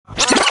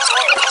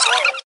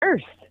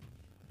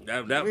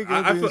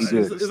I feel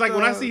it's like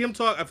when I see him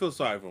talk, I feel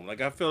sorry for him.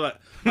 Like I feel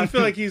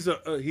like he's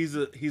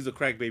a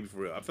crack baby for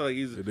real. I feel like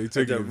he's they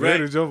take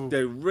advantage of him.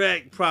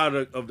 Direct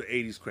product of the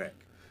 '80s crack.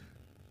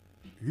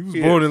 He was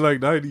born in like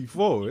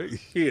 '94.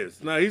 He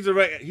is. No, he's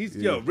Rich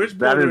Porter.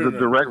 That is a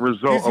direct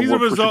result. He's a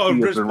result of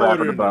Rich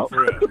Porter about.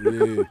 For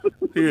real. Yeah,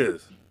 he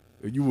is.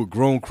 You a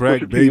grown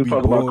crack baby.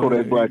 Talk about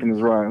Kodak Black in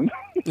his rhyme.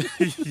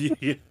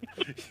 Yeah.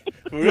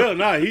 For real,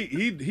 nah.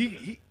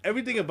 He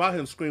everything about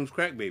him screams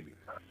crack baby.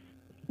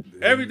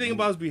 Everything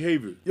about his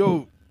behavior.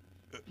 Yo,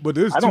 but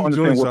there's I don't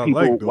two understand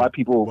joints why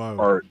people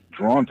are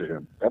drawn to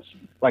him. That's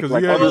like some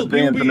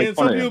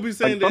people be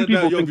saying that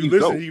if you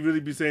listen, he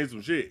really be saying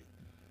some shit.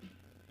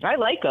 I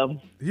like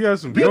him. He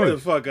has some Get joints. the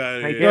fuck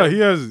out of here. Yeah, he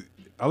has.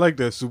 I like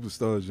that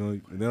Superstar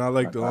joint, and then I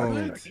like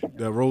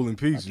that Rolling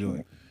Peace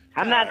joint.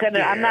 I'm not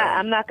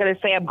gonna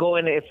say I'm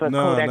going if a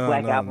Kodak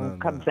Black album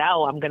comes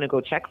out. I'm gonna go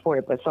check for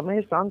it. But some of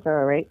his songs are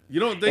alright. You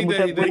don't think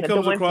that he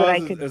comes across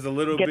as a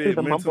little bit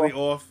mentally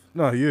off?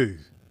 No, he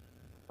is.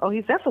 Oh,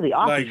 he's definitely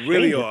off. Like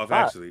really off,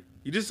 actually.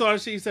 You just saw the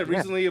shit he said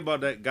recently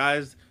about that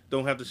guys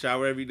don't have to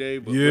shower every day,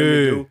 but women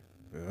do.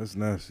 Yeah, that's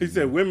nasty. He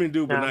said women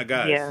do, but not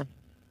guys. Yeah,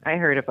 I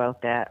heard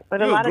about that. But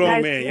You're a lot of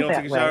guys man. You don't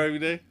take a shower every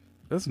day.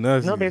 That's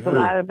nasty. No, there's a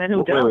lot of men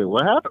who don't. Wait,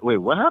 what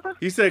happened? What happened?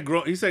 He said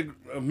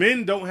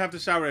men don't have to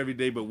shower every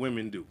day, but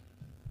women do.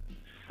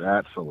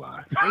 That's a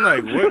lie. I'm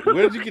like,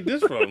 where did you get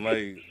this from?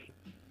 Like,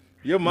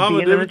 your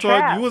mama never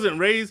taught you wasn't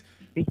raised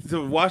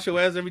to wash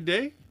your ass every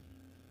day?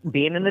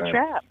 Being in the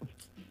trap.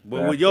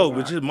 But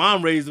but his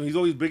mom raised him. He's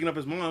always bigging up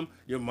his mom.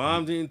 Your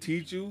mom didn't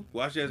teach you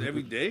wash your ass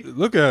every day?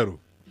 Look at him.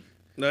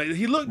 No,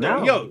 he looked he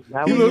looks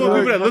like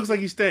people that looks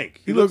like he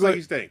stank. He looks like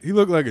he stank. He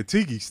looked like a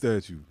tiki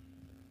statue.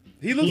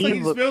 He looks like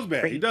he smells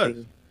bad. He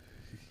does.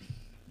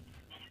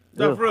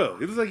 No, for real.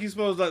 He looks like he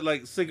smells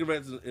like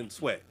cigarettes and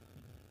sweat.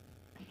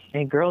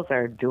 And girls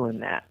are doing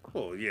that.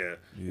 Oh yeah.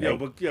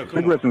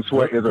 Cigarettes and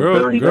sweat is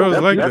girls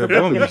like that.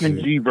 That's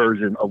the G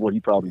version of what he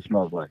probably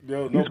smells like. He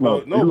looks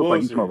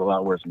like he smells a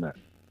lot worse than that.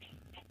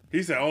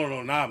 He said, "Oh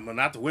no,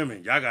 not the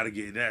women. Y'all got to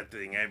get that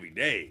thing every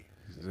day."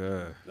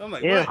 Yeah. I'm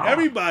like, what?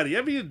 Everybody,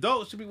 every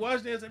adult should be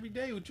washing their ass every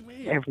day. What you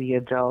mean? Every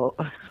adult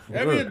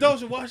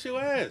should wash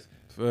your ass.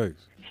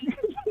 Facts.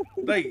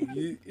 Like,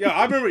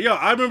 I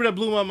remember that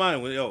blew my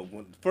mind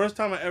when first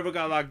time I ever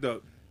got locked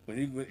up. When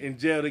you in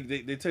jail,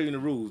 they tell you in the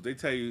rules. They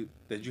tell you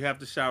that you have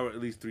to shower at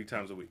least 3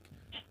 times a week.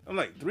 I'm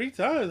like, 3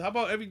 times? How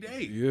about every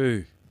day?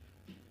 Yeah.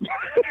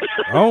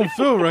 I don't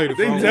feel right.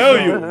 They tell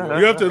you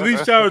have to at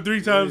least shower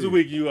 3 times a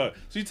week. So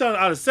you tell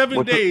them out of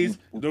 7 days,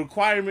 the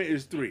requirement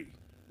is 3.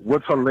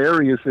 What's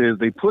hilarious is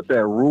they put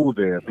that rule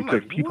there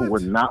because people were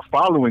not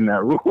following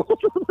that rule.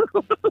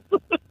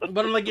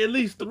 But I'm like, at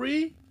least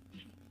 3?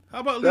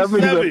 How about at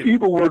least 7? That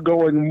people were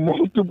going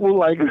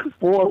multiple,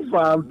 4 or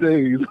 5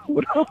 days.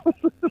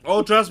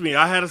 Oh, trust me,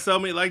 I had a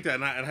cellmate like that,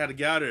 and I had to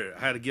get out of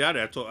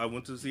there. I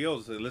went to the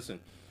CEOs and said, listen,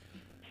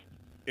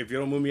 if you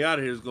don't move me out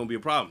of here, it's going to be a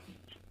problem.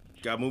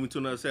 Got to move me to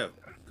another cell.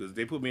 Because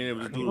they put me in there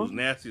with this dude who was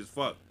nasty as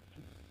fuck.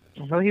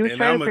 Well, he was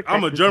trying to protect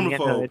I'm a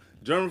germaphobe.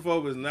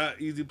 Germaphobe is not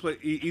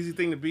easy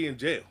thing to be in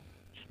jail.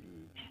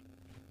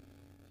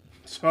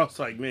 So I was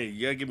like, man,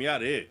 you got to get me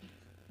out of here.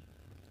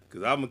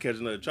 Because I'm going to catch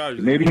another charge.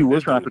 Maybe he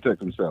was trying to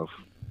protect himself.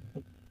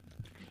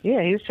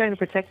 Yeah, he was trying to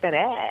protect that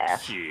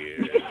ass.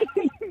 Shit.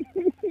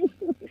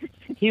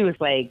 He was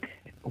like,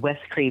 Wes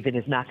Craven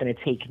is not going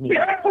to take me. Shit.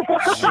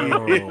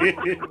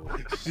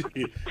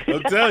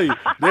 I'm telling you.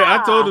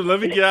 I told him, let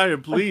me get out here,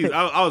 please.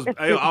 I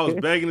was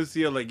begging to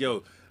see her, like,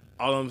 yo,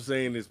 all I'm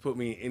saying is put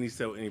me in any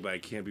cell anybody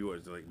can't be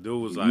worse. Like,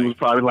 dude was like... He was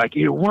probably like,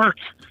 it worked.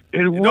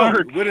 It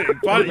worked. When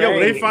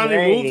they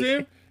finally moved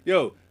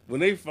him, when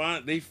they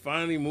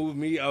finally moved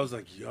me, I was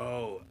like,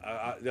 yo,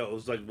 it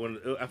was like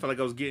I felt like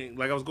I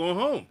was going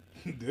home.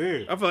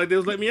 Damn. I felt like they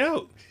was letting me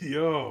out.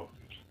 Yo.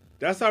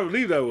 That's how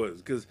relieved I was,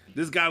 because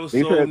this guy was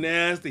so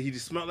nasty. He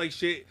just smelled like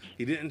shit.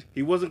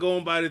 He wasn't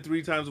going by the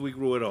 3 times a week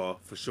rule at all,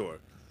 for sure.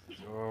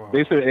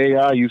 They said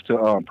AI used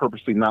to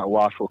purposely not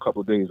wash for a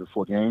couple of days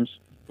before games.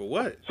 For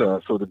what?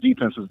 So the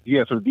defense is stay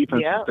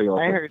off.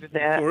 I heard of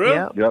that. For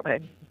real?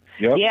 Yep.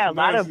 Yeah, a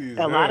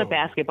lot of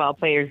basketball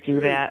players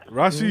do that.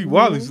 Rasheed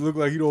Wallace look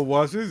like he don't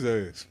wash his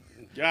ass.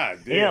 God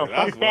damn,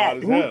 that's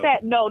that. Who's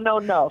that?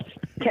 No.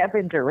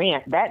 Kevin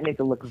Durant. That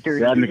nigga looks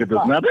dirty. That nigga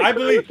does not. I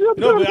believe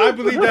that.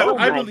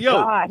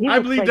 I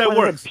believe that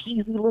works.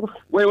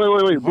 Wait.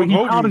 When he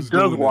probably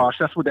does wash,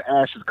 that's where the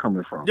ash is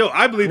coming from. Yo,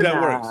 I believe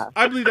that works.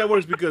 I believe that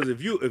works because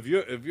if you're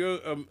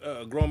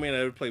a grown man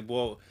that ever played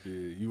ball,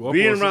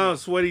 being around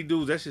sweaty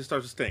dudes, that shit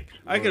starts to stink.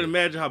 I can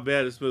imagine how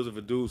bad it smells if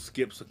a dude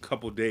skips a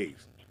couple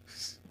days.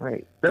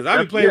 Right. Because I've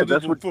been playing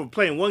for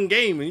playing one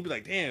game, and you'd be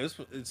like, "Damn, it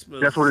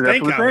smells." That's what I'm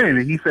saying.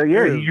 And he said, he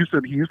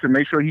used to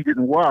make sure he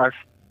didn't wash,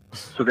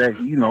 so that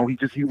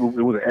it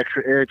was an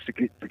extra edge to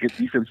get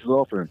defenses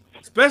off him.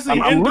 Especially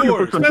I'm indoors.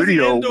 looking for some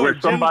video where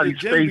somebody's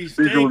face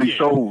visually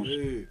shows.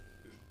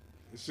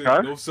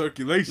 Yeah. No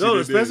circulation. No,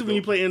 especially when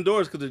you play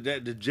indoors, because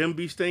the gym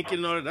be stinking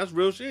and all that. That's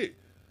real shit.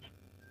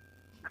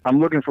 I'm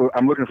looking for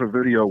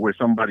video where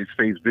somebody's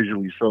face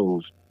visually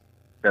shows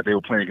that they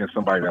were playing against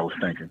somebody that was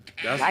stinking.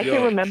 I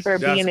can remember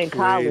being in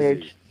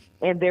college,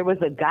 and there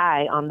was a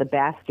guy on the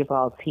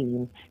basketball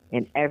team,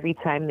 and every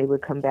time they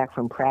would come back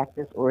from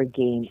practice or a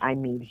game, I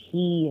mean,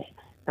 he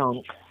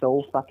stunk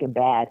so fucking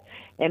bad.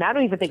 And I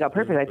don't even think on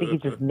purpose. I think he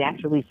just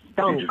naturally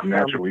stunk from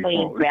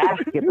playing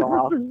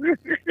basketball.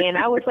 And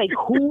I was like,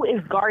 who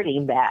is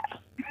guarding that?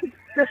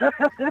 That's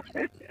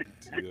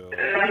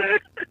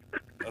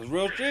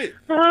real shit.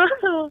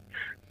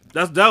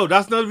 That's dope.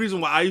 That's another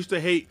reason why I used to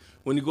hate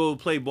when you go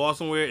play ball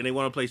somewhere and they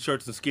want to play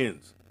shirts and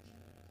skins.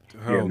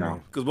 Yeah,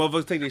 no. Because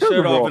motherfuckers take their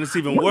shirt off and it's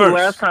even worse. The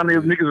last time these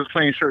niggas was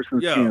playing shirts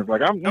and skins,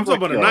 like I'm talking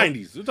about the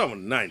 '90s. We're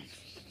talking about the '90s.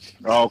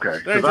 Oh, okay.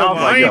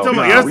 I ain't talking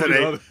about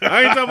yesterday.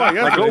 I ain't talking about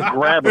yesterday. Like, go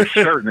grab a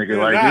shirt, nigga.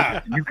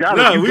 Like, you got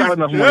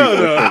enough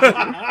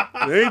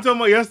money. They ain't talking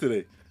about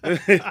yesterday.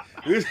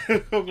 We was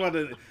talking about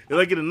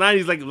like in the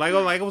 '90s, like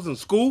I was in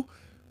school.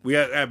 We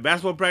had at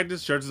basketball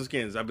practice, shirts and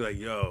skins. I'd be like,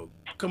 yo,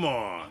 come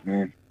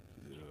on.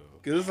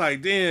 Because it's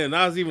like, damn,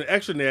 now it's even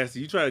extra nasty.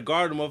 You try to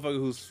guard a motherfucker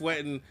who's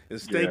sweating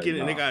and stinking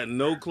and they got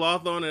no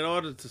cloth on in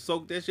order to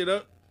soak that shit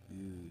up.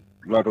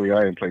 Luckily,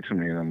 I didn't play too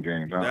many of them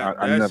games.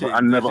 I never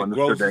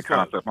understood that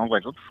concept. I was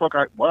like, what the fuck?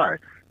 Why?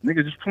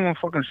 Nigga, just put on a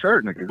fucking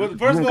shirt, nigga. But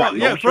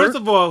first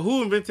of all,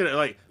 who invented it?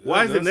 Like,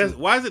 why is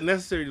it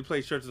necessary to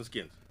play shirts and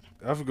skins?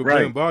 Africa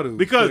playing body.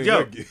 Because,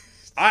 yo,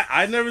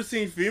 I never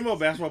seen female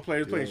basketball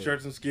players playing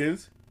shirts and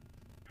skins.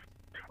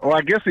 Oh,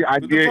 I guess the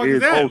idea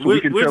is, so we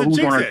can tell who's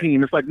on our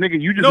team. It's like,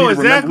 nigga, you just no, need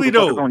to remember who the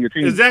fuck is on your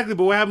team. Exactly,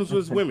 but what happens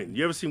with women?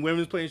 You ever seen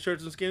women playing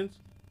shirts and skins?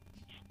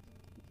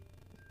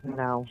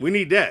 No. We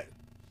need that.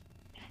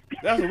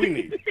 That's what we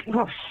need.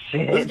 Oh,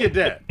 shit. Let's get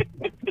that.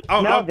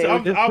 I'll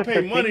pay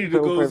money to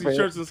go see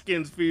shirts and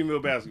skins female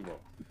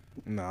basketball.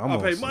 Nah,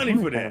 I'll pay money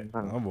for that.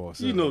 I'm all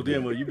set. You know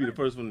damn well you be the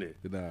first one there.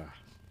 Nah.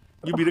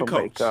 You be the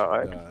coach.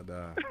 Nah.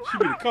 She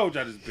be the coach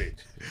out of this bitch.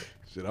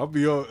 Shit, I'll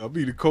be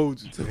the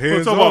coach.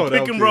 Hands on. About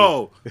pick and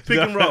roll. Pick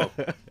and roll.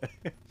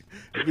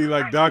 It'd be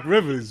like Doc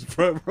Rivers,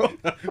 front row.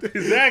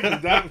 Exactly,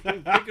 Doc.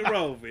 Pick and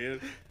roll, man.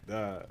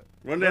 Nah.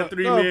 Run that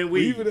 3-man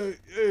weave.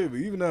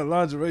 Even that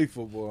lingerie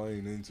football I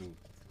ain't into.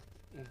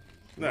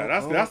 Nah,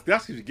 that's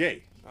because you're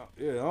gay.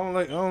 Yeah,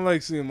 I don't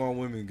like seeing my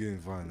women getting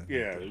violent.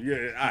 Yeah,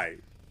 all right.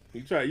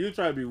 You try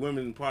to be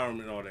women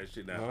empowerment and all that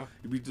shit now.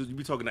 You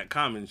be talking that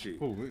common shit.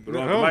 But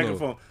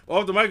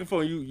off the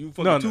microphone, you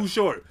fucking too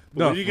short.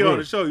 But when you get on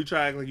the show, you try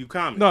to act like you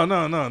common. No.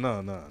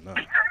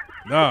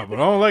 Nah, but I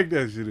don't like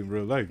that shit in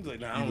real life. He's like,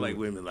 nah, I don't like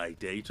women like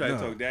that. You try to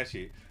talk that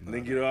shit, and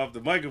then get off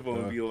the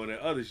microphone and be on that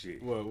other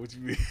shit. What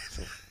you mean?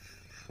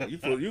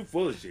 You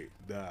full of shit.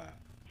 Nah.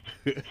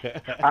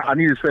 I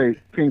need to say,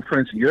 King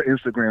Prince, your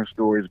Instagram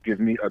stories give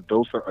me a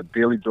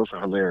daily dose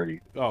of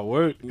hilarity. Oh,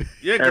 word?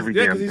 Yeah,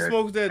 because he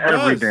smokes that dust.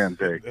 Every damn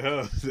day.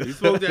 He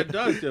smokes that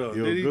dust, yo.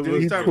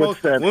 Then he start once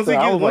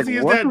he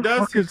gets that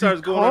dust, he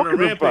starts going on a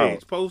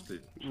rampage, posting.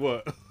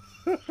 What?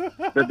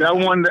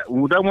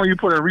 that one you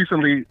put in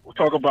recently,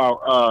 talk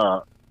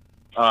about,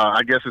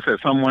 I guess it said,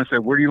 someone said,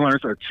 where do you learn,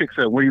 a chick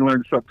said, where do you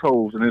learn to suck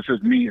toes? And it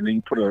says me, and then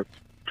you put a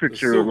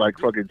picture of like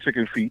fucking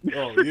chicken feet.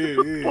 Oh, yeah.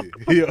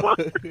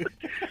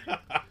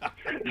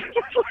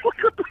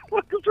 What the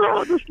fuck is wrong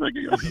with this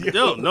nigga?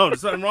 Yo, no,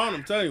 there's something wrong.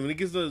 I'm telling you, when he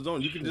gets to the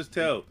zone, you can just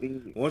tell.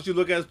 Once you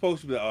look at his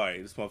post, you be like, all right,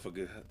 this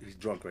motherfucker, he's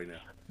drunk right now.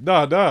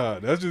 Nah,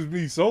 that's just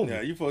me sober. Yeah,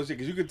 you full of shit,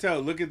 because you can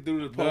tell, looking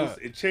through the post,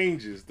 it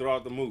changes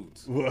throughout the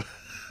moods. What?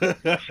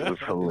 It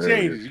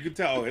changes. You can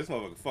tell, this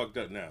motherfucker fucked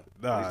up now.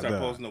 He start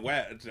posting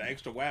the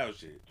extra wild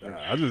shit.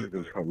 I just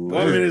 1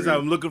 minute is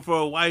I'm looking for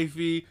a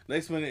wifey.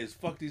 Next minute is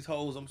fuck these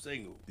hoes. I'm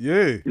single.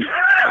 Yeah,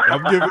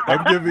 I'm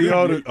giving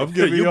y'all the. I'm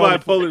giving you y'all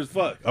bipolar as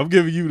fuck. I'm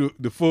giving you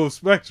the full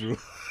spectrum.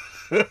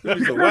 This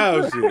is some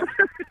wild shit.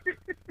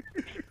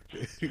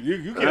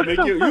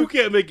 You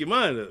can't make your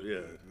mind up.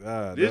 Yeah.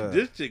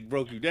 This chick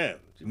broke you down.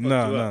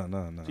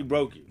 No. She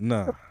broke you.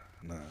 Nah.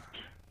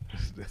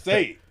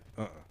 Say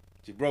it.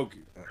 She broke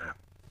you.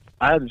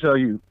 I had to tell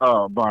you,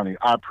 Bonnie,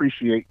 I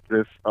appreciate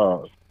this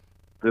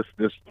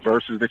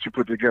verses that you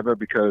put together,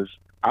 because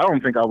I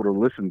don't think I would have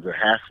listened to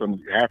half of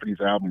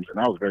these albums, and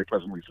I was very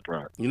pleasantly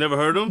surprised. You never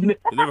heard them? You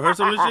never heard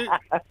some of this shit?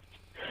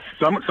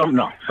 Some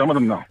no. Some of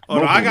them no. Oh,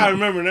 no, I gotta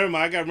remember. Never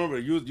mind. I gotta remember.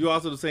 You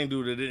also the same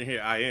dude that didn't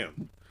hear I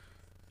Am.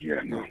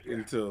 Yeah, no.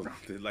 Until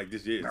like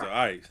this year. So all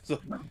right. So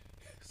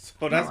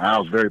that's. I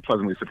was very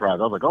pleasantly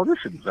surprised. I was like, oh, this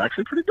shit is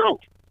actually pretty dope.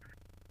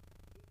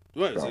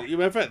 Right. So,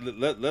 matter of fact,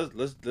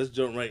 let's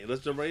jump right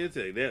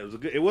into it. Yeah,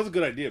 it was a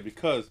good idea,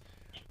 because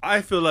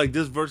I feel like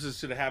this versus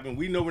should have happened.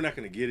 We know we're not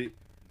gonna get it.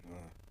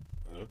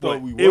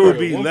 But it would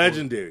be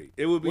legendary.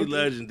 It would be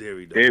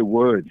legendary, though. It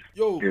would.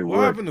 Yo, what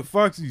happened to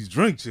Foxy's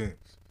drink champs?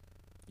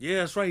 Yeah,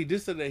 that's right. He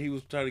did say that he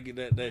was trying to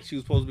get that she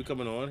was supposed to be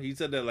coming on. He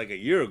said that like a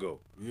year ago.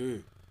 Yeah.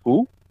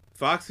 Who?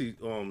 Foxy.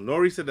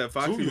 Nori said that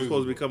Foxy was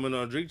supposed to be coming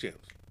on Drink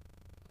Champs.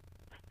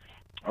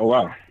 Oh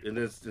wow. And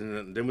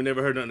then we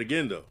never heard nothing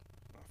again though.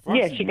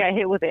 Yeah, she got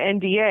hit with an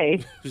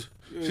NDA.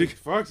 Yeah,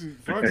 Foxy's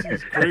crazy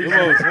as hell.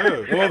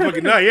 That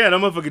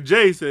motherfucking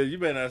Jay said, you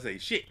better not say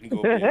shit and go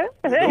up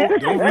there.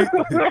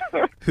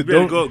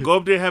 Go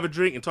up there, have a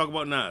drink, and talk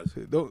about Nas.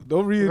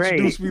 Don't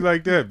reintroduce me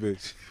like that,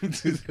 bitch.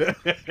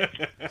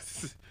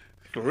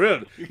 For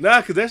real. Nah,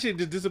 because that shit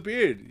just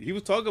disappeared. He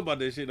was talking about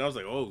that shit, and I was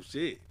like, oh,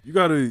 shit. You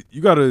gotta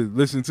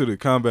listen to the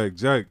Combat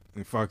Jack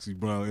and Foxy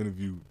Brown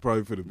interview,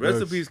 probably for the best.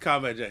 Rest in peace,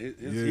 Combat Jack.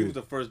 He was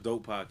the first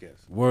dope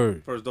podcast.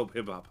 Word. First dope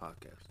hip-hop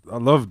podcast. I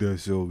love that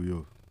show,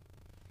 yo.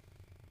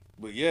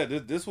 But yeah,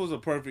 this was a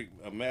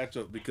perfect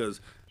matchup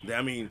because,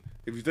 I mean,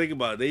 if you think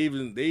about it, they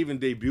even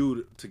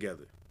debuted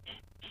together.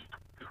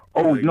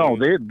 Oh no,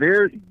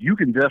 they're you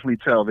can definitely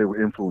tell they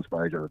were influenced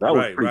by each other. That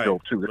was pretty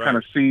dope too. To kind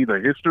of see the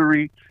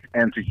history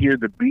and to hear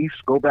the beefs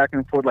go back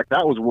and forth, like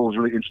that was what was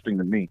really interesting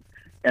to me.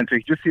 And to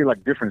just hear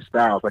like different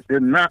styles, like they're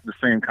not the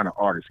same kind of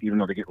artists, even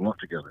though they get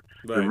lumped together.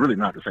 Right. They're really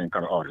not the same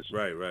kind of artists.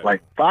 Right.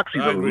 Like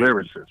Foxy's a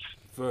lyricist.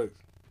 Facts.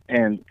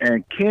 And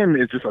Kim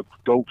is just a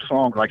dope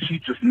song. Like she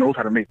just knows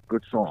how to make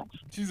good songs.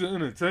 She's an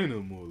entertainer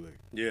more like.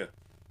 Yeah.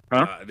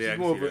 Huh? She's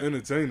more of an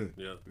entertainer.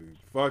 Yeah.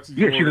 Foxy's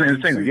she's an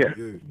entertainer. Yeah,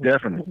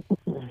 definitely.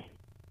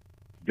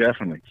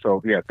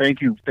 So yeah,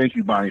 thank you,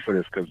 Bonnie, for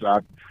this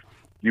because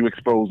you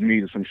exposed me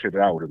to some shit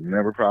that I would have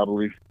never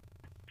probably.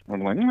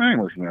 I'm like, I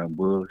ain't listening to that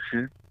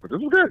bullshit, but this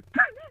was good.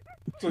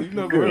 So you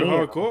never heard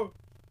hardcore?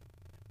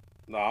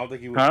 No, I don't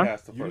think he was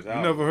past the first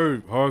album. You never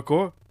heard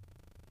hardcore?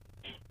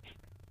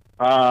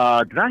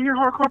 Did I hear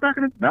hardcore back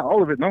in it? Not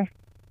all of it, no.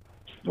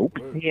 Nope.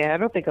 Yeah, I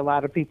don't think a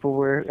lot of people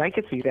were. I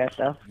could see that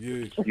though.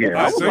 Yeah,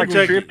 I was like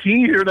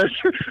 15 here. That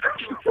shit.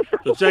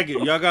 So check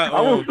it. Y'all got. I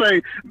will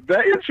say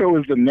that intro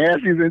is the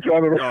nastiest intro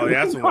I've ever heard. Oh,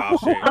 that's some wild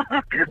shit.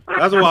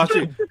 That's a wild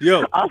shit.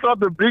 Yo, I thought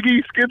the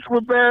Biggie skits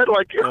were bad.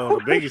 Like, the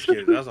Biggie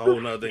skits. That's a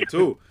whole nother thing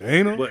too.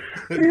 Ain't it? But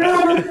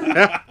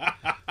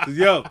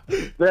yo,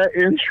 that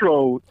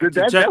intro.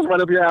 That's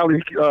right up your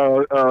alley,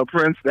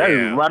 Prince. That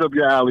is right up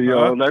your alley,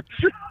 yo.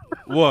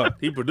 What?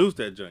 He produced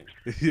that joint.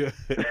 Yeah.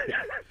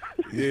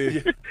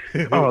 Give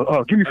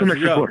me some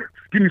extra butter.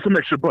 Give me some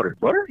extra butter.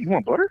 Butter? You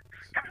want butter?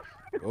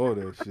 All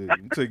that shit.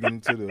 I'm taking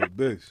him to the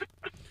abyss.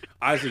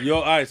 All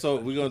right, so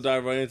we're gonna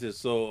dive right into this.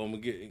 So I'm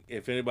gonna get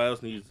if anybody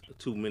else needs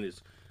 2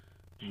 minutes.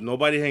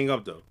 Nobody hang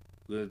up though.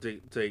 We're gonna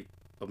take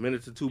a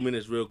minute to 2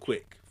 minutes real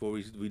quick before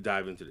we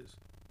dive into this.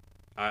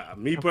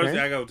 Personally,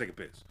 I gotta take a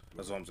piss.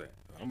 That's what I'm saying.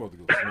 I'm about to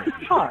go smoke.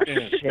 Oh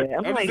shit!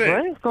 I'm like, saying,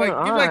 what is going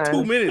on? Give like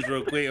 2 minutes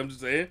real quick. I'm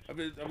just saying. I've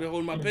been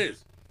holding my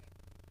piss.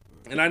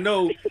 And I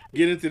know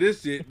getting into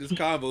this shit, this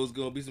convo is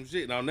gonna be some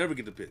shit, and I'll never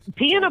get the piss.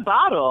 Pee in a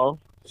bottle.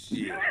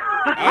 Shit.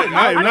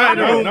 I am not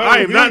in the room. I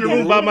am not in the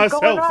room by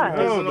myself.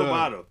 There's no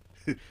bottle.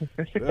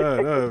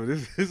 No,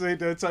 this ain't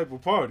that type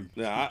of party.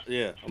 Nah,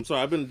 I'm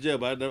sorry. I've been in jail,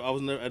 but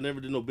I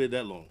never did no bid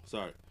that long.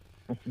 Sorry.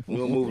 I'm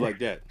gonna move like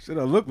that. Shit,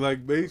 I look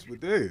like bass,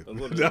 but damn. I'm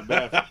going to the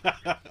bathroom.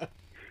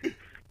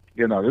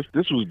 You know,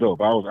 this was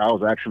dope. I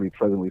was actually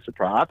pleasantly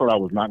surprised. I thought I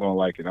was not gonna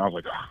like it. I was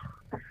like,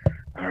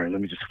 all right,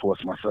 let me just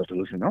force myself to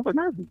listen. I was like,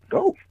 nah, this is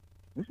dope.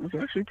 This is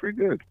actually pretty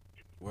good.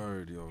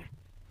 Word, yo. You know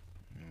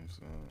what I'm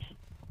saying?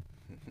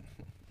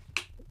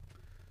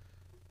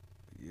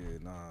 Yeah,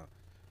 nah,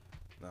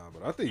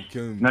 but I think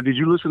Kim. Now, did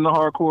you listen to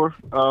Hardcore,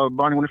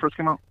 Bonnie, when it first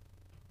came out?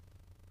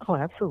 Oh,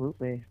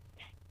 absolutely.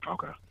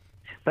 Okay.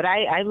 But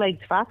I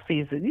liked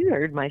Foxy's. You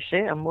heard my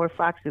shit. I'm more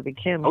Foxy than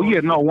Kim. Oh,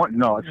 yeah, no.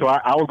 So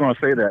I was going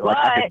to say that. Like,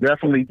 I could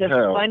definitely tell.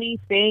 The funny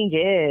thing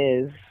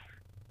is,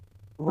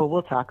 well,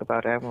 we'll talk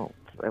about it. I won't.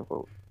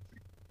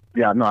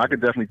 Yeah, no, I could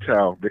definitely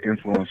tell the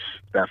influence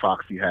that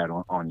Foxy had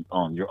on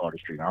your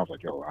artistry. And I was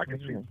like, yo, I can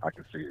see it. I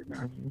can see it now.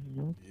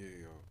 Mm-hmm. Yeah,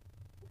 yo.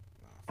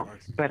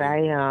 But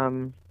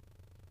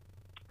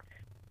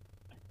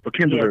But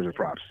Kim deserves her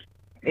props.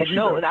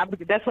 No,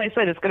 that's why I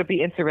said it's going to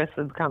be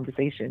interesting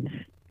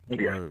conversation.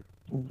 Yeah.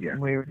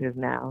 Where it is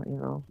now, you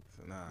know.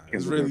 So,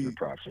 it's really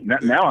props.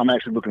 Now I'm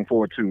actually looking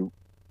forward to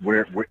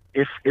where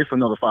if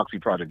another Foxy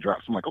project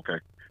drops, I'm like, okay,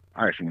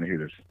 I actually want to hear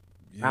this.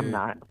 Yeah. I'm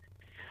not.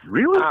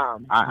 Really?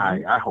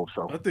 I hope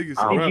so. I think it's.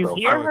 Did you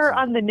hear her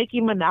on the Nicki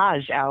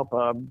Minaj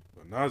album?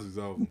 Nas's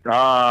album.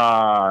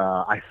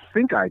 I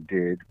think I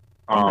did.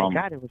 Oh my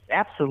God, it was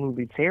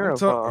absolutely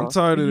terrible. I'm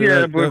tired of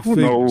that. But who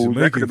knows?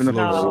 That could have been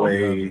flow. another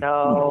way.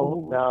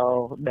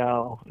 No.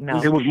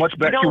 It was much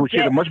better. She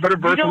had a much better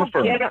version of the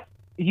first.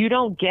 You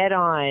don't get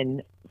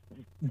on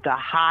the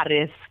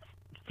hottest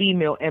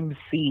female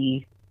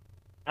MC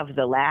of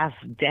the last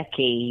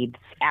decade's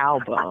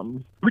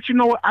album. But you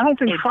know what? I don't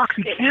think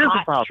Foxy cares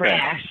about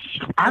trash.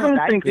 that. I don't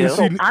think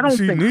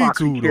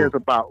Foxy cares to.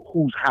 about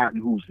who's hot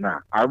and who's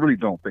not. I really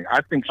don't think.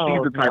 I think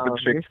she's the type of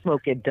chick. You're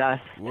smoking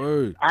dust.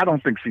 Word. I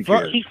don't think she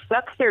cares. She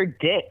sucks her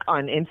dick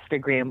on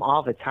Instagram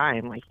all the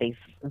time. Like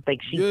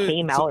she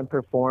came out and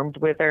performed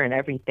with her and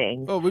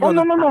everything. No.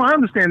 I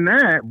understand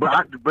that,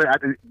 but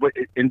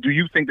and do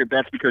you think that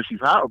that's because she's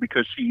hot or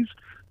because she's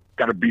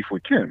got a beef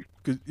with Kim?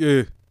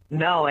 Yeah.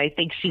 No, I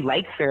think she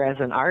likes her as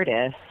an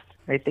artist.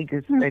 I think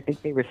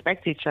they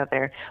respect each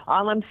other.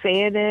 All I'm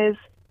saying is,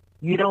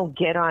 you don't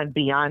get on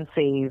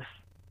Beyonce's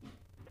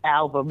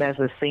album as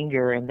a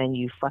singer, and then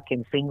you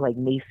fucking sing like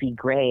Macy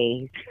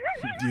Gray.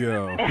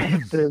 Yeah.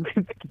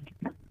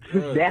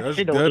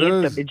 National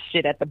anthem and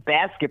shit at the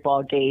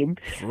basketball game.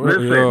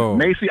 Listen,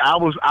 Macy, I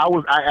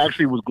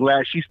actually was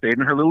glad she stayed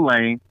in her little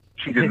lane.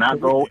 She did not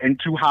go in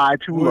too high,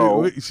 too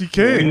low. She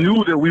can't. We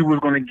knew that we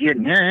was going to get.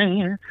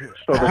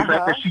 So the fact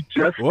that she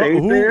just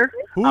stayed there,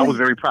 I was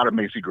very proud of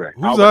Macy Gray.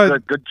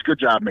 Good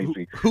job,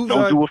 Macy. Don't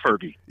do a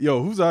Fergie.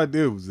 Yo, whose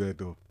idea was that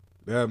though?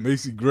 That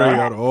Macy Gray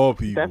out of all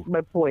people. That's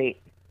my point.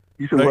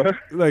 You said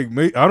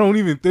what? I don't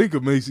even think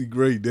of Macy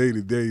Gray day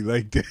to day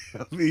like that.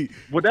 I mean,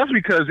 well, that's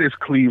because it's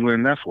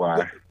Cleveland. That's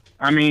why.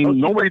 I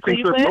mean, nobody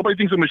thinks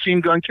of Machine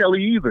Gun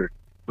Kelly either.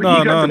 No.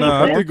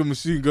 I think of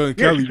Machine Gun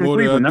Kelly more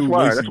than I do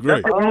Macy Gray.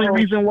 That's the only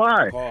reason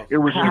why. It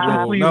was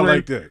Cleveland. Not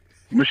like that.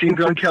 Machine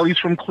Gun Kelly's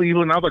from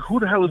Cleveland. I was like, who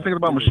the hell is thinking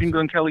about Machine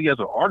Gun Kelly as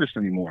an artist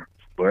anymore?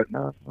 But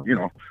you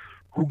know,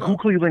 who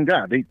Cleveland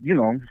got? They, you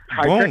know,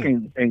 High Tech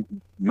ain't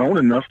known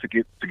enough to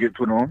get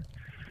put on.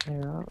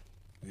 Yeah.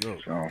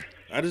 So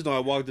I just know I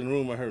walked in the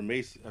room. I heard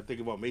Macy. I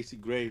think about Macy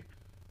Gray.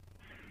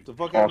 The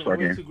fuck All-Star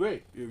game. Macy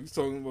Gray? Yeah, you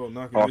talking about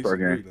knocking All-Star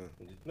Macy game.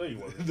 Gray down. No, you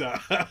wasn't.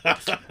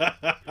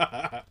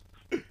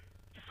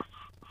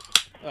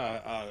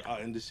 I'll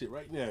end this shit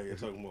right now. You're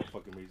talking about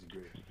fucking Macy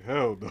Gray.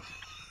 Hell no.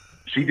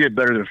 She did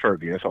better than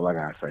Fergie. That's all I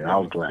gotta say. I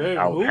was glad.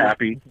 I was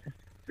happy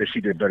that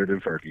she did better than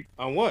Fergie.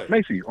 On what?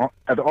 Macy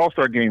at the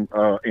All-Star game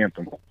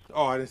anthem.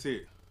 Oh, I didn't see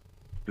it.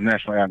 The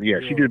national anthem. Yeah,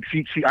 she did.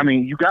 She. I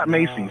mean, you got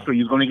Macy, so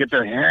you're gonna get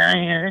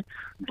the.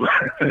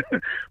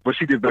 But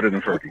she did better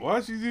than Fergie. Why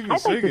is she even I'd like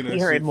singing to see that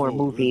her shit in more for?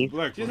 movies.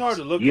 She's hard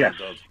to look Yes. at,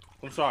 though.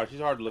 I'm sorry, she's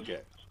hard to look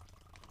at.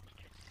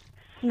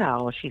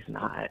 No, she's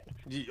not.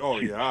 She's All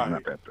right.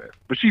 not that bad.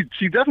 But she's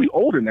definitely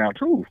older now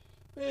too.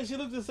 Man, she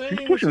looked the same.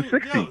 She's pushing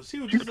 60. She was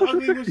She's just pushing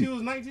ugly when 60. she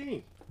was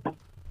 19. What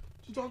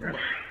you talking about?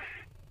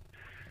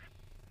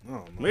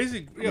 No,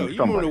 Macy, you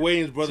remember the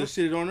Wayans brothers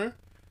shitted on her?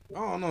 I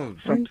don't know.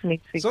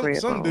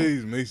 Some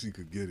days Macy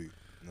could get it.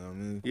 You know what I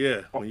mean?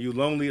 Yeah, when you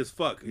lonely as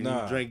fuck and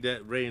Nah. you drank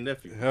that Ray and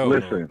Nephew. Hell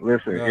Listen.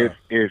 Nah.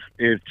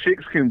 If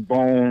chicks can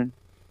bone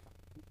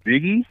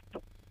Biggie,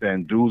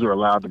 then dudes are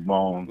allowed to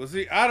bone. Well,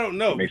 see, I don't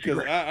know Macy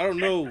because Gray. I don't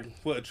know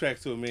what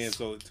attracts to a man.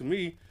 So to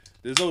me,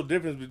 there's no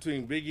difference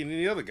between Biggie and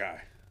any other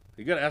guy.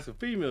 You gotta ask a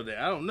female that.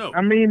 I don't know.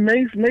 I mean,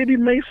 maybe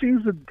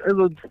Macy's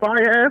a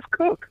fire ass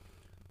cook.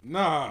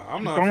 Nah,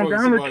 I'm not Going fucking down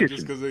the somebody kitchen.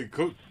 just because they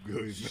cook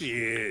good.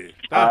 Shit.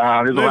 There's a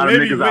lot of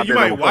niggas out you there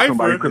might that will fuck wife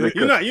somebody her. because they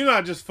cook. You're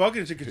not just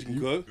fucking chicken you can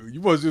cook. You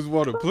must just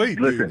want to plate.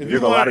 Listen, dude.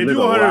 there's a lot of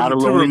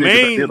lonely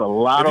niggas. There's a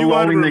lot of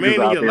lonely niggas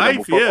out there that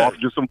will fuck off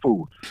just some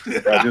food.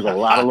 There's a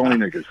lot of lonely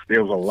niggas.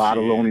 There's a lot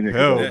of lonely niggas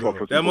Hell that will fuck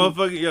for That some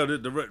food. motherfucker, yo,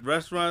 the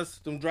restaurants,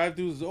 them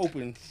drive-thrus is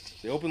open.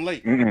 They open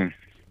late. Mm-mm.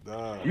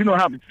 Nah. You know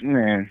how,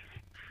 man,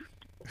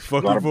 a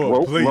Fucking lot of for a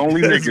broke, plate.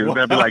 lonely That's niggas why.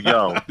 that be like,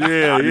 yo,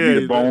 I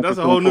need a bone That's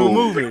for a whole some new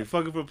food. movie.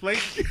 Fucking for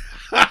plates.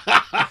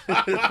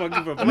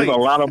 Fucking for There's plates. a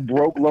lot of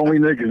broke, lonely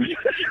niggas.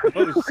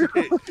 Oh,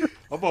 shit.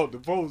 I'm about to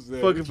post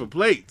that. Fucking for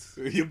plates.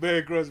 Your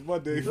man crush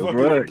Monday. Fucking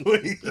right. for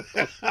plate.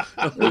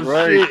 That's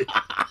right.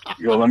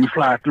 Yo, let me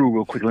fly through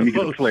real quick. Let me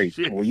get the plate.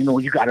 Shit. Well, you know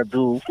what you gotta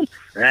do.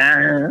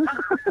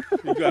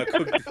 You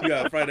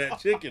gotta fry that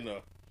chicken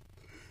though.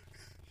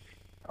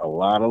 A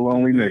lot of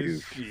lonely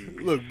niggas. Shit.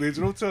 Look, bitch,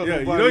 don't tell Yeah,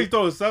 you nobody. know he's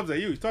throwing subs at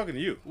you. He's talking to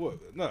you.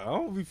 What? Nah, I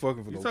don't be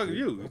fucking for He's no talking to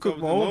food. you. I He's cook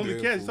talking my to own lonely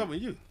damn cat. He's food. talking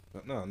to you.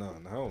 No,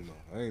 hell no.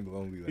 I ain't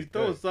lonely like He's that.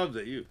 throwing subs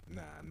at you.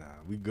 Nah,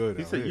 we good.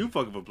 He out said here. you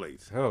fucking for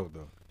plates. Hell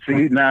no.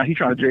 See, now he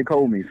trying to J.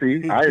 Cole me.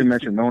 See, I didn't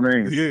mention no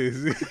names. Yeah,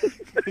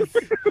 see?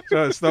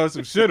 Trying to start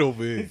some shit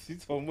over here.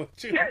 He's so much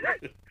shit.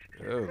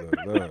 Hell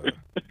no.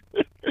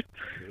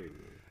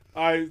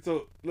 All right,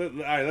 so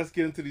let's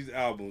get into these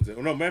albums.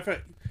 Oh, no, matter of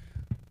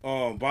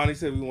fact, Bonnie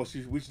said we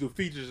should do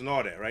features and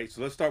all that, right?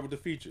 So let's start with the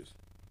features.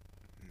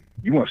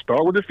 You want to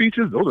start with the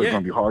features? Those are Yeah.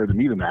 going to be harder to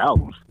me than the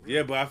albums.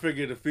 Yeah, but I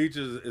figure the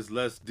features is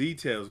less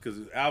details because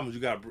albums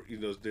you got,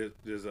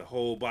 there's a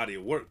whole body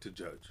of work to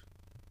judge.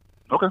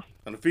 Okay.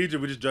 On the feature,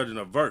 we're just judging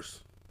a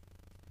verse.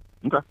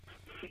 Okay.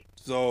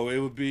 So it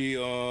would be,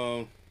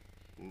 let's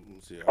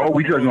see. Oh,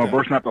 we judging on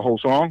verse, not the whole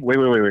song? Wait.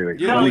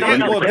 Yeah, Let me get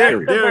well, the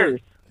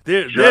clarity.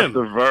 they're Just them.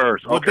 the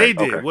verse. What Okay,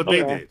 they did. okay. What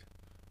they Okay. did.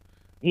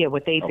 Yeah,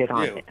 what they did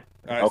on Yeah. it.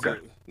 All right, Okay.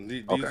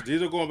 So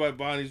these are going by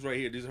Bonnie's right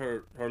here. These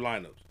are her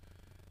lineups.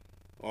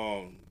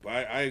 But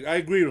I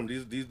agree with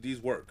them.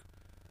 These work.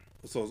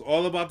 So it's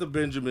all about the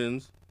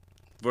Benjamins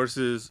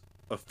versus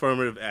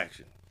affirmative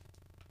action.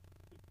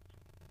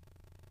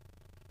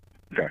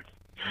 Okay.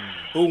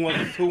 Who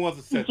wants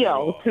to set that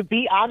Yo, off? to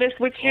be honest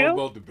with All you,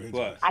 about the bench.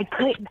 What? I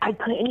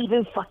couldn't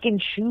even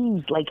fucking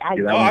choose. Like Yeah, that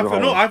No, one's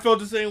hard. I felt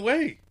the same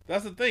way.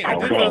 That's the thing. I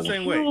did feel the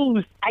same way.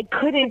 choose. I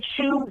couldn't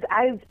choose.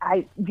 I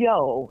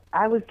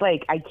was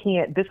like, I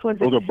can't. This one's.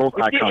 Those are both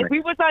if iconic.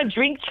 we was on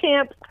Drink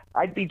Champ,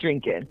 I'd be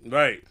drinking.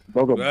 Right.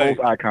 Those are Right.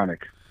 both iconic.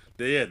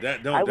 Yeah,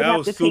 that I would that have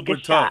was to take super a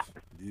shot. tough.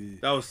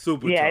 That was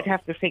super Yeah, tough. I'd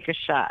have to take a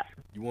shot.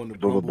 You want to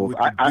Those are bumble both. with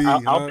the B,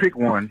 I'll huh? pick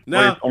one,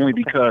 Now- but it's only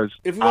because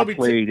If we I wanna be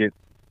played it.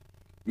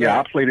 Yeah,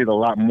 Right. I played it a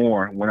lot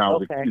more when I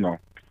was, Okay.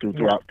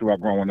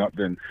 throughout growing up.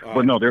 Then,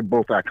 but no, they're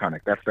both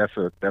iconic. That's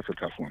a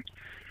tough one.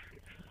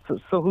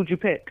 So who'd you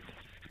pick?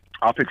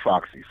 I'll pick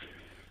Foxy's.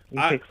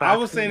 I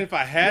was saying if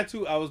I had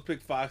to, I would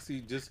pick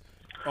Foxy just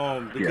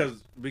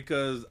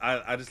because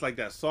I just like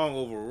that song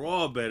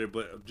overall better.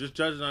 But just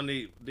judging on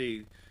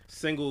the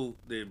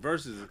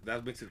verses,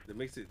 that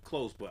makes it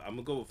close. But I'm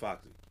gonna go with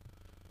Foxy.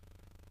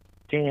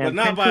 Damn, but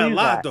not by a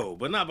lot though.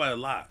 But not by a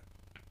lot.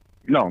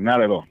 No,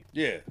 not at all.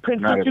 Yeah,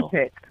 Prince, what'd you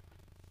pick?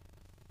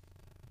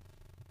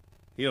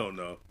 You don't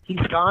know. He's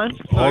gone.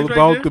 All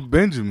about the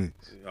Benjamins.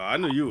 Oh, I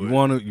knew you would. You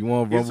want to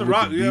rumble with the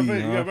B,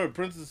 you ever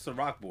Prince is a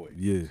rock boy.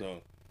 Yeah.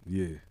 So.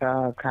 Yeah.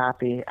 Oh,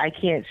 copy. I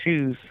can't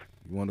choose.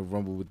 You want to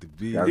rumble with the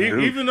B.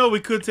 Even though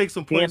we could take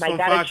some points from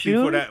Foxy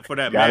for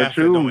that math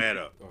that don't add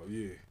up. Oh,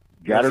 yeah.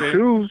 Gotta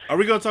choose. Are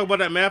we going to talk about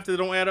that math that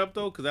don't add up,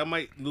 though? Because that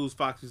might lose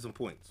Foxy some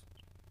points.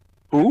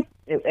 Who?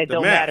 It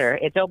don't matter.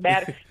 It don't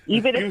matter.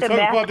 Even if the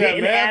math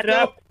didn't add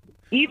up.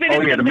 Even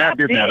if the math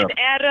didn't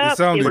add up. It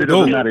sounded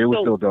dope. It was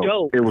still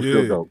dope. It was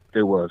still dope.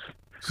 It was.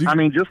 I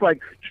mean, just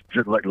like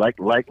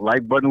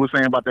Budden was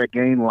saying about that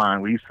game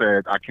line where he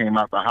said, I came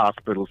out the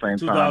hospital same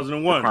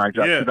 2001. time.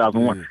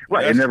 2001. Yeah.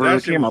 Right, it never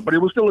really came out, but it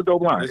was still a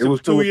dope line. It was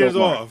still 2 years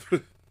off.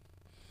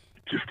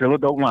 Just still a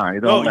dope line. It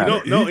don't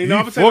matter. I'm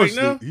gonna tell you right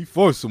now. He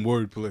forced some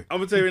wordplay. I'm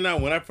gonna tell you right now.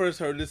 When I first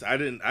heard this, I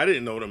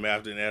didn't know the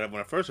math didn't add up.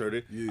 When I first heard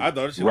it, I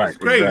thought this shit was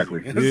crazy. Exactly.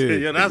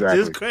 That's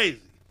just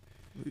crazy.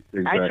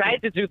 Exactly. I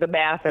tried to do the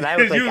math, and I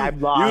was like,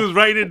 I'm lost. You was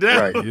writing it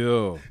down. Right.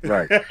 Yo.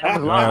 Right.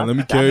 I'm lost. Let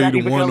me carry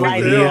you the one over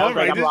here. I'm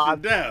writing this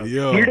shit down.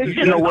 Yo.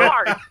 You know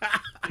what?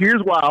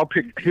 Here's why I'll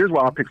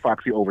pick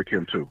Foxy over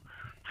Kim too.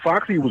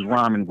 Foxy was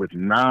rhyming with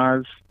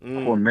Nas,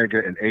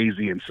 Cormega, and AZ,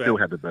 and still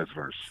had the best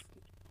verse.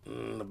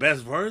 The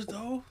best verse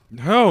though?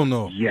 Hell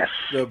no. Yes.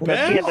 The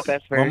best? She had the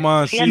best verse. My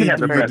mind seemed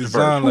to be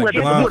designed like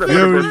Blind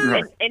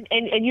Fury.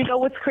 And you know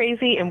what's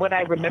crazy? And what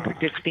I remember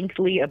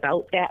distinctly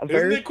about that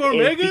verse it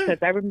Cormega? is because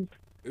I remember.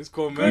 It's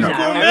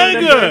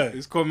Cormega.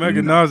 It's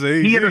Cormega. Nas,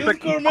 AZ.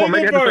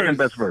 Cormega had the second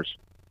best verse.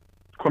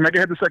 Cormega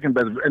had the second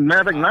best, and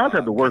matter of fact, Nas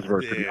had the worst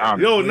verse. To be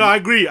honest. No, I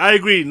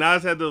agree.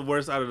 Nas had the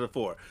worst out of the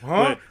four.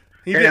 Huh? But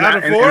he did out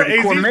of four.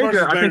 AZ's verse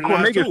is I think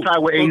Cormega's tied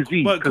with AZ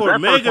because that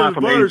first line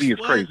from AZ is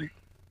crazy.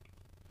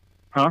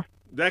 Huh?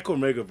 That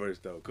Cormega verse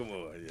though, come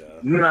on, yeah.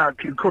 Nah,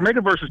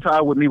 Cormega verse is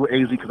tied with me with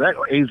AZ because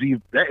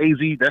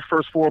that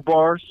first 4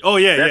 bars. Oh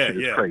yeah, that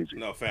shit is crazy.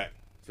 No, fact.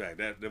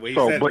 That the way he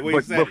said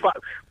it.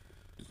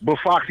 But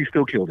Foxy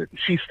still killed it.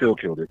 She still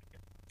killed it.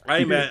 I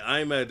ain't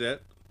mad at that.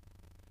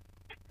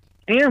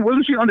 And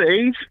wasn't she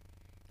underage?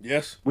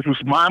 Yes. Which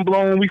was mind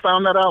blowing when we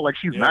found that out. Like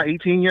she's not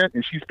 18 yet,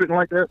 and she's spitting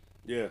like that.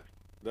 Yeah,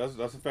 that's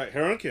a fact.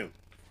 Her and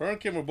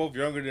Kim were both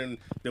younger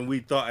than we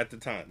thought at the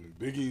time.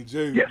 Biggie and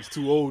Jay was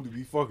too old to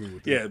be fucking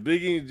with them. Yeah,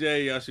 Biggie and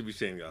Jay, y'all should be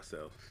shaming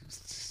yourselves.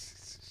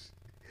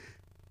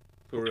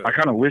 For real. I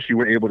kind of wish you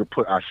were able to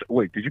put.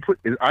 Wait, did you put?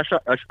 I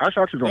shot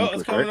you on the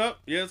it's coming up.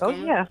 Yeah, it's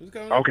coming. Yeah. It's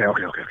coming up. Okay.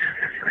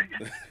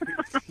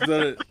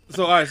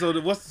 So all right. So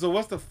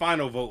what's the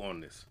final vote on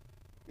this?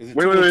 Is it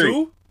wait.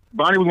 2-2?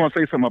 Bonnie was going to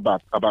say something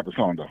about the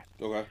song though.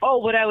 Okay. Oh,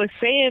 what I was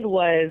saying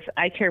was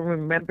I can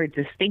remember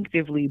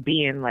distinctively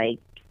being like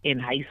in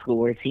high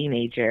school or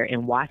teenager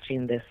and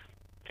watching this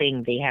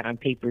thing they had on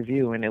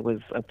pay-per-view, and it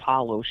was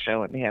Apollo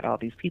show, and they had all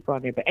these people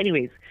on there. But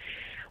anyways,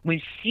 when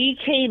she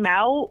came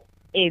out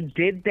and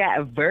did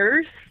that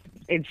verse,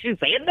 and she was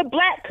like, in the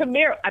black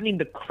Camaro, I mean,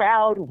 the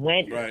crowd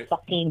went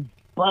fucking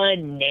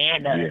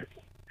bananas.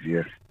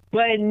 Yeah.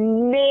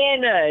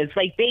 Bananas.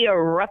 Like, they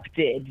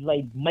erupted.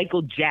 Like,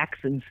 Michael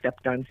Jackson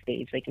stepped on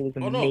stage. Like, it was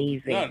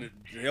amazing.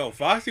 No,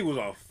 Foxy was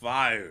on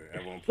fire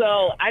at one point.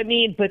 So, I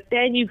mean, but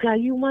then you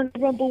want to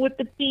rumble with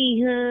the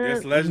B, huh?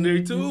 That's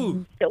legendary,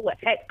 too. So a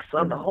X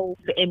on the whole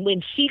thing. And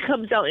when she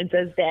comes out and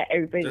does that,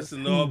 everybody just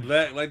an all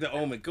black, like the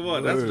Omen. Come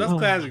on, that's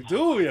classic,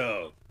 too,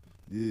 yo.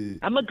 Yeah.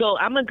 I'm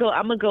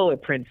gonna go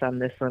with Prince on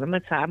this one. I'm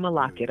gonna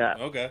lock it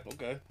up. Okay.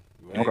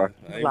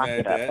 Lock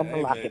it up. I'm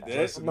gonna lock it up.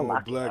 That's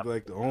black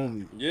like the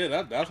homie.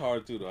 Yeah, that's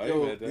hard too though. I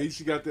ain't mad at that.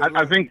 She got that.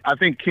 I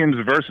think Kim's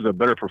verse is a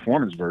better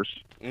performance verse.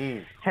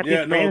 Happy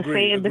friends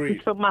saying this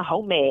is for my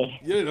homie.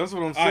 Yeah, that's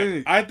what I'm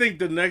saying. I think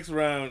the next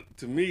round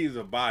to me is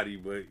a body,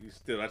 but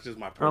still, that's just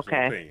my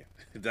personal opinion.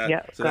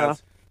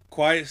 That's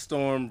Quiet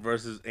Storm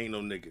versus Ain't No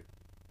Nigga.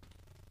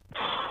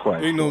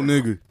 Ain't No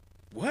Nigga.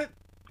 What?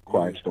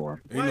 Quiet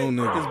Storm. Ain't No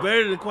Nigga. It's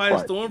better than Quiet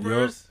Storm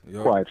verse?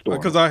 Quiet Storm.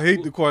 Because I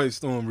hate the Quiet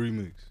Storm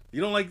remix. You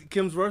don't like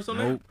Kim's verse on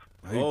Nope.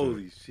 that?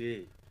 Holy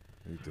shit.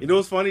 You know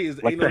what's funny is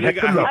Ain't No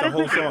Nigga, I hate the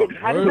whole song.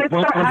 How does the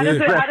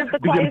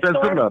Quiet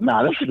Storm?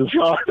 Nah, that shit is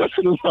hard.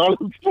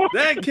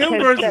 That Kim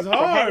verse is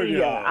hard,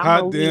 yo.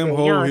 Hot damn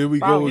hole, here we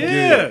go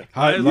again.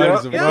 Hot light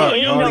as a rock. Nah.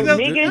 You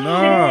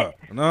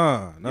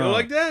don't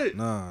like that?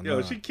 Nah.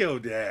 Yo, she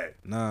killed that.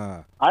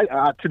 Nah.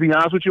 I to be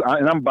honest with you,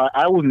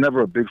 I was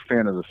never a big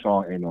fan of the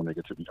song Ain't No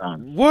Nigga, to be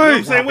honest. What? You know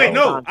I'm saying? Wait,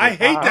 no. I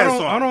hate that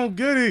song. I don't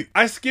get it.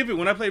 I skip it.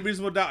 When I play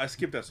Reasonable Doubt, I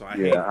skip that song. I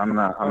hate it. I'm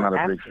not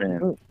a big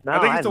fan. I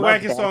think it's the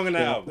wackest song in the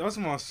album. That's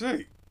my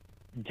shit.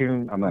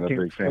 I'm not a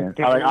big fan.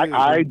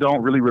 I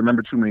don't really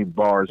remember too many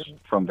bars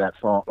from that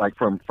song, like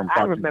from Foxy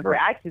I remember.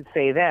 Brown. I could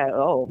say that.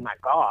 Oh my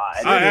God!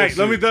 All right,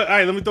 let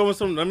me throw in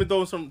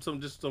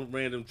some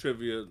random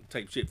trivia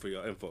type shit for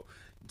your info.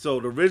 So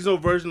the original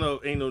version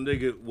of "Ain't No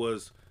Nigga"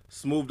 was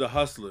Smooth the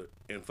Hustler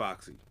and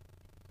Foxy,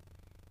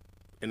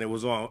 and it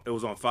was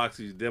on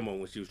Foxy's demo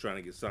when she was trying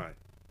to get signed.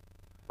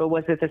 But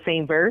was it the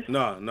same verse?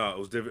 No, it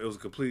was different. It was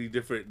completely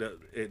different. The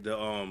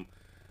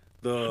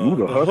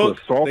hook,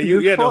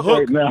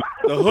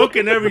 the hook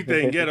and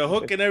everything. Yeah, the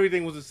hook and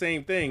everything was the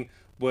same thing.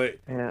 But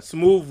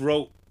Smooth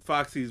wrote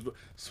Foxy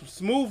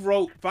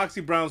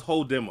Brown's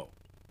whole demo.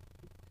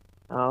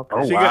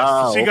 Okay. She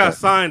got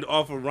signed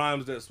off of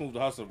rhymes that Smooth the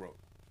Hustler wrote.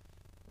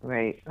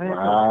 Right.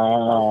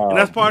 Wow. And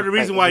that's part of the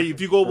reason why if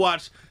you go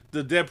watch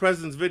the Dead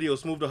Presidents video,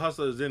 Smooth the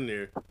Hustler is in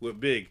there with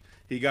Big.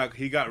 He got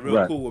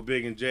real cool with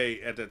Big and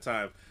Jay at that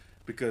time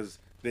because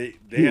they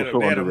had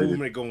a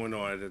movement going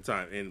on at the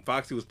time, and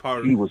Foxy was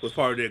part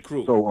of their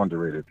crew. So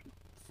underrated.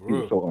 He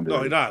was so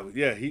underrated. No,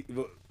 yeah,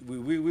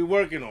 we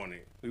working on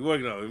it. We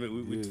working on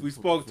it. We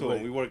spoke to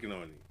him. We working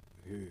on it.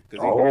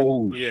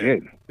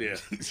 Shit. Yeah.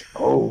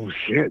 Oh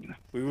shit.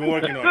 We've been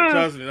working on it.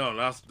 Trust me, no,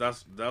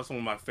 that's one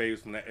of my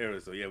favorites from that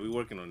era. So yeah, we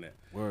working on that.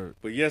 Word.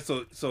 But yeah,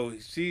 so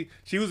she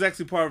was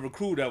actually part of a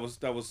crew that was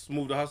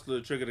Smooth the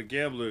Hustler, Trigger the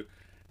Gambler,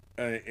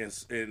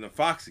 and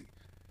Foxy.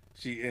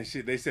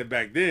 They said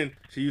back then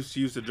she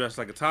used to dress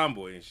like a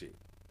tomboy and shit.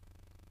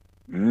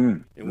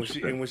 And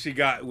when she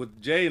got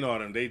with Jay and all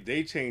them,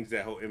 they changed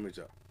that whole image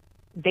up.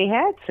 They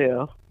had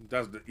to.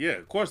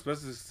 Of course,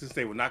 especially since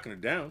they were knocking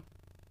it down.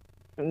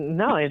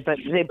 No, but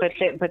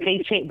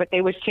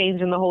they was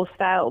changing the whole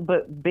style.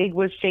 But Big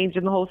was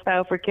changing the whole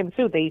style for Kim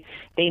too. They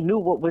knew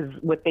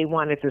what they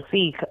wanted to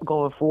see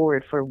going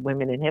forward for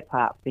women in hip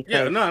hop.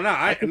 Yeah, and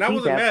I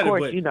wasn't mad at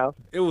it, but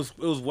it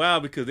was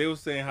wild because they were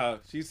saying how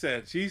she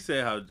said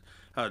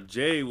how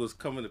Jay was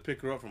coming to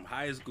pick her up from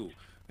high school.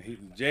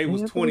 Jay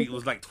was 20,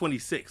 was like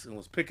 26, and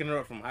was picking her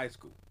up from high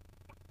school.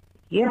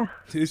 Yeah,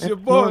 it's your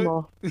boy.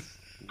 Normal.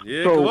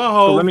 Yeah, come on,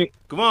 Hov.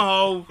 Come on,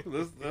 Hov.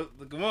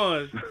 Come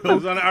on. It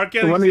was on the R.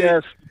 Kelly let me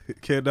ask.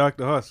 Kid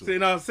Dr. Hustle.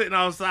 Sitting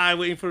outside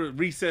waiting for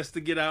recess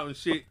to get out and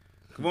shit.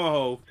 Come on,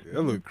 Hov.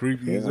 That look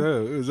creepy as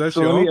hell. Is that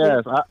so your let me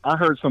uncle? ask. I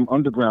heard some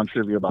underground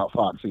trivia about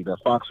Foxy. That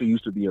Foxy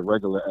used to be a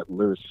regular at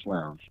Lyricist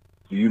Lounge.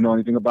 Do you know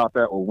anything about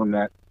that, or when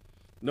that?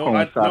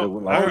 I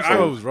heard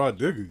it was Rod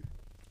Digger.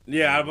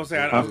 Yeah, I was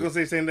gonna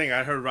say the same thing.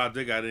 I heard Rod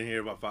Digger. I didn't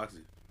hear about Foxy.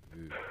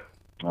 Yeah.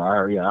 I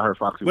heard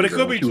Foxy. But it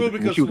could be true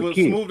because when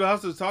Smooth the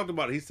Hustler talked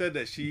about it, he said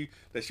that she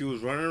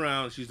was running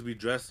around. She used to be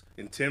dressed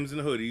in Timbs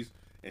and hoodies,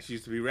 and she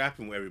used to be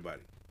rapping with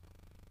everybody.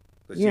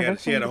 But she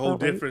had a whole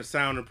different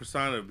sound and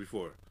persona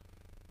before.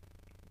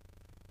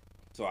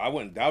 So I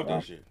wouldn't doubt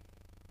that shit.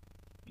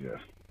 Yeah,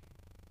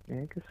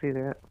 I can see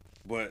that.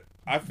 But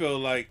I feel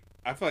like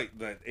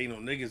that Ain't No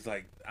Niggas,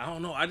 like, I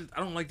don't know. I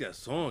don't like that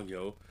song,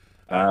 yo.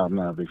 I'm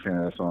not a big fan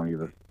of that song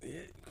either.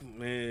 Yeah,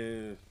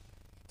 man.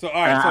 So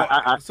all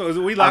right, so is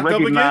we locked up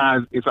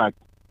again? It's like,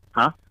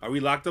 huh? Are we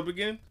locked up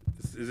again?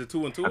 Is it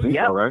 2-2? I think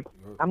so, right?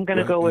 I'm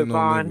gonna go with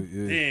Vaughn.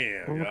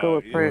 Damn, I'm gonna go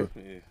with Prince.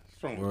 Yeah.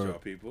 Strong with y'all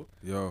people.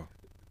 Yo.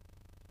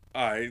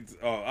 All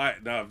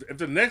right. Now, if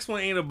the next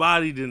one ain't a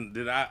body,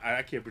 then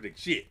I can't predict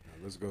shit.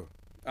 Let's go.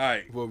 All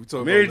right. What we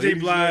talking Mary about? J.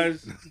 Blige,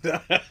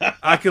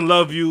 I Can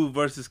Love You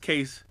versus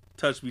Case,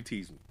 Touch Me,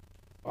 Tease Me.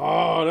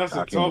 Oh, that's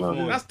a tough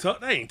one. That's tough.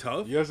 That ain't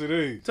tough. Yes, it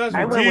is. Touch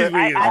Me, Tease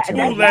Me is too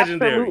that's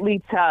legendary.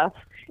 Absolutely tough.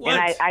 What?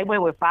 And I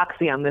went with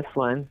Foxy on this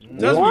one.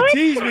 Touch Me,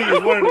 Tease Me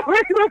is one of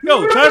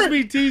the Touch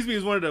Me, Tease Me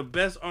is one of the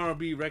best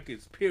R&B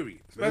records. Period.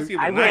 Especially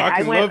in the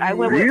 90s. I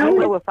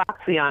went with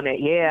Foxy on it.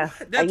 Yeah,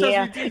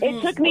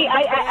 It took me.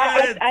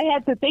 I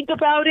had to think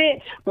about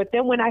it, but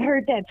then when I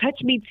heard that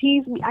 "Touch Me,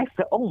 Tease Me," I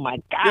said, "Oh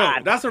my God!"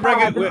 Yo, that's a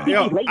record.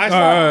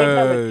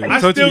 I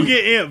still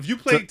get in. If you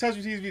play "Touch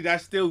Me, Tease Me," I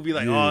still be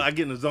like, "Oh, I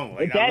get in the zone."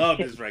 Like I love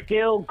this record.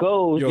 Still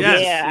goes.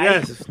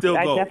 Yes, it still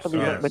goes. I definitely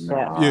went with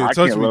that. Yeah,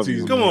 Touch Me,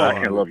 Tease Me. Come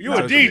on, you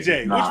a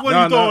DJ. Which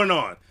one you throwing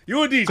on?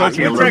 You a DJ. Which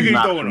record you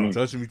throwing on?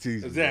 Touch Me,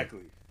 Tease Me. Exactly.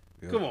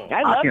 Come on.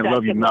 I Can't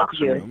Love You knocks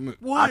me.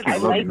 What? I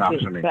Can't Love You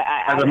knocks me.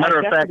 As a matter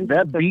of fact,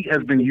 that beat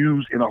has been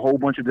used in a whole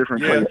bunch of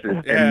different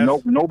places, and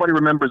nobody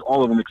remembers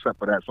all of them except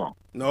for that song.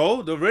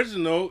 No, the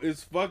original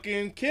is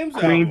fucking Kim's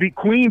Queen album. B.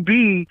 Queen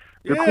B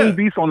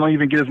song don't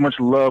even get as much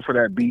love for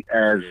that beat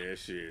as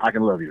I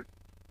Can Love You.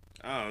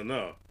 I don't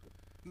know.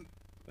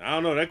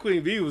 That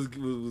Queen B was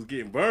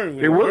getting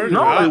burned. It was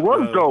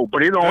though,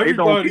 but it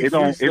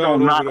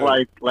don't knock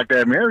like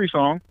that Mary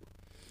song.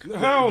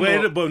 But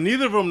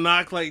neither of them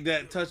knock like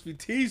that. Touch Me,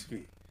 Tease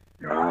Me.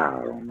 I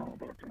don't know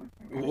about that.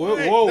 Whoa!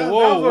 That was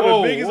one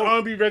of the biggest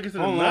R&B records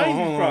in the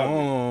 90s, probably.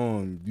 Hold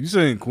on. You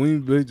saying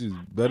Queen Bitch is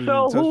better than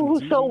Touch Me,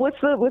 Tease Me? So what's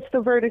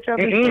the verdict of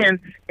it?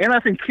 And I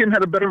think Kim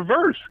had a better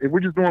verse. If we're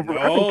just doing,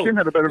 I think Kim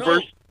had a better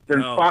verse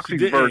than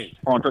Foxy's verse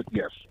on Touch.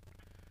 Yes.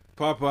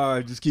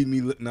 Popeye, just keep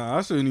me. Nah,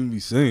 I shouldn't even be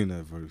saying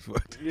that verse.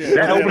 Yeah,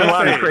 That opening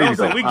line is crazy,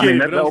 though. We I get mean, it,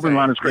 that but opening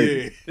line is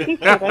crazy. Yeah. He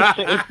said that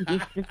shit. He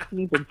shouldn't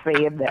even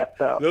saying that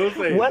though. Don't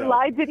say it, What though.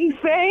 lie did he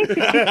say?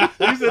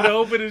 You said the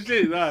opening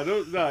shit.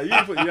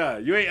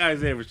 You ain't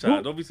Isaiah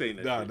Rashad. Don't be saying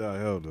that. Nah, shit.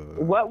 hell no.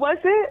 What was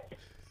it?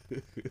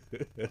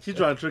 She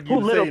trying to trick Who, you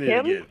to Lil saying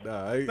Kim? it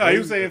again. Nah, He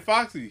was saying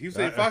Foxy. He was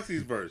saying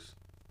Foxy's verse.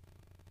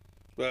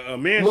 But a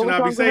man What should was not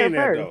be wrong with saying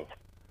her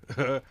that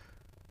verse?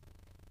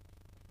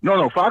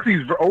 No,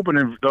 Foxy's the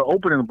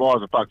opening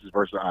bars of Foxy's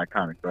verse are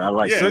iconic. But I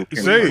like Say- Lil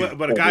Kim's say it. verse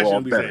But a guy overall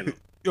shouldn't be better. saying it.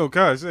 Yo,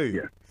 Kai, say it.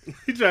 Yeah.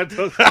 He tried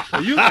to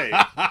tell you say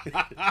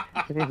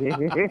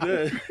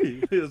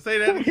it. Say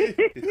that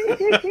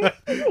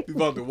again. He's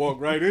about to walk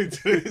right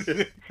into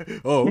it.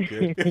 Oh,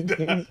 okay.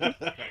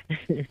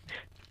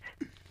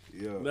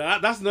 Yeah. Now,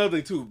 that's another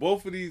thing too.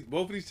 Both of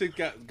these chicks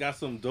got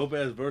some dope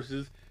ass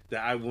verses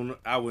that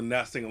I would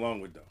not sing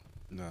along with though.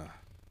 Nah.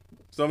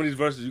 Some of these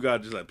verses you gotta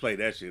just like play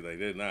that shit like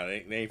that. Nah,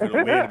 they ain't for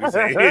no man to be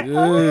saying.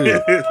 Yeah.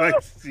 It's like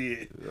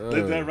shit.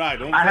 Let that ride.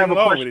 Don't I sing have a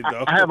along question. with it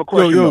though. I have a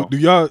question. Yo, though. do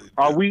y'all?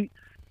 Are we?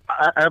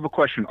 I have a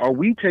question. Are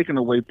we taking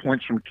away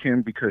points from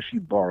Kim because she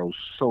borrows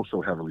so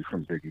heavily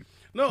from Biggie?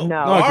 No,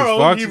 No. Borrow,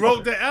 Foxy- he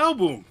wrote the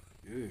album.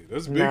 Yeah,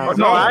 that's big. No.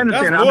 No, I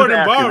understand. That's more I'm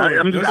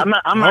than just asking.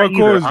 borrowing. I'm not Hardcore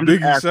either. is I'm just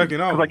Biggie's asking. second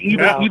 'Cause, album. like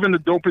Yeah. even the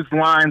dopest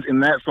lines in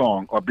that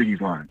song are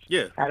Biggie's lines.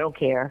 Yeah. I don't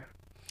care.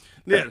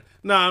 Yeah.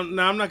 No, I'm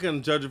not gonna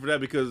judge her for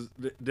that because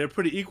they're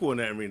pretty equal in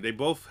that arena. They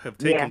both have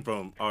taken Yeah.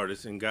 from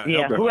artists and got Yeah,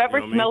 helped, whoever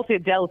you know what smelt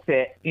it dealt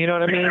it. You know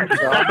what I mean?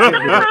 So I'm good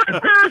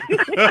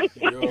with it.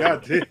 I mean?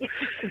 God damn.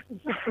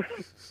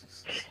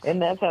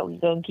 And that's how we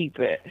gonna keep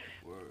it.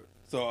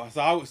 So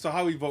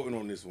how we voting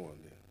on this one?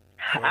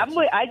 Then? I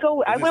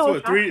went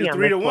with three Foxy on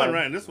to this one,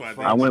 right? And this one, I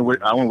think. I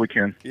went with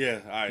Kim. Yeah,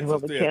 all right. You So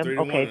went with yeah, Kim? 3-1.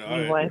 Okay,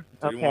 All right,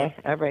 3-1. 3-1. Okay,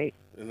 all right.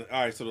 And,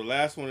 all right, so the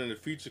last one in the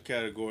feature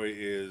category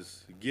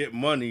is Get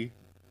Money,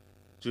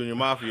 Junior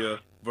Mafia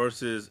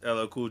versus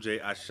LL Cool J,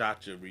 I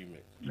Shot Ya remix.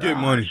 Get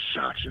money.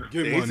 Shot you.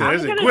 Get He money. said- I'm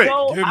Is it gonna quick?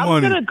 go. Get I'm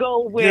money. gonna go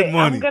with. Get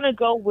money. I'm gonna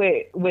go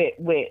with Get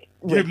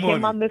Kim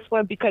money. on this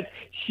one because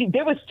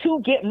there was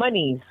two Get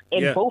Monies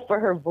and Yeah. both of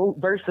her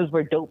verses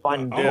were dope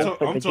on I'm both of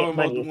the talking Get about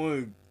the Money.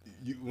 one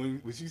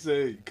when she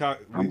said,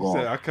 I'm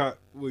going.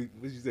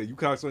 what she said, you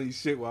caught some of your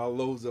shit while I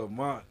loads up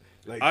mine.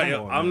 Like, I'm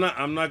come on,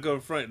 man. not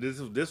gonna front.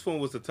 This one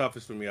was the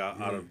toughest for me out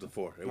of the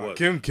four. It was.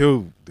 Kim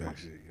killed that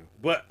shit, yo.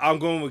 But I'm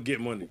going with Get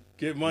Money.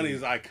 Get Money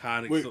is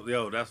iconic. Wait. So,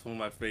 yo, that's one of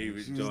my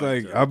favorites. She was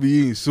like, I'll be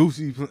eating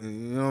sushi, you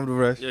know the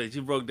rest. yeah, she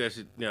broke that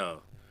shit. Yo,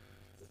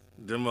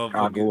 them motherfuckers.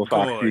 I'll go with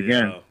come Foxy on,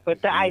 again. yo.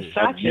 But the I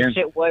Shot You Again.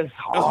 shit was That's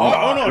hard.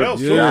 hard. Oh no, that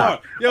was so Yeah. hard.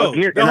 Yo,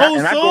 Again, the and I- whole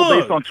and I go song.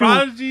 based on two-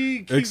 Prodigy,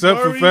 Keith Except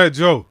for Murray. Fat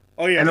Joe.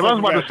 Oh yeah, And I was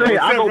about to say,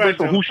 I go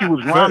based on who she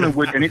was rhyming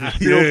with, and it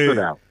still stood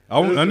out.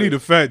 I need a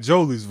Fat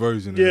Jolie's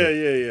version of Yeah,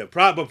 that.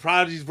 yeah. But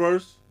Prodigy's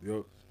verse.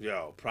 Yo,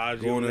 Yo,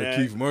 Prodigy going on at that.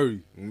 Keith Murray.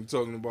 When we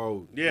talking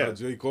about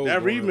J. Cole. that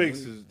going remix at-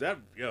 is that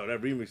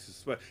remix is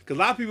special because a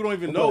lot of people don't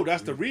even know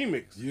that's the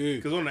remix. Yeah.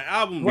 Because on the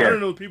album, Yeah. one of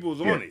those people was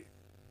Yeah. on it.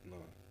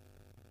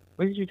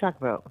 What did you talk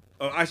about?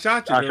 I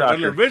Shot You. I Shot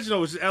And the You. original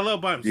was just LL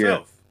by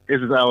himself.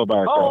 It's his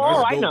alibi.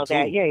 Oh, that's I know dope,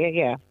 that. too.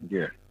 Yeah.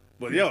 Yeah.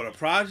 But yo, the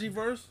Prodigy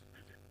verse,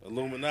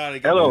 Illuminati.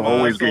 got LL my mind,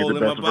 always gave soul, the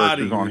and my best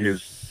body. verses on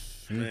his.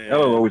 Man.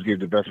 LL always gave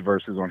the best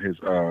verses on his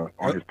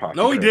podcast.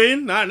 No, he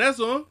didn't. Not in that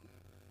song.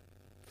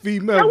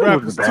 Female That one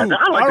rappers wasn't bad. too.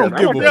 I like I don't that.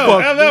 I give a like Yo,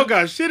 fuck. LL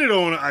got shitted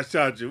on. I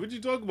Shot You. What you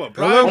talking about? LL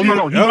Prodigy, Oh,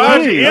 no, he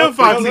Prodigy did. and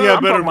Foxy I'm had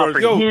talking better about for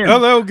verses. Yo, him.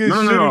 LL gets No.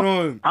 shitted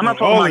on. I'm not on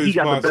talking all about he his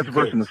got the spots best he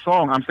verse in the cuts.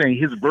 song. I'm saying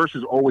his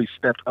verses always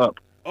stepped up.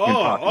 Oh,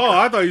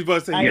 I thought he was about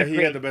to say I he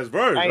agree. had the best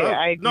verse. I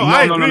agree. No,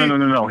 I No, agree.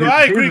 no.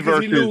 I His agree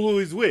because he verses- knew who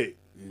he's with.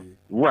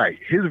 Right.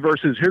 His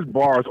verses, his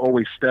bars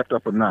always stepped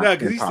up a notch. Yeah,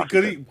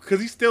 in because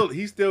he's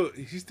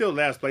still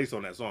last place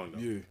on that song though.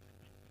 Yeah.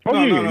 Oh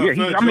No, yeah, no,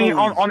 yeah. Fat I mean,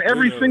 Joe's on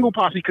every good, single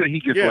pop he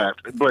gets Yeah.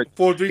 lapped. But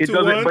 4, 3, it 2,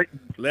 doesn't. 1, But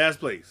last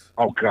place.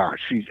 oh gosh,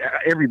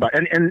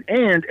 everybody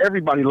and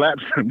everybody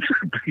laps him.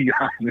 To be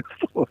honest,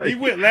 like, He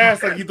went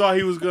last like he thought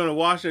he was gonna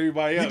wash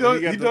everybody up.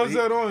 He does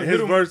that on his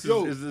Hit 'em- verse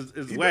yo,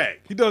 is whack.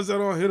 He does that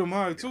on Hit 'em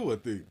High too, I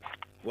think.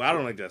 Well, I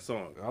don't like that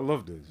song. I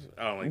love this.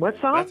 I don't like What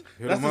that. song?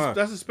 That's,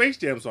 that's a Space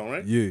Jam song,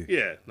 right? Yeah.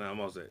 Yeah. No, I'm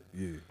all set.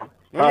 Yeah.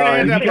 Remember they had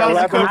and that he got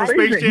Plastic lapped on Cup the for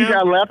Space Space Jam. He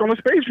got Jam? lapped on the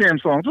Space Jam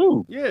song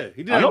too. Yeah,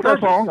 he did. I know on that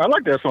purpose. song. I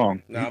like that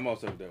song. Nah, I'm all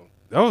set with that one.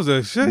 That was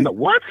that shit. No,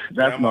 what?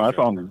 Yeah, I'm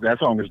okay. That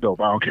song is dope.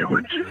 I don't care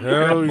what.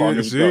 Hell that song yeah.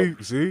 is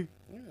dope. See?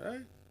 Yeah, all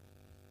right.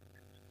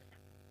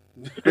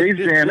 Space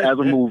Jam as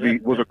a movie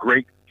was a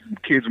great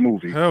kids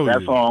movie. Hell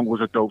that yeah. song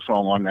was a dope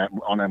song on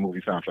that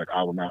movie soundtrack.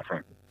 I will not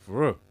front. For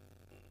real.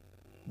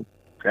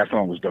 That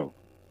song was dope,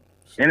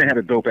 and it had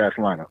a dope ass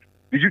lineup.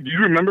 Do you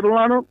remember the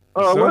lineup?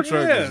 What?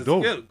 Soundtrack Yeah, was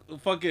dope. yeah,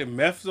 fucking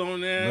Meth's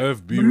on there.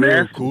 Meth, B-Real,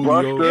 Meth,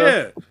 Coolio.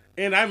 Busta.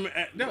 Yeah, and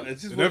no,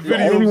 it's just And that what- The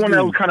video only was one that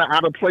good. was kind of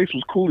out of place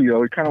was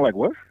Coolio. It kind of like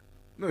what?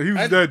 No, he was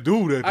I- that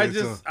dude at that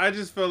time. I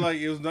just felt like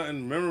it was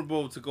nothing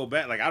memorable to go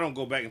back. Like I don't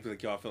go back and feel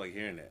like y'all feel like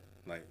hearing that.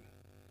 Like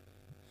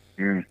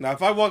now,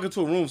 if I walk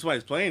into a room,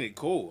 somebody's playing it,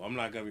 cool. I'm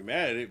not gonna be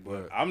mad at it, but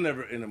Right. I'm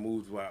never in the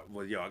mood where,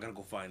 well, yo, I gotta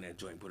go find that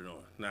joint, and put it on.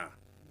 Nah,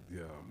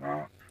 Yeah.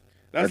 Nah.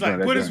 That's like,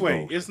 that put it this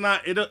joint way, goes.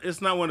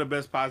 it's not one of the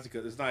best posse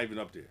cuts. It's not even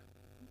up there.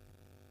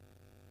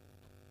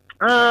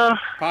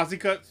 Posse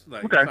cuts,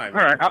 like, Okay, it's not all even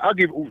right. I'll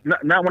give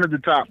not one of the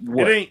top.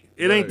 What? It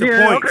ain't the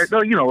Yeah, points. okay.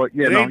 No, you know what?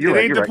 Yeah, it no, ain't, you're it right.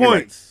 ain't You're the right.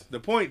 points. The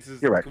points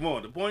is You're right. come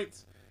on. The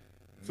points.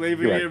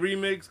 Flavor You're Year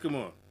remix. Come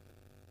on.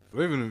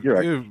 Flavor in You're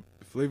right. Year,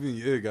 Flavor in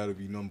Year got to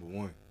be number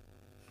one.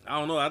 I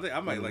don't know. I think I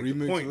might On the like the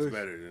remix points list?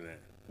 better than that.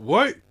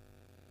 What?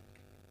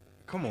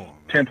 Come on, man.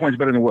 10 points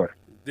better than what?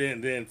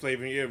 Than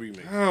Flavor Year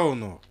remix. Hell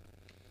no.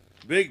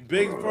 Big's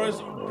verse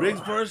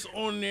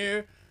on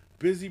there.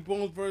 Busy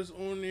Bones verse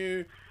on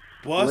there.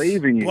 Bus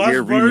Flavor in Bus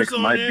Year verse remix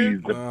on might there. be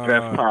the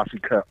best posse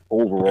cut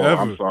overall.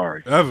 Ever. I'm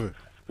sorry. Ever.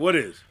 What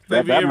is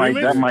That Flavor Year might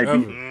remix? that might Ever.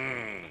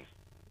 be.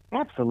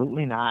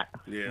 Absolutely not.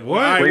 Yeah.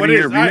 What? All right, Flavor what Year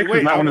is? All right, remix wait.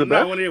 is not one of the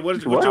best?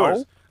 What's Well, yours?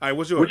 All right,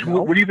 what's yours?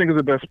 What do you think is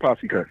the best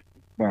posse cut,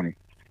 Bonnie?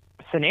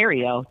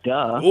 Scenario,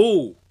 duh.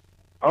 Oh,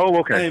 Oh,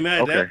 okay. I ain't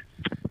mad at okay. that.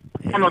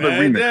 Ain't One of the mad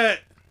at remix. that.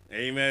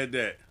 Ain't mad at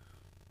that.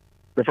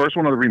 The first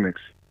one or the remix?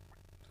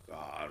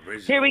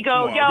 Original. Here we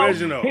go, Come on, yo.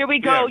 original. Here we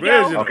go, Yeah,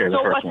 yo. original. Okay, the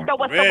So first what's one.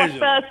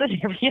 the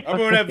scenario? I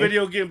remember that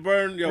video getting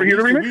burned. Yo, You hear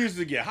the remix? we used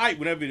to get hyped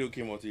when that video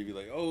came on TV.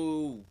 Like,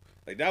 oh,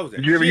 like that was that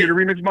Did you ever shit. hear the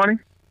remix, Bonnie?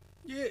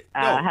 Yeah.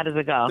 How does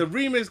it go? The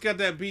remix got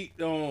that beat.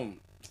 It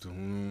was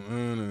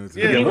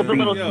a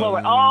little yo.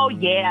 slower. Oh,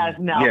 yeah.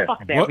 No, Yeah.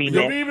 fuck that What? The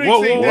remix.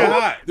 remix ain't that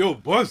hot. Yo,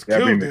 Buzz That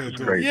killed remix that is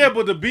though. crazy. Yeah,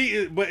 but the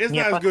beat, but it's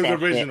Yeah, not as fuck good as that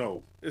the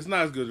original. It's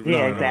not as good as the Yeah,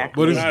 original.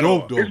 exactly. But it's Not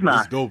dope at though. It's not.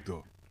 It's dope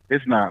though.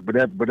 It's not, but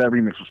that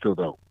remix was still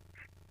dope.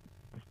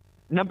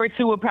 Number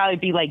 2 would probably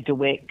be like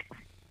DeWick.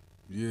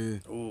 Yeah.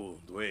 Oh,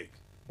 the way.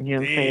 You know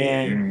what I'm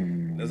saying?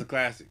 Mm. That's a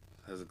classic.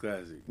 That's a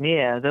classic.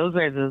 Yeah, those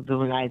are the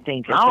ones I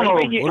think. I don't know.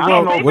 What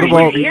about- what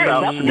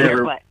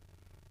about-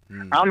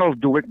 I don't know if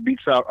DeWick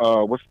beats out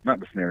what's not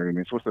the snare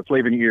remix. What's the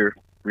Flavor in Year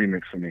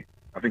remix for me?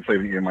 I think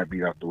Flavor in Year might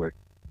beat out DeWick.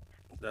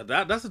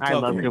 That's a tough I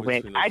love one.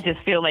 DeWick. I just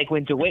feel like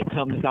when DeWick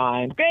comes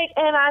on, great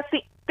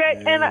NIC,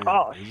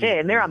 oh shit,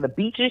 and they're on the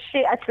beach and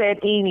shit. I said,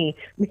 Amy,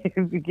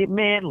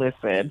 man,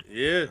 listen.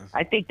 Yeah.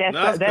 I think that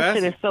No, that shit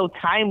that's- is so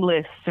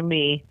timeless to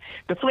me.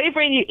 The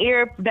Flavor in Your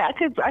Ear,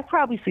 I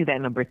probably see that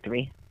number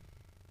 3.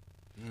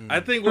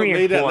 I think what 3 or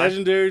made that 4.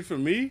 legendary for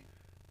me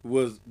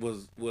was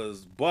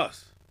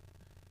Bus.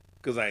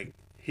 Cause like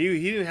he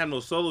didn't have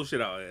no solo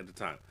shit out at the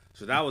time.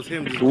 So that was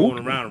him just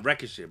going around and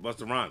wrecking shit,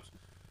 Busta Rhymes.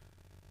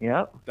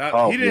 Yep.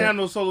 He didn't have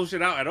no solo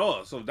shit out at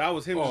all. So that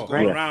was him just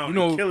going around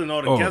and killing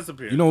all the guest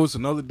appearances. You know what's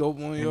another dope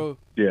one, yo?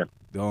 Yeah.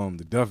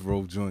 The Death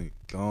Row joint.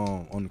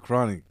 On the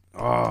Chronic.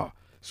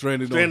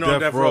 Stranded on on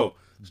Death Row.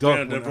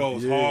 Stranded on Death Row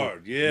was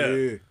hard.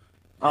 Yeah.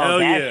 Oh, Hell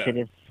that yeah. shit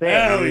is sick.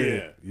 Hell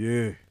yeah.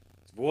 Yeah.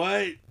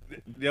 What?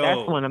 Yo.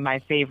 That's one of my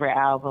favorite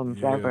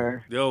albums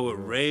ever. Yo, with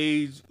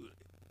Rage,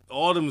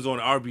 all of them is on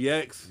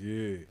RBX.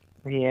 Yeah.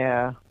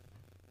 Yeah.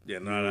 Yeah,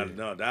 no,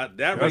 that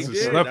That's right a there,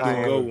 slept that's a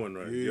on. good one,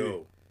 right? Yeah.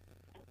 Yo.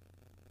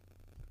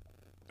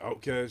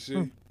 Outkast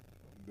shit.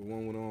 The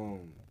one with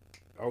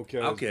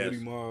Outkast, Goody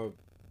Mob.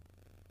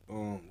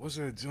 What's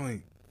that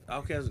joint?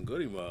 Outkast and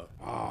Goody Mob.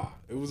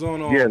 It was on.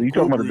 Yeah, you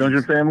Cool talking about the Breeze.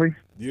 Dungeon Family?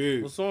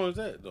 Yeah. What song is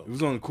that though? It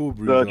was on Cool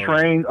Breeze. The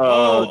train.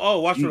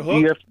 Watch for the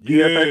hook.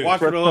 DFX Watch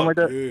for the something hook. like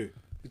that. Yeah.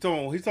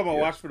 He's talking about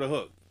Watch for the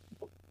Hook.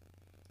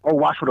 Oh,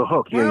 Watch for the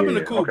Hook. What Yeah, happened yeah,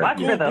 to Cool okay. Watch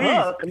for the Breeze?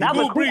 hook. That was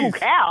Cool Cuckoo Breeze.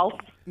 Cow.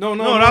 No,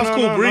 that was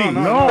Cool Breeze.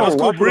 No, That was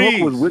Cool Watch for the Hook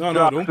Breeze. was with No,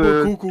 don't Dr.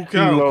 put Cuckoo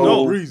Cow. Kilo. Cool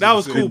No, Breeze. that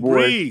was Big Cool boy.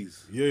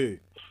 Breeze. Yeah.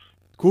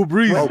 Cool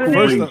Breeze. Oh, Cool First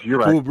Breeze, up, you're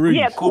right. Cool Breeze.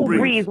 Yeah, Cool Breeze.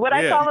 Breeze. What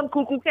I Yeah. call him,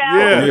 Cuckoo Cow?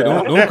 Yeah. Yeah,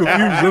 don't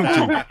confuse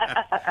them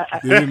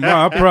two. They're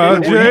my Were you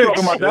project.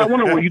 talking about that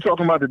one, or were you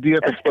talking about the DF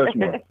Express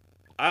one?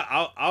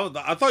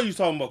 I thought you was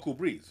talking about Cool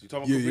Breeze. You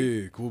talking about Cool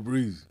Breeze? Yeah, Cool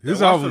Breeze.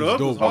 His Watch album for the was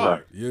Hook was dope.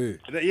 hard.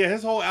 Yeah. Yeah,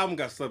 his whole album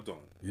got slept on.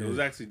 Yeah. It was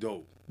actually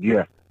dope.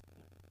 Yeah,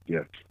 yeah.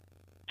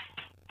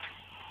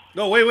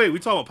 No, wait. We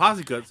talking about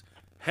Posse Cuts.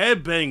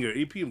 Headbanger,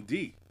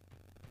 EPMD.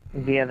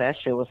 Yeah, that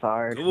shit was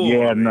hard. Ooh,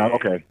 Yeah, no, man.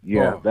 okay.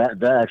 Yeah,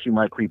 that actually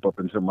might creep up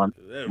into my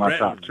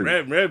top 2.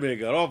 Redman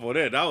got off on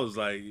that. That was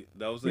like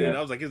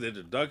Yeah. his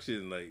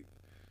introduction. Like,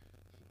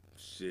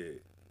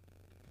 shit.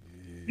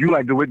 You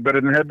like DeWick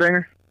better than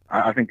Headbanger?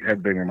 I think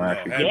Headbanger might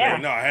actually. Yeah.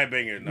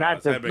 Headbanger. Not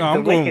It's the- Headbanger. No,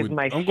 I'm Dwight going is with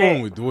my I'm shit.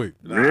 going with Dwight.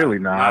 Really?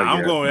 Nah, I'm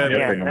yeah. going Headbanger. Headbanger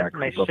Yeah, might that's my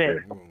creep up shit.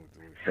 there.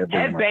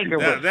 Headbanger might Headbanger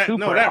creep up was That- super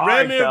no, that hard,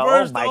 Redman though.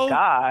 verse, Oh, my though?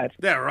 God.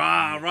 That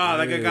rah,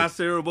 like I Yeah. got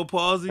cerebral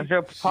palsy.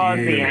 Cerebral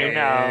palsy, I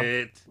know.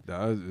 Shit.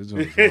 It's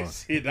hard.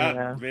 Shit,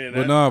 Yeah. man,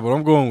 But but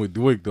I'm going with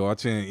Dwight though. I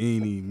chant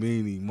eeny,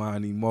 meeny,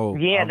 miny, mo.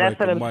 Yeah, I that's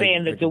what reckon I'm Mike,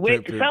 saying. The reckon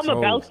DeWick, Pip, something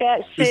about toes.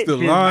 that shit. It's the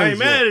just- I lines. ain't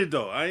mad at it,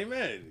 though. I ain't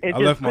mad at it. It I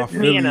just left my puts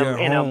me in Philly a at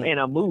in a home. in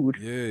a mood.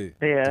 Yeah.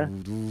 Yeah.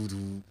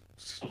 Do.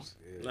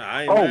 Nah,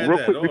 I ain't Oh, mad at real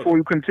that quick at all. before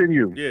you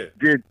continue. Yeah.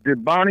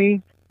 Did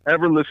Bonnie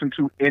ever listen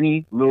to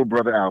any Lil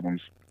Brother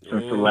albums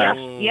since the last?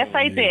 Yes,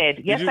 I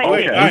did. Yes, Did I you-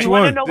 did. okay. You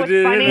want to Which know Did what's you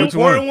hear funny? the Which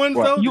important one? ones,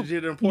 What? though? You, Did you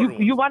hear the you, important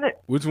you ones? want to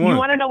Which you one?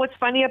 want to know what's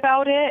funny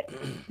about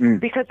it?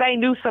 Because I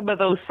knew some of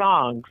those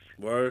songs.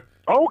 Word.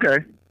 Oh,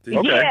 okay. Did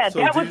you- Yeah, so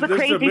that did was you the listen to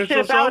crazy shit Mitchell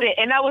about song? it.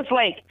 And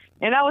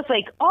I was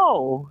like,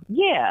 oh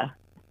yeah.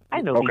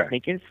 I know these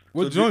niggas.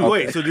 What joint?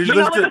 Wait, so did you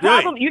listen to the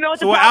problem? You know what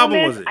the what problem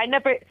album is? was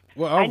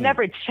it? I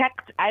never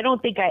checked. I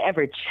don't think I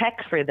ever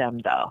checked for them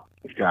though.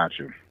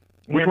 Gotcha.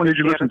 Which one did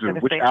you listen to?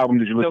 Which album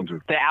did you listen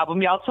to? The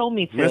album y'all told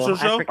me to. Minstrel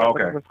Show? I forget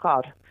what it was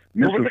called.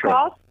 Minstrel what was it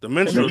called? The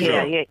Minstrel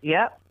Show.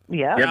 Yeah,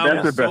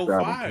 that's their best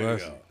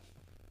album.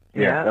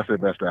 Yeah, that's their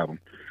best album.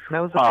 That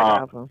was a good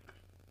album.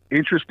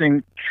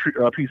 Interesting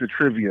piece of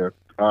trivia.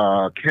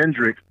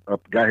 Kendrick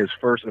got his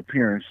first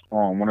appearance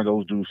on one of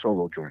those dudes'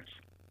 solo joints.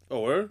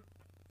 Oh, where?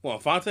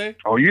 What, Fonte?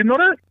 Oh, you know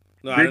that?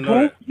 No, Big I didn't Pooh?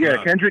 know that. Yeah,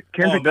 No. Kendrick,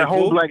 that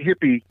whole black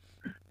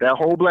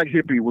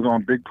hippie was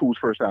on Big Pooh's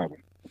first album.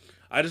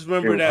 I just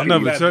remember that I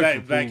never black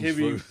checked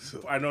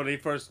hippie. I know they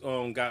first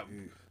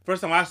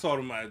first time I saw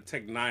them,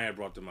 Tech 9 had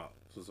brought them out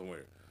from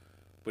somewhere.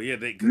 But yeah,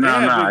 they had been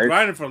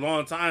grinding for a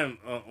long time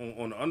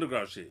on the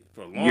underground shit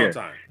for a long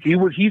time.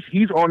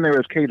 He's on there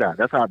as K-Dot.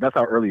 That's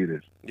how early it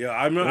is. Yeah,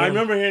 I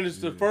remember hearing this.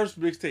 The first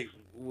mixtape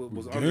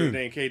was under the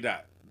name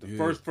K-Dot. The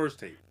first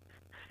tape.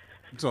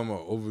 You talking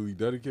about Overly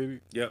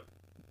Dedicated? Yep.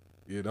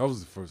 Yeah, that was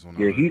the first one.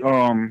 Yeah, he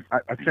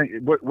I think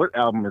what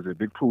album is it?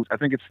 Big Pooh's. I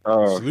think it's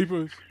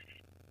Sleepers.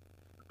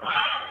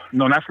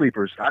 No, not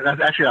Sleepers. I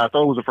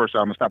thought it was the first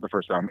album. It's not the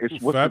first album.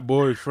 It's Fat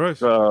Boy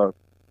Fresh.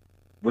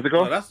 What's it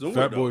called? No, that's the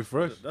Fat Boy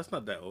Fresh. That's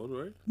not that old,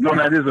 right? No,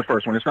 that is the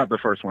first one. It's not the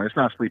first one. It's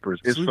not Sleepers.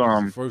 It's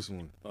Sleepers the first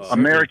one.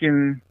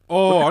 American.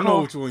 Oh, I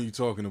know which one you're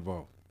talking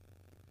about.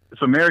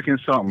 It's American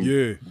something.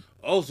 Yeah.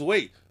 Oh, so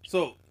wait.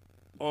 So,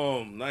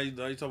 now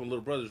you're talking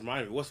Little Brothers.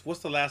 Remind me. What's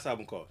the last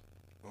album called?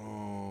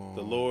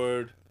 The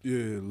Lord.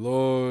 Yeah,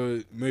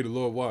 Lord. May the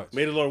Lord watch.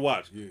 May the Lord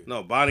watch. Yeah.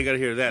 No, Bonnie got to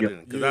hear that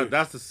then, because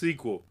that's the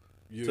sequel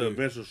to the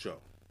Minstrel Show.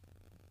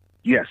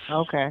 Yes.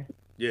 Okay.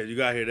 Yeah, you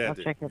got to hear that. I'll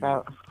then. check it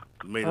out.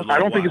 I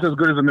don't think it's as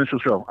good as a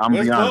Minstrel Show. I'm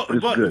gonna be honest, but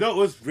it's good.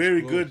 No, it's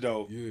very good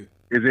though. Yeah.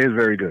 It is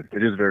very good.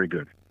 It is very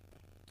good.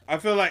 I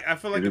feel like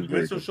if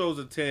Minstrel Show's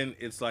a 10,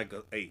 it's like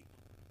a 8.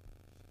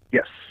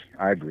 Yes,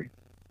 I agree.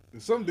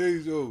 And some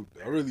days, yo,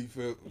 I really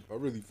fuck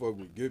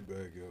with Get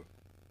Back, yo.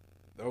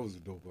 That was a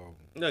dope album.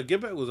 No,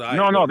 Get Back was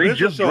No, they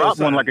just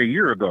dropped one like a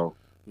year ago.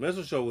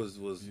 Minstrel Show was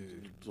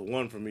the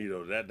one for me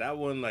though. That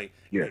one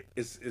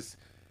it's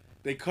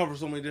they cover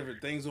so many different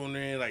things on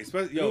there. Like,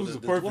 especially it was the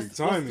perfect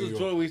timing. What's the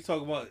joint he's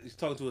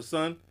talking to his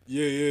son?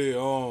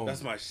 Yeah.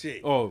 That's my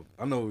shit. Oh,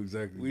 I know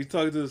exactly. We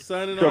talking to his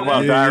son and talk all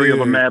about that. Diary of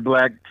a Mad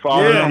Black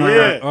Father.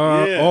 Yeah.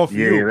 All for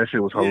you. Yeah, that shit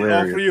was hilarious.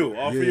 All for you.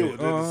 All for you.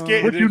 The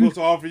skit and then it goes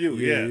to All for you.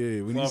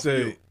 Yeah. When he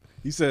said,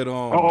 you you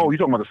talking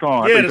about the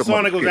song? Yeah, the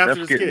song that goes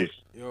after the skit.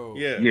 Yo.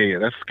 Yeah,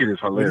 that skit is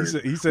hilarious.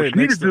 He said what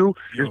you need to do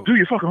is do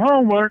your fucking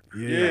homework.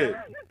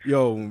 Yeah.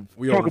 Yo,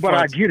 talk about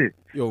I get it.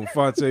 Yo,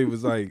 Fonte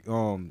was like,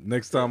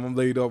 next time I'm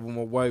laid up with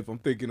my wife, I'm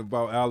thinking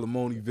about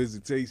alimony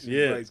visitation.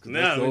 Yeah, rights,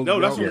 that's some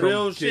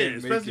real shit.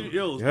 Especially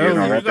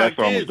that got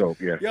song kids. was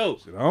dope. Yeah. Yo,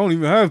 I don't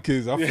even have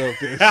kids. I felt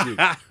that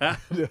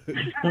shit.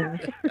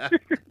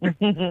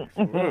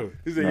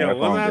 He said, "Yo,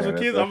 once I have some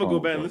kids, I'm gonna go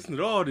back and listen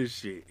to all this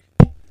shit.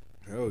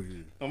 Hell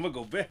yeah, I'm gonna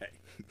go back."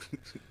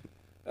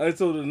 All right,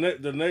 so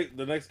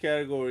the next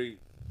category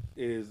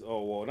is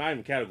not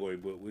even category,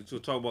 but we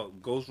should talk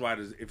about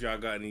ghostwriters. If y'all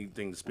got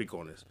anything to speak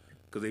on this,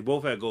 because they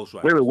both had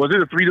ghostwriters. Wait, was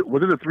it a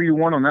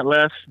 3-1 on that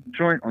last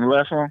joint on the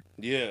last song?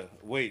 Yeah.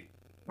 Wait.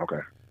 Okay.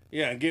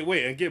 Yeah, and Get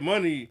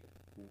Money.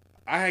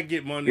 I had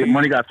Get Money. Get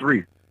Money got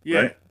 3. Yeah.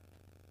 Right?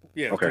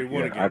 Yeah. Okay.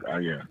 3-1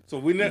 again. Yeah. So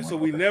we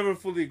never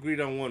fully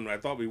agreed on one. I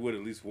thought we would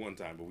at least one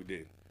time, but we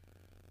did.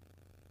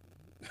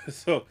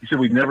 So you said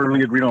we never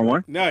really agreed on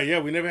one? No, yeah,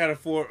 we never had a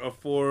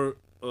 4-0.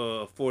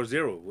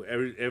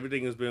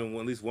 Everything has been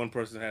at least one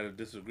person had a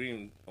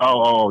disagreement. Yeah.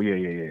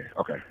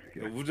 Okay.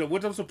 Yeah.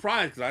 Which I'm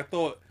surprised because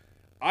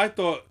I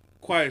thought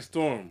Quiet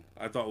Storm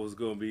was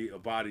going to be a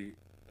body.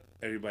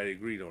 Everybody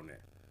agreed on that.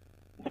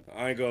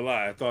 I ain't gonna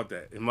lie, I thought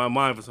that in my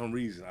mind for some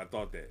reason. I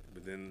thought that,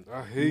 but then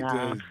I hate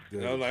that.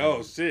 I was like,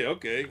 oh shit,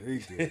 okay. I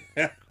hate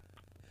that.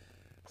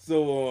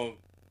 So,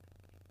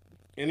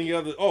 any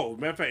other? Oh,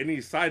 matter of fact, any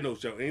side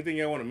notes, y'all? Anything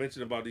y'all want to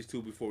mention about these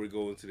two before we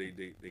go into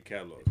their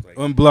catalogs? Like,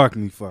 unblock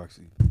me,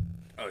 Foxy.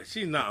 Oh,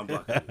 she's not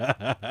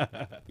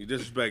unblocking. You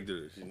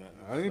disrespected her. She's not.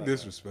 I ain't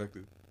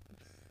disrespected.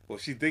 Well,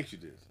 she thinks you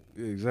did.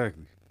 Yeah,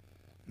 exactly.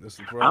 That's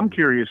the problem. I'm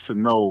curious to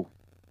know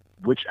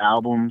which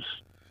albums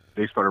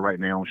they started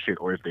writing their own shit,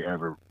 or if they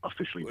ever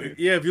officially did.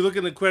 Yeah, if you look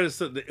in the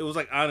credits, it was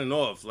like on and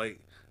off. Like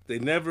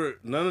neither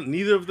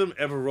of them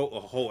ever wrote a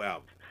whole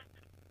album.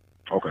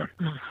 Okay.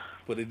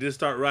 But they did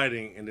start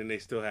writing, and then they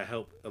still had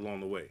help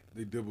along the way.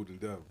 They dibbled and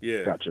dabbled.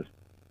 Yeah. Gotcha.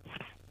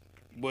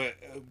 But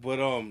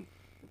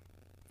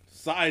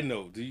side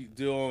note, did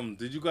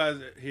you guys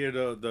hear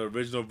the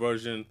original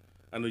version?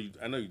 I know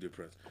you did,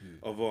 Prince.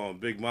 Yeah. Of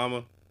Big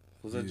Mama.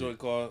 What's that joint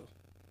called?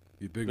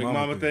 Yeah, Big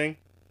Mama thing.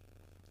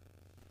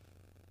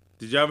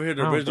 Did you ever hear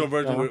the original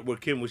version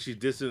with Kim, when she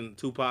dissing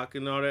Tupac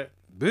and all that?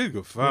 Big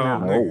or foul,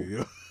 nigga.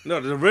 Yo.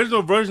 No, the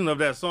original version of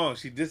that song,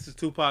 she disses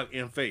Tupac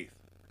and Faith.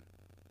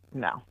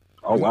 No.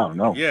 Oh wow,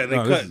 no. Yeah,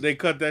 they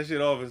cut that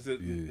shit off and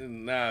said,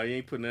 "Nah, you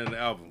ain't putting that in the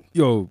album."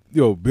 Yo,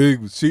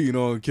 Big was cheating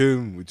on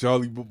Kim with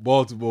Charlie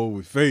Baltimore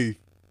with Faith,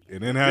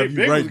 and then have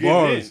you write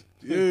bars.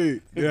 Yeah,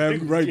 yeah,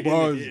 right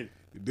bars.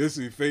 This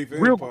is Faith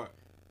and Pop.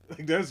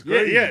 Like, that's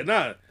crazy. Yeah,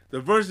 nah. The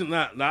version,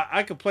 nah,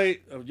 I could play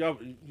it.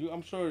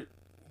 I'm sure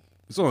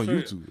it's on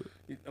YouTube.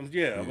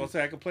 Yeah, I'm gonna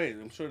say I could play it.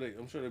 I'm sure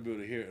they'll be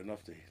able to hear it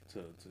enough to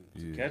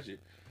catch it.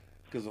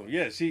 Because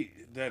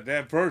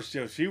that verse,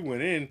 she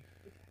went in,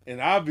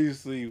 and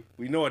obviously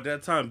we know at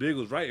that time Big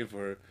was writing for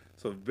her.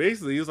 So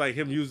basically, it's like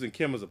him using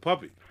Kim as a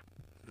puppet.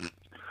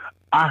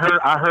 I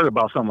heard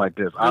about something like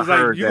this. I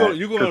heard that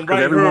you gonna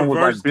write everyone her was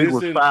verse, like Big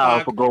was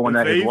foul for going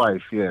at his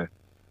wife. Yeah.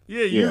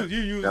 Yeah,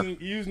 you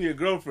using your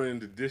girlfriend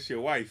to diss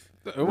your wife.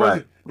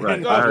 Right.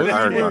 I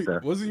heard about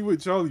that. Wasn't he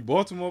with Charlie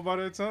Baltimore by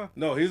that time?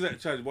 No, he was at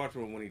Charlie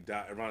Baltimore when he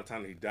died. Around the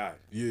time he died.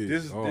 Yeah.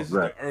 This is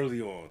the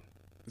early on.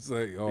 It's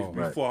like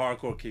before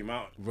hardcore came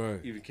out. Right.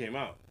 Even came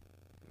out.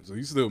 So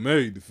you still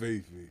married to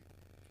Faith?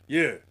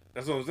 Yeah,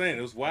 that's what I'm saying.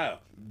 It was wild.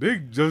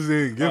 Big just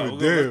didn't give a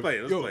damn. Let's play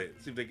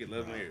it. See if they get.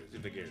 Let them hear it. See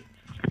if they get it.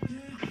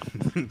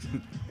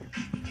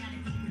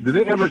 Did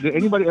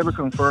anybody ever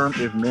confirm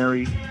if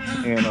Mary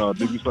and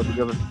Biggie slept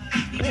together?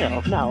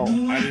 Hell no.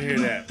 I didn't hear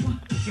that.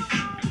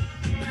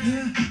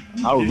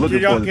 I was looking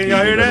for. Can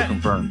y'all hear that?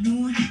 Confirmed.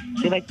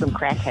 She like some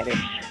crackheadish.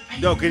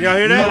 Yo, can y'all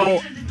hear that?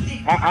 No,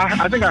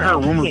 I think I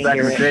heard rumors back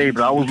in the day,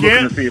 but I was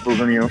looking to see if it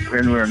was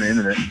anywhere on the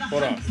internet.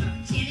 Hold on.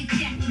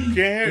 You can't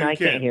hear it? No, I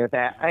can't hear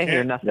that. I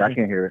hear nothing. Yeah, I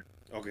can't hear it.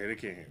 Okay, they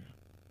can't hear it.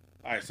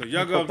 All right, so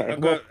y'all go. Okay,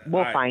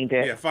 we'll find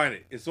it. Yeah, find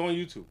it. It's on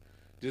YouTube.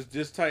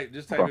 Just type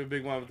in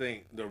Big Mama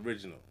thing, the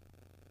original.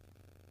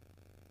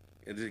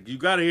 And you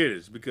gotta hear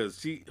this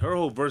because her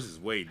whole verse is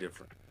way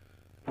different.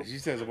 And she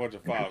says a bunch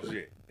of foul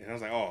shit, and I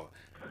was like, oh.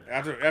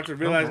 After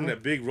realizing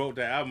that Big wrote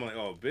that album, I'm like,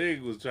 oh,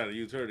 Big was trying to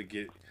use her to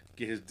get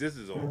his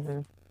disses off.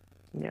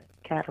 Mm-hmm. Yeah,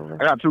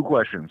 catalyst. I got two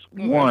questions.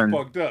 One,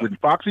 when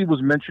Foxy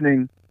was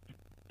mentioning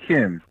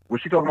Kim, was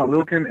she talking about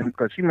Lil Kim?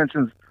 Because she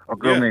mentions a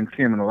girl named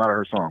Kim in a lot of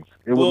her songs.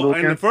 It was Lil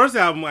Kim? In the first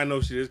album, I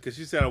know she is because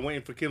she said, I'm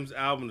waiting for Kim's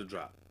album to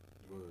drop.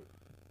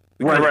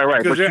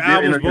 Right. But their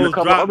albums in a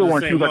couple other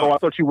ones, she was like, month. I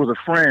thought she was a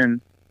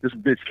friend, this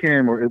bitch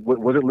Kim, or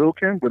was it Lil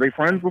Kim? Were they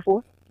friends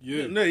before?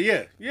 Yeah,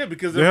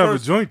 because they have a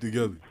joint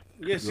together.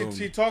 Yeah,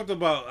 she talked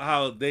about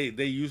how they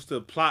used to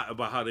plot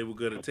about how they were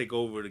going to take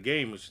over the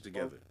game and shit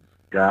together.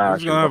 Gotcha. They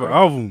was going to have an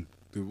album.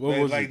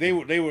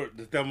 They were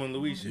the Thelma and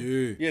Louise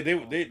shit. Yeah, they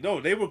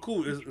were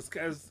cool.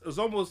 It's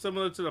almost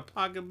similar to the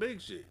Pac and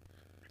Big shit.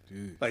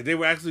 Yeah. Like they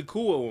were actually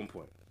cool at one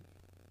point.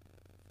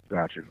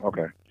 Gotcha.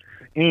 Okay.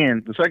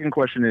 And the second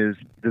question is,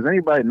 does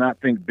anybody not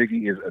think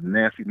Biggie is a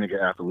nasty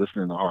nigga after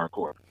listening to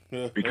hardcore?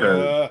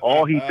 Because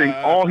all he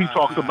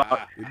talks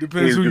about it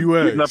depends who you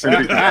ask. Up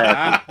in bitches'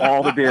 asses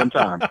all the damn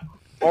time.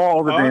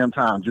 All the damn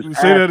time. Just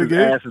say that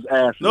again.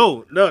 Asses.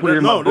 No.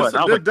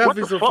 There's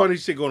definitely some funny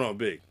shit going on,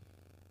 Big.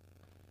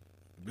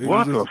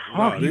 What the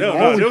fuck? There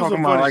was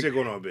some funny shit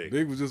going on, Big.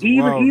 Big was just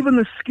even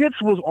the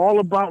skits was all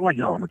about like,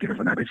 yo, I'm gonna get it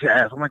from that bitch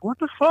ass. I'm like, what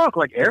the fuck?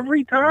 Like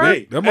every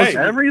time?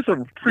 Every is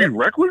a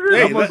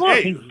prerequisite.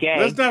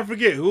 Let's not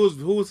forget who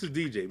was his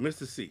DJ,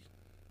 Mr. C.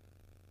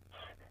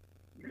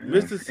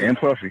 Mr. C and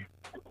Puffy.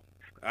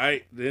 All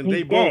right, then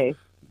they both.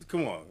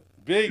 Come on,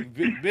 big.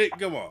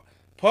 Come on.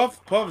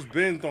 Puff's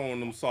been throwing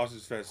them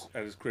sausage fest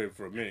at his crib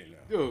for a minute now.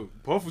 Yo,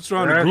 Puff was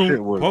trying to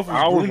groom.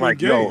 I was like,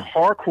 yo,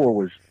 hardcore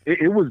was.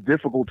 It was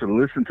difficult to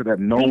listen to that,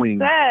 knowing.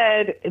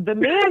 The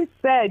man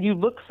said, "You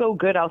look so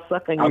good, I'll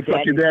suck on your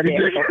daddy's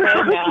dick." Okay,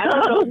 now I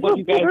don't know what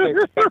you guys are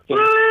expecting.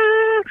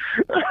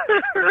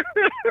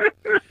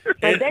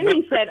 And then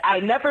he said, "I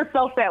never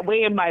felt that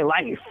way in my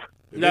life."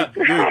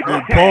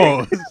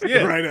 Pause.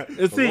 Yeah, right now.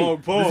 The thing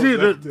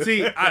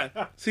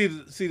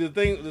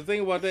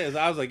about that is,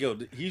 I was like, yo,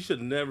 he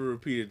should never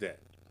repeated that.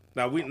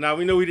 Now we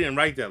know he didn't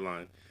write that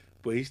line,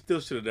 but he still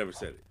should have never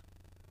said it.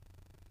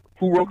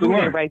 Who wrote the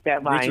line? Didn't write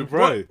that line? Richard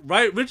Pryor.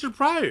 Right, Richard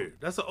Pryor.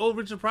 That's an old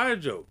Richard Pryor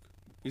joke.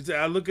 He said,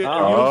 "I look at you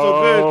look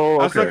so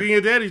good, I'm sucking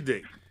your daddy's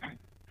dick."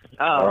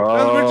 That's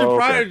a Richard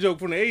Pryor joke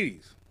from the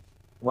 '80s.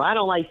 Well, I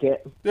don't like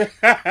it. Yeah,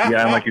 I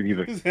don't like it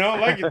either. I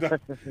don't like it, though.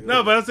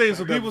 No, but I'm saying,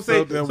 so people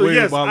say, so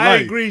yes, I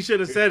agree he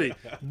should have said it.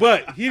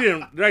 But he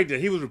didn't write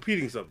that. He was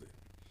repeating something.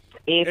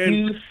 If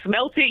you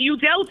smelt it, you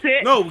dealt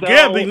it. No, so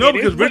yeah,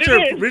 because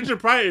Richard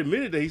Pryor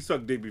admitted that he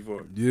sucked dick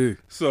before. Yeah.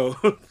 So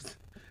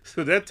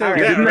that tells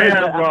you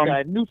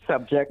that. New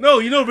subject. No,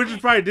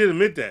 Richard Pryor did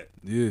admit that.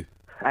 Yeah.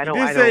 I know.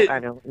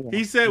 Yeah.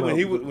 He said when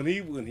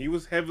he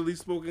was heavily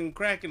smoking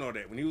crack and all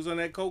that, when he was on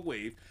that coke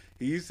wave,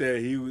 he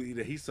said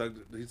he sucked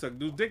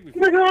dude's dick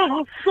before. Nigga,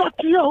 I'll suck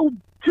your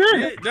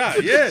dick.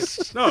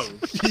 Yes. No.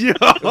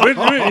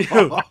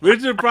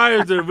 Richard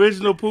Pryor's the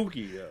original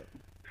Pookie. Yo.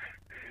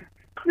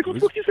 What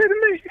Pookie say to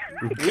me?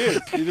 Yes,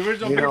 he's the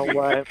original Pookie. You know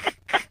what?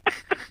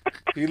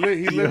 He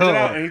lived it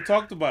out and he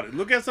talked about it.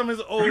 Look at some of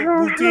his old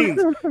routines.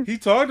 He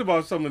talked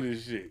about some of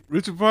this shit.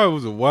 Richard Pryor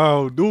was a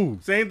wild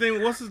dude. Same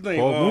thing. What's his name?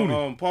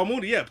 Paul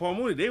Mooney. Yeah, Paul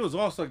Mooney. They was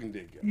all sucking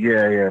dick.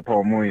 Yeah,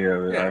 Paul Mooney.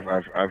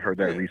 Yeah. I've heard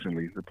that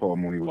recently. The Paul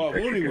Mooney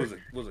was a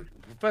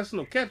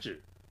professional catcher.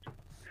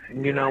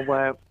 You know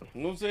what?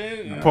 You know what I'm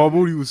saying? Paul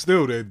Mooney was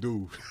still that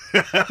dude.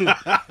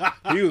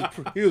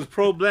 he was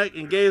pro black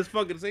and gay as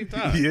fuck at the same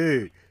time.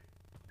 Yeah.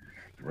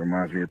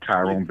 Reminds me of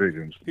Tyrone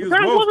Biggums. That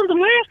wasn't the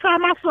last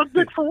time I sucked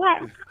dick for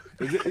rap.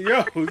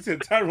 Yo, he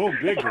said Tyrone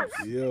Biggums.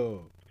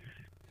 Yo.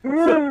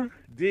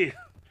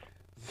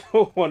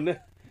 So on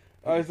that,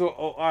 all right.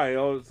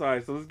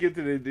 Sorry. So let's get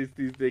to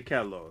their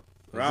catalog.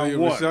 Round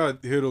one.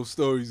 Rashad hear those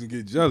stories and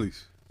get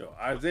jealous. Yo,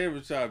 Isaiah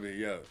Rashad,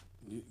 yo,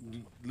 you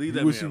leave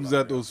that. Wish he was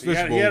at those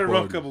fishbowl He had a rough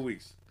parties. couple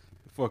weeks.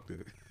 Fuck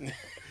that.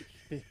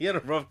 He had a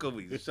rough couple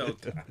weeks.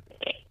 Showtime.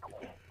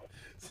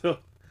 So,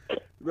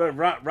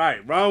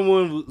 right. Round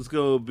one is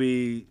gonna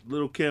be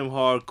Lil Kim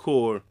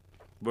Hardcore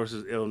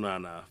versus Il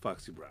Nana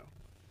Foxy Brown.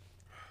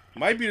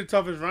 Might be the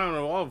toughest round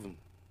of all of them.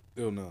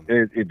 Il Nana.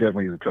 It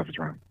definitely is the toughest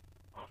round.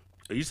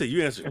 You said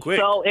you answered quick.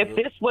 So if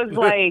this was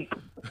like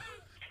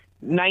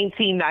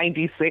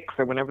 1996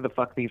 or whenever the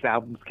fuck these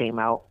albums came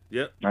out,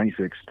 Yep.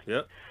 96.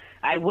 Yep.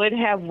 I would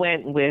have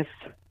went with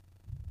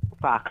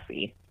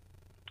Foxy.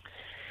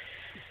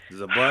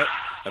 There's a butt.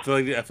 I feel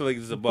like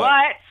there's a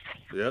butt.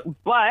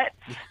 But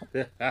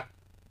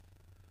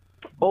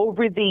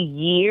over the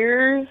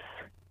years,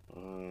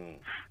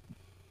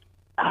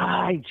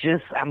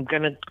 I'm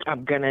gonna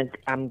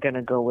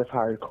go with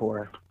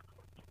Hardcore.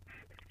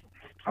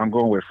 I'm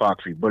going with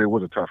Foxy, but it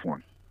was a tough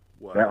one.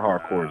 Wow. That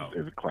Hardcore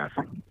is a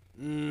classic.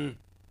 I'm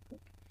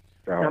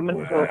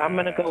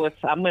gonna go with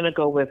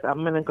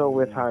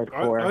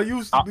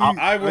Hardcore.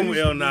 I went with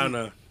Il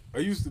Nana. I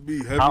used to be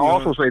heavy. I'll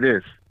also say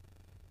this.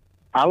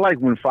 I like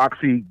when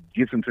Foxy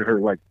gets into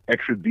her like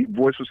extra deep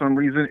voice for some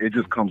reason. It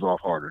just comes off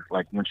harder.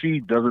 Like when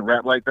she doesn't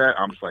rap like that,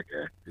 I'm just like,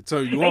 eh.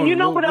 And you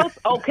know what else?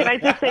 Oh, can I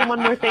just say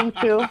one more thing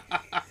too?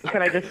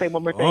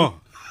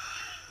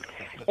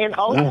 And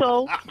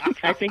also,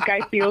 I think I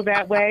feel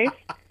that way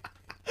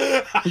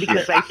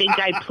because I think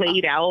I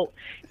played out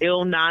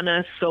Il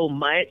Nana so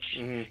much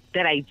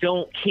that I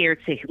don't care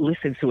to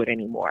listen to it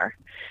anymore.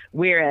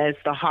 Whereas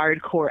the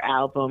Hardcore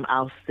album,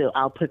 I'll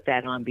put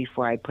that on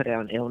before I put it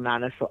on Il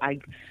Nana. So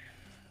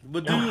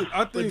But do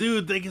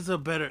you think it's a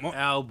better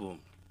album?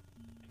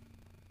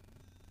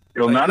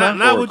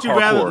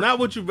 Not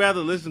what you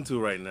rather listen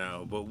to right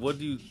now, but what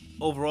do you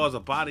overall as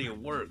a body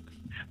of work?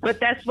 But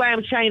that's why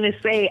I'm trying to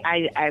say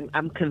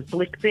I'm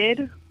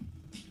conflicted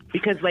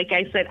because, like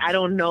I said, I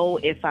don't know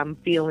if I'm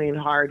feeling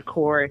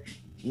Hardcore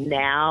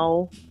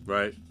now,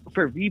 right?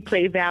 For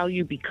replay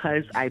value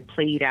because I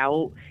played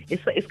out.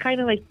 It's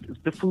kind of like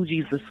the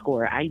Fugees' The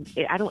Score. I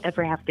don't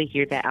ever have to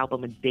hear that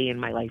album a day in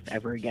my life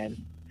ever again.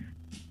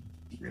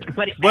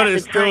 But at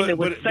the time, it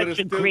was such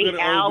a great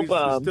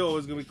album. It's still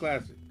always gonna be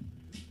classic.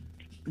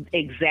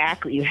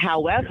 Exactly.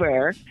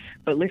 However,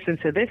 but listen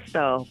to this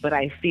though. But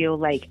I feel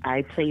like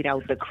I played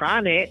out The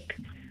Chronic,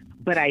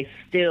 but I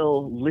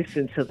still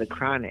listen to The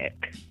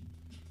Chronic.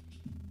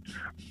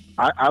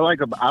 I like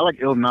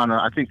Il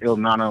Nana. I think Il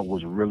Nana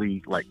was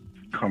really like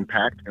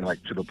compact and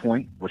like to the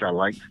point, which I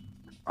liked.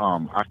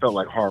 I felt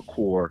like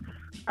Hardcore.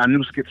 I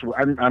knew skits.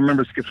 I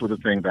remember skits were the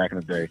thing back in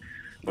the day.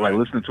 But like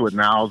listening to it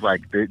now, I was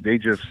like, they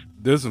just.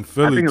 There's some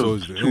Philly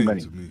towards the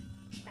end to me.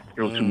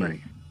 There was too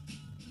many.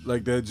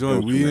 Like that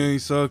joint, we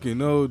ain't sucking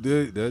no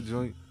dick. That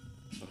joint.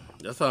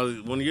 That's how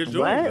one of your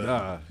joints.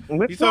 Nah.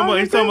 He's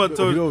talking about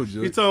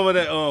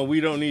that. We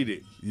don't need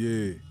it.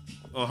 Yeah.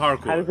 On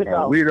Hardcore. How does it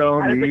go? We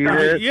don't need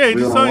it. Yeah, he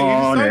just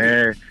sung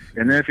it.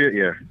 And then that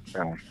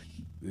one.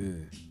 Yeah.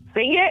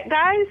 Sing it,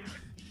 guys.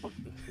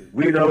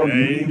 We don't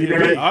need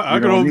it. I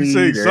can only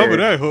say some of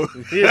that.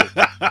 Yeah.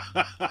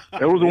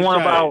 It was the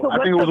one about. I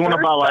think it was one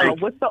about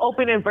like. What's the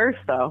opening verse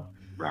though?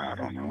 I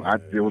don't know.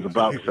 It was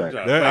about sex.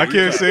 I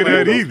can't say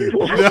that either. She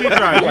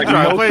tried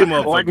to play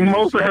motherfucker. Like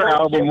most of her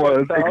album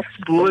was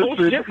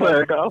explicit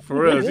sex.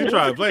 For real, she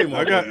tried to play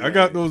motherfucker. I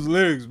got those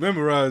lyrics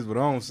memorized, but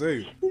I don't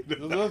say it.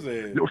 That's what I'm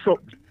saying.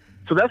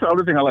 So that's the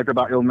other thing I liked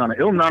about Il Nana.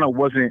 Il Nana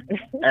wasn't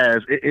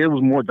as it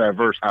was more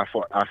diverse. I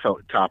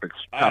felt topics.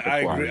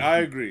 I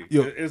agree.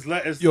 Yo, it's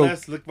less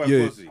lick by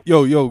pussy.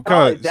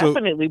 Kai. It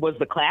definitely was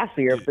the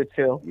classier of the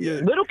two.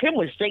 Yeah. Little Kim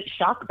was straight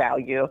shock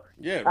value.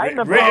 Yeah, I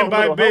remember written all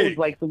by little Big. hoes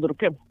like the Little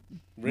Kim.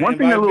 One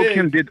thing that Lil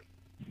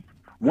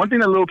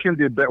Kim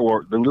did better,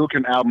 or the Lil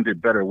Kim album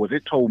did better, was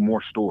it told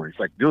more stories.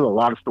 Like there was a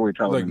lot of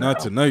storytelling. Like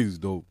Not Tonight is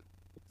dope.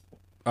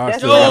 What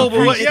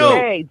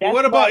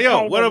about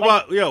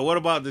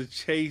the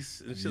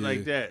chase and shit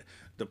like that?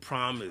 The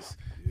Promise.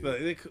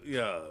 The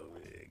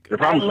I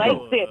Promise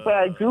liked it, but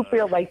I do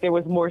feel like there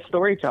was more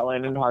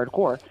storytelling in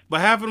Hardcore.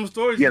 But half of them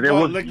stories there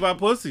was licked by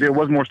pussy. There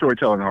was more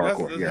storytelling in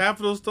Hardcore. Half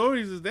of those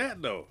stories is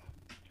that though.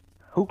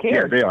 Who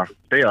cares? Yeah,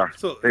 they are.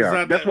 So they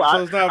are. That's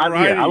why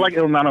I like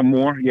Il Nana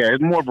more. Yeah,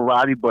 it's more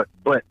variety, but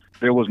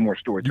there was more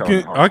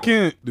storytelling. I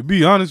can't. To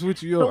be honest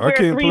with you, I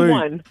can't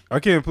play. I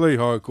can't play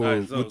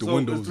Hardcore with the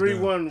windows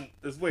 3-1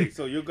 let's wait.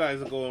 So you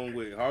guys are going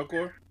with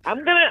hardcore?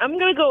 I'm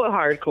gonna go with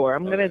hardcore.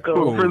 I'm gonna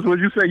go. Chris,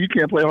 what'd you say? You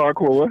can't play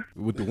hardcore? What?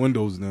 With the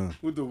windows down.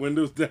 With the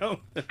windows down?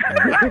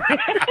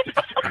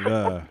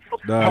 Nah,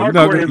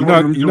 hardcore is one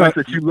of them joints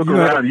that you look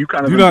around and you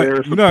kind of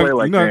embarrassed to play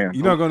like damn.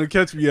 You're not gonna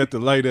catch me at the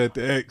light at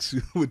the X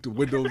with the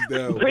windows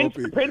down. Prince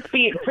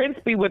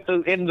be with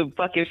in the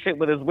fucking shit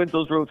with his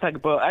windows rolled talking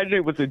about. I knew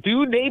it was a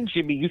dude named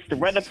Jimmy used to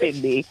run up in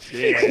me.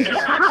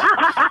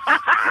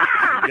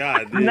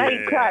 God damn.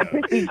 Night car,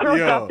 pissy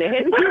drunk off the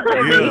head.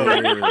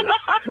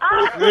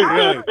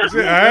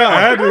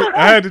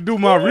 I had to do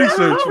my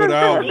research for the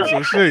album,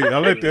 so shit, I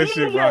let that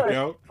shit rock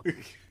out.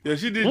 Yeah,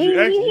 she did. You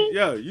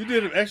actually, you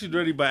did him actually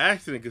dirty by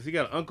accident because he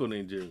got an uncle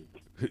named Jimmy.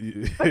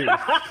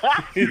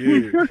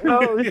 Yeah.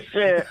 Oh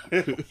shit!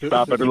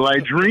 Stop at the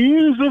light,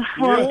 dreams of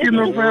fucking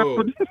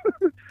around.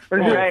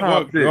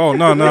 Oh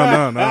no!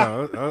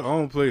 I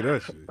don't play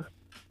that shit.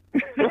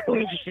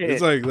 Oh shit!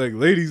 It's like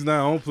ladies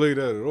now. I don't play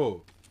that at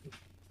all.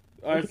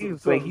 All right,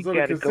 He's so like, you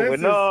got it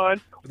going on.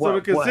 on. So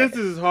the consensus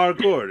is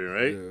hardcore,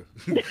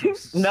 then, right? Yeah.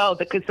 No,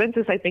 the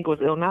consensus I think was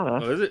Il Nana.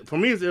 Oh, is it? For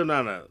me, it's Il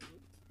Nana.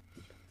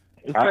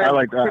 I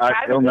like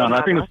Il Nana.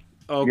 I think it's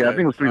Okay. yeah. I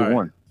think it was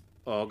 3-1.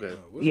 Oh, okay.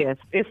 Yes,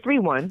 it's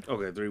 3-1.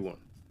 Okay, 3-1.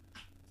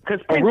 Because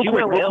real you quick,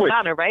 went with real Il quick.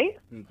 Nana, right?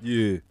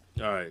 Yeah.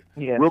 All right.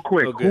 Yeah. Real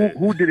quick, Okay.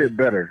 who did it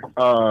better,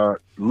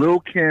 Lil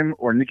Kim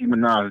or Nicki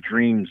Minaj?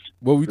 Dreams.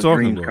 What we the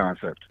talking Dreams about?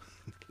 concept.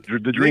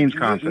 The Dreams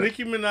concept.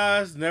 Nicki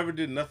Minaj never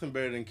did nothing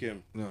better than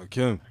Kim. No,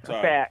 Kim.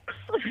 Sorry. Facts.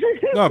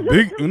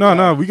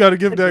 No. We got to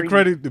give that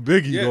credit to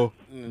Biggie Yeah. though.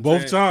 Mm,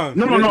 Both saying- times.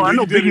 No. I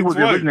know did Biggie it was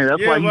the twice. originator.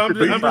 That's Yeah, why well, you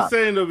should I'm just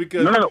saying though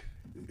because No.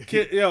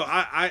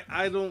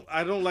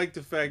 I don't like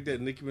the fact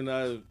that Nicki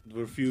Minaj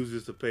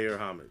refuses to pay her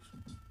homage.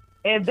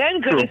 And then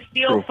gonna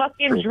steal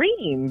fucking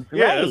dreams.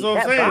 Yeah, right. that's what I'm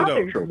That saying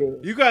bothers though. me.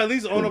 You gotta at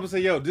least own up and say,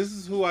 "Yo, this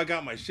is who I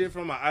got my shit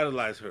from. I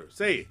idolize her."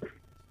 Say it.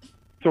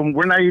 So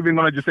we're not even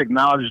going to just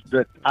acknowledge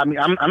that. I mean,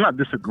 I'm not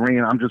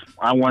disagreeing.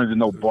 I wanted to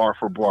know bar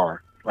for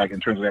bar, like in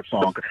terms of that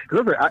song.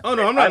 Oh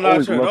no, I'm not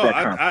always her at loved all. that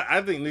concept.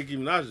 I think Nicki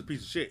Minaj is a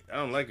piece of shit. I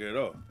don't like her at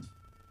all.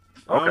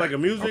 I don't like her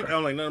music. I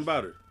don't like nothing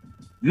about her.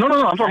 No.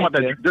 I'm talking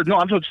about that. No,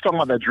 I'm just talking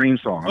about that Dream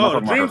song. I'm not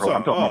talking Dream about her. I'm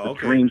song. talking about the Okay.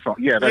 Dream song.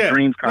 Yeah, that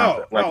Dreams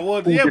concept. No,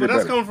 well, who yeah, did but it that's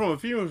better? coming from a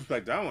female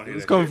perspective. I don't want to hear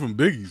It's that. coming shit. from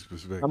Biggie's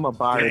perspective. I'm a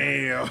bar.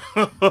 Damn.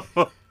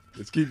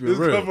 Let's keep it This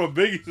real. coming from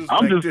Biggie's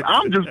perspective.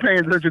 I'm just paying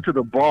attention to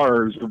the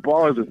bars. The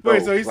bars are dope.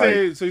 Wait, so he's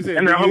saying,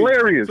 and they're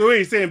hilarious. So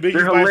he's saying Biggie's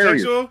They're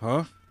hilarious. bisexual?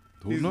 Huh?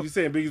 Who knows? He's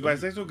saying Biggie's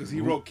bisexual because he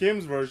wrote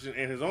Kim's version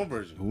and his own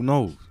version. Who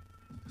knows?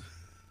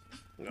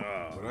 Oh,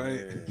 But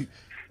man.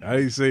 I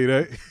didn't say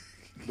that.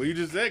 But you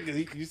just said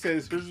because you said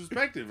it's his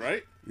perspective,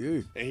 right?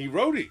 Yeah. And he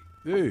wrote it.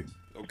 Yeah.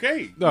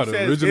 Okay. No, You the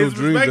said it's original his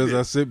Dreams as perspective.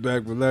 I sit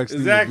back, relax,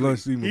 Exactly.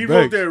 lunch, eat my He bags.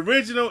 wrote the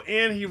original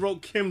and he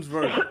wrote Kim's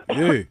version.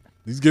 Yeah.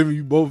 He's giving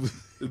you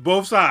both. It's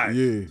both sides.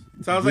 Yeah.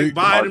 Sounds Big- like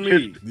bye to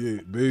me.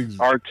 Yeah, Biggs.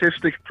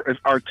 artistic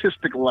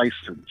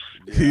license.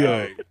 Yeah. All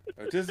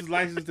right. This is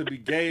licensed to be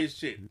gay as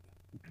shit.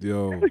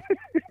 Yo.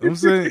 I'm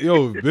saying,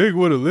 yo, if Big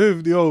would have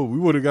lived, yo, we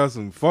would have got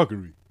some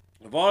fuckery.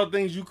 Of all the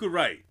things you could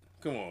write,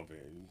 come on,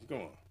 man. Come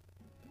on.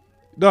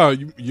 No,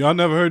 y'all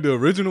never heard the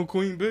original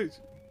Queen bitch?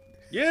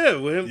 Yeah,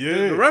 with him,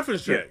 Yeah. the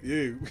reference track.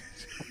 Yeah.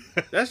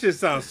 That shit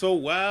sounds so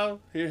wild.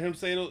 Hear him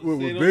say those, With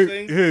say those Big,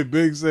 things. here,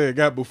 Big said,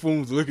 got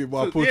buffoons looking at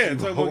my pussy. Yeah,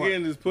 talking about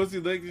getting this pussy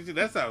licked and shit.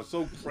 That sounds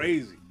so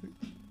crazy.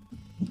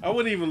 I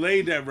wouldn't even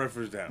lay that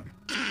reference down.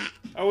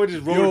 I would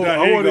just roll it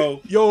down. Here you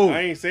go. Yo, I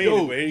ain't saying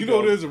it, but here you you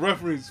know go. there's a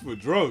reference for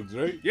drugs,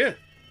 right? Yeah.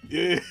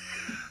 Yeah.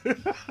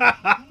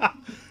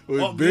 When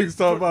Oh, Big's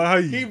talking about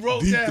how he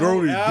wrote deep that whole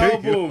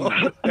throated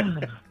dick.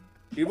 album.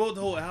 He wrote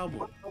the whole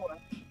album.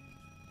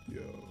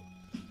 Yo.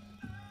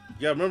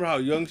 Yeah, remember how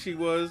young she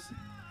was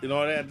and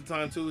all that at the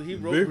time too? He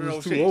wrote Big her was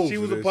own too shit. old She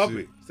for was a that puppet.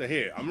 shit. Said,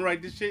 here, I'm gonna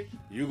write this shit.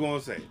 You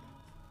gonna say it.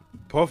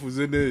 Puff was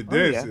in there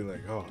dancing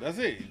like, oh. That's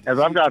it. As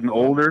I've gotten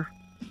older,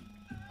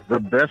 the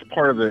best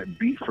part of the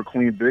beat for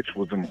Queen Bitch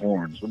was them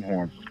horns. Them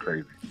horns was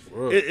crazy.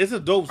 It's a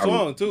dope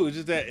song too. It's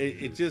just that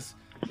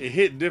it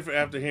hit different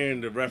after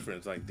hearing the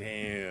reference. Like,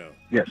 damn.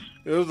 Yes.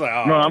 It was like,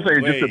 oh, No, I'm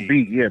saying just the wait.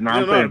 beat. Yeah, no,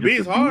 I'm No, saying the beat's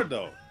just the hard beat.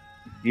 though.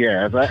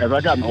 Yeah, as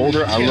I gotten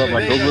older, I love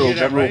like those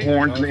little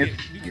horns. You And it,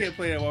 you can't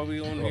play that while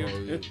we on here. Oh,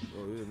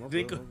 yeah, my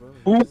Think- bad, my bad.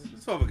 who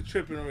This motherfucker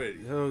tripping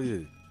already. Hell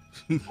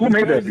yeah. who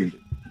made that beat?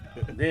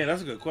 Man,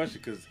 that's a good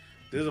question because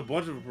there's a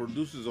bunch of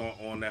producers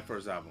on that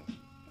first album.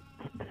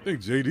 I think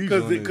JD's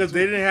on Because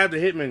they didn't have the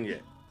Hitman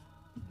yet,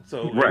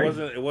 so Right.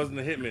 it wasn't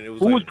the Hitman. It was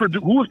Who like,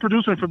 was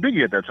producing for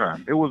Biggie at that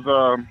time? It was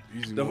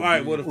Easy all Mo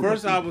right. B. Well, the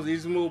first album was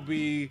Easy Mo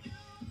B.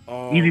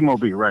 Easy Mo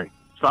B, right?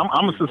 So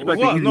I'm suspecting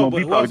Well, Easy no, Mo but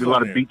B who probably else did a lot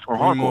on of there? beats for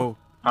Primo. hardcore,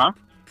 huh?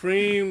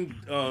 Preem,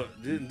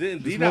 didn't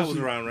It's D Dot was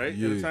mostly- around, right?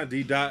 yeah. At the time,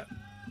 D Dot.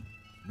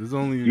 There's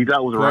only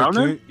D-Dot was Clark around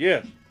then? Kent.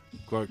 Yeah.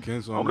 Clark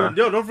Kent's on Okay.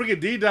 there. Yo, don't forget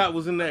D Dot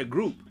was in that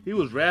group. He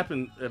was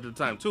rapping at the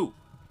time too.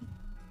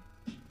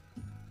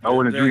 Oh,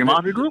 in the Junior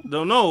Mafia group?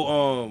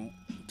 No,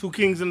 Two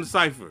Kings in the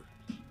Cipher.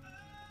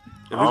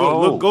 If you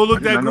Oh, go look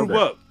I did that not know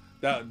group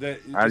that. up.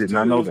 I did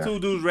not know Those that. two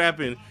dudes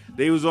rapping.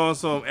 They was on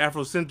some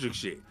Afrocentric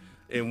shit.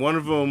 and one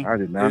of them I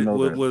did not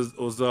know that.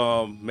 was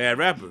Mad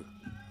Rapper.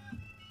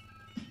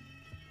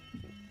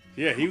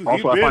 Yeah, he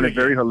also. I find it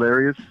very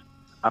hilarious.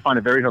 I find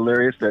it very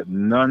hilarious that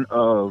none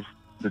of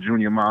the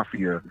Junior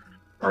Mafia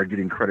are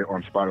getting credit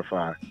on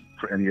Spotify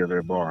for any of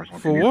their bars.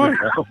 For what?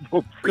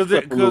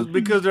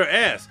 Because they're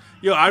ass.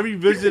 Yo, I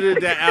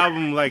revisited that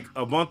album like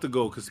a month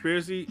ago.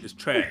 Conspiracy is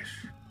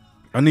trash.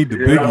 I need the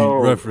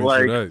Biggie reference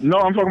like, for that. No,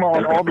 I'm talking about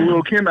on all the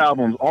Lil Kim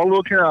albums. All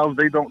Lil Kim albums,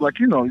 they don't, like,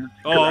 you know.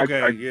 Oh,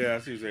 okay. Yeah, I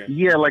see what you're saying.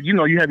 Yeah, like, you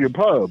know, you have your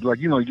pubs. Like,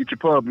 you know, you get your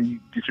pub and you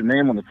get your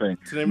name on the thing.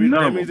 So that means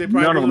they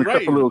probably none of them right.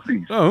 except for Lil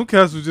C's. No, them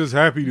cats was just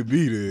happy to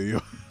be there,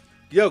 yo.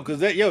 Yo, because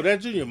that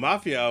Junior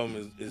Mafia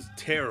album is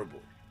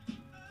terrible.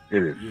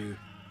 It is. Yeah.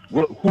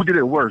 Who did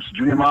it worse,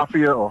 Junior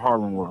Mafia or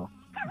Harlem World?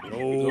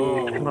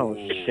 Oh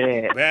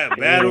shit!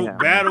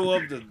 Battle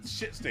of the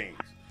shit stains.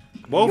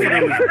 Both of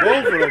them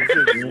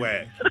shits is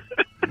whack.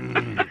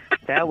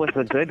 That was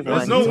a good one.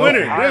 There's no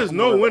winner. There's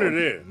no winner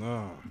there.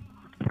 No.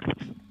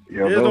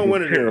 Yo, there's no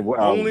winner there.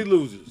 Only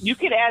losers. You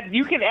can add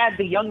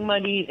the Young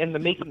Money and the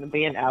Making the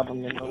Band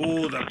album.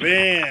 Oh, the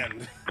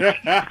band.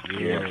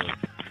 Yeah.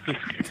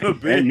 The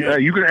band.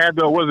 You can add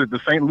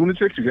the Saint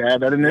Lunatics. You can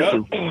add that in there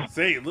too.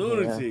 Saint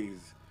Lunatics. Yeah.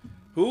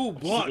 Who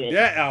bought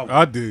that album?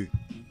 I did.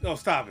 No,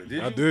 stop it. Did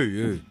you? I did,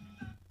 yeah.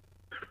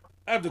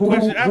 I have to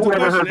question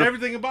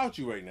everything about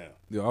you right now.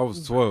 Yeah, I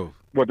was 12.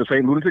 What, the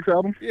Saint Lunatics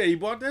album? Yeah, you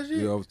bought that shit?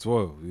 Yeah, I was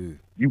 12, yeah.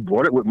 You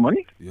bought it with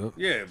money? Yep.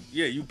 Yeah,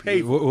 you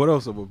paid for it. What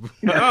else? I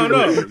don't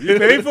know. You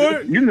paid for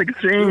it? You niggas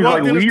changed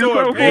like weed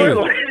or something?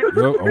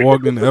 Yep, I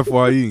walked in the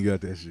FYE and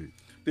got that shit.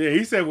 Yeah,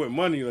 he said with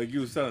money like you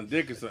was selling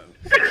dick or something.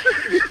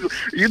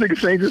 You niggas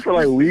changed this for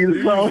like weed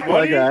or something?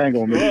 Like, I ain't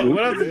gonna miss it.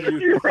 What else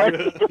did you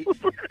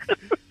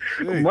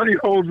Money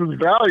holds its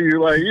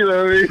value, like, you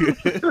know what I mean?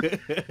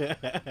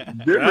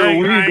 Different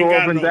weed go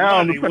up and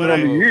down depending on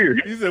the year.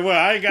 He said, well,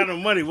 I ain't got no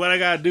money. What I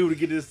gotta do to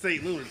get this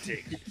Saint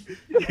Lunatic?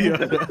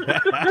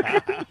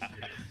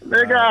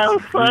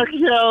 Nigga, fuck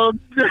yo.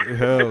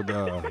 Hell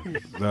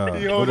nah.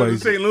 He holding the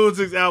St.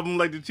 Louis album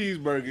like the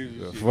cheeseburgers.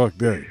 Yeah, fuck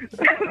that.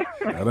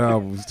 That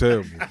album was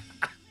terrible.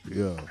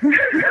 Yeah.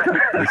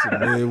 It's a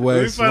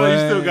Midwest swag. You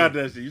still got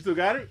that shit. You still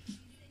got it?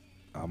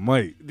 I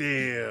might.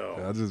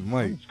 Damn. I just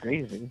might. That's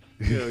crazy.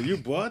 Yo, you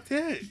bought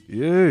that?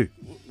 Yeah.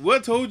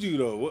 What told you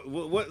though?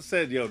 What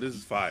said, yo, this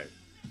is fire?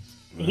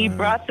 He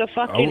brought the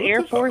fucking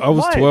Air Force I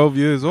was 12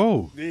 years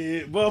old.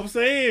 Yeah, but I'm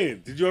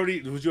saying,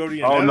 was you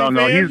already? Oh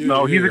no, he's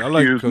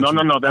excused.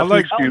 No, that's an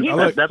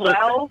excuse.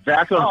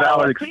 That's a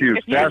valid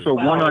excuse. That's a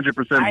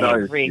 100%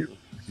 valid excuse.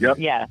 Yep.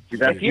 Yeah.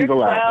 That's he's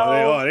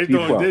allowed. They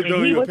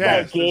throwing you a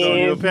pass.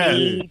 They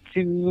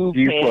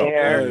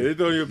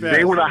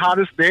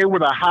were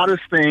the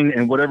hottest thing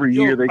in whatever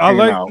year they came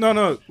out.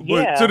 No.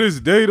 But to this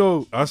day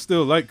though, I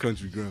still like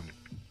country grammar.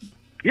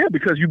 Yeah,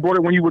 because you bought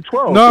it when you were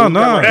 12.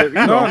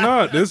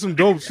 No. There's some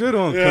dope shit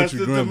on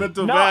country grammar.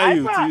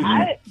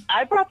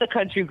 I brought the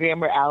Country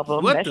Grammar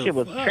album. That shit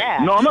was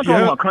trash. No, I'm not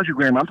talking about Country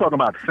Grammar. I'm talking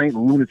about Saint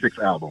Lunatic's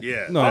album.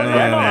 Yeah.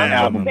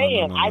 I'm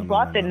saying I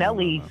brought the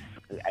Nelly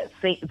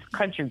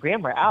Country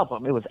Grammar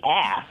album. It was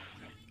ass.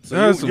 So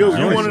you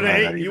wanted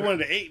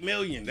the 8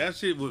 million. That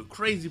shit was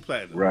crazy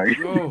platinum. Right.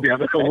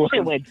 That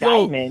shit went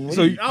diamond.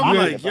 I'm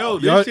like, yo,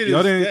 this shit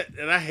is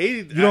and I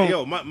hated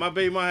it. My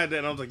baby mom had that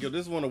and I was like, yo,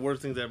 this is one of the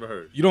worst things I ever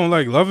heard. You don't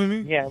like Loving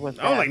Me? Yeah, it was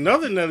I don't like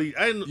nothing Nelly.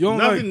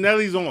 Nothing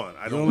Nelly's on.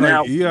 I don't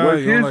like E.I.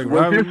 You don't like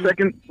was his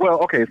second,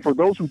 well, okay, for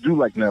those who do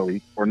like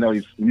Nelly or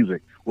Nelly's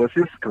music, was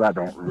his, because I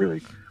don't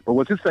really, but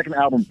was his second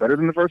album better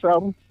than the first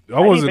album?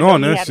 I wasn't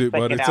on that shit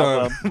by the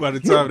time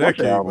that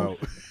came out.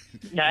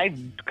 No, I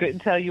couldn't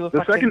tell you if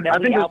the second. I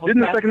think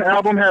didn't the second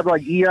album have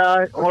like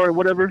E.I. or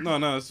whatever? No,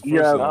 it's the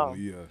first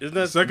album. Isn't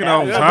that second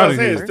album's hot in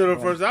here? It's still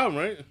the first album,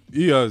 right?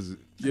 E.I.'s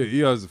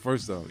the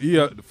first album.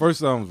 The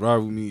first album's Ride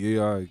With Me,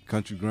 E.I.,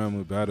 Country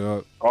Grammar, Batter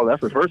Up. Oh, that's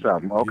the first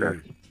album. Okay.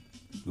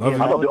 Yeah. I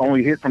thought the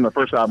only hit from the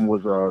first album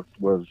was the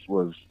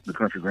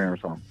Country Grammar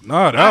song.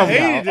 Nah, I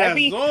hated that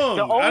song.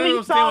 The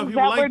only songs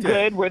that were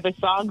good were the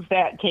songs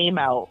that came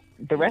out.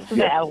 The rest of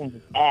the album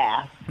was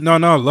ass. No,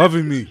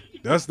 Loving Me.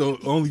 That's the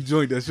only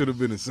joint that should have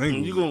been a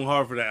single. You going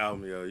hard for that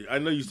album, yo. I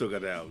know you still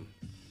got the album.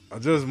 I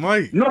just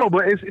might. But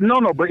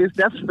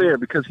that's fair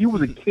because he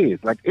was a kid.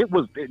 Like they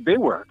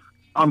were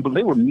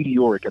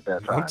meteoric at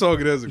that time. I'm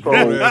talking as a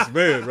grown ass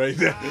man right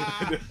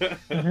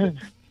now.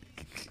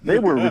 They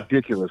were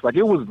ridiculous.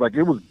 It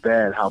was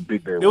bad how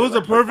big they were. It was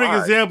a perfect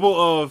example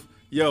of,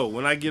 yo,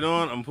 when I get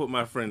on, I'm gonna put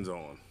my friends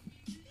on.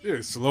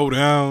 Yeah, slow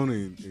down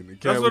and the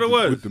cat that's what it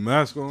was. With the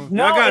mask on.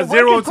 No, I got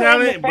zero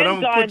talent, but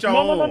I'm gonna put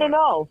y'all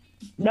on.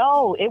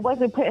 No, it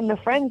wasn't putting the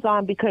friends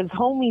on because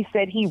homie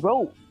said he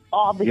wrote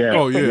all the shit.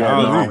 Oh,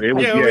 yeah. It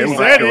was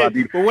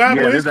But what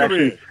happened with his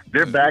career?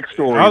 Their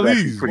backstory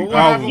Ali's pretty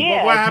powerful.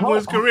 But what happened with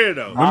his career,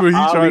 though? Remember he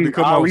tried to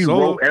come out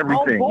solo? Wrote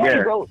everything,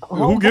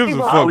 Who gives a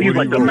fuck? Ali's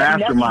like the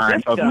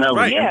mastermind of Nelly.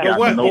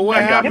 Right. So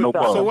what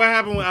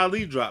happened when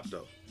Ali dropped,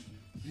 though?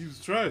 He was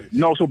trash.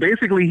 No, so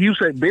basically, it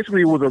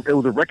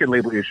was a record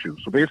label issue.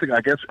 So basically,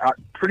 I guess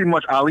pretty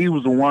much Ali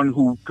was the one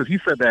who, because he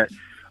said that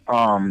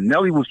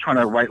Nelly was trying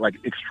to write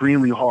like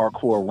extremely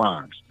hardcore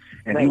rhymes,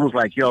 And he was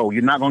like, yo,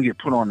 you're not going to get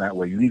put on that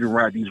way. You need to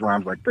write these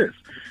rhymes like this.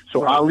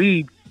 So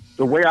Ali,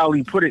 the way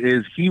Ali put it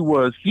is he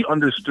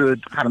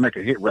understood how to make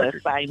a hit record.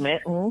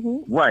 Assignment.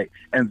 Mm-hmm. Right.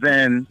 And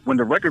then when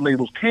the record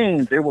labels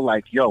came, they were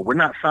like, yo, we're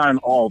not signing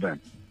all of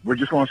them. We're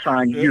just going to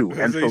sign you.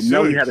 And so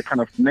Nelly had to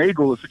kind of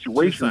finagle a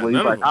situation where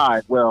he's like, all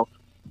right, well,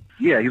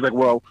 yeah. He's like,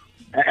 well,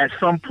 at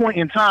some point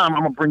in time,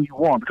 I'm going to bring you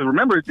on. Because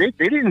remember, they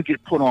didn't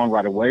get put on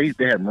right away.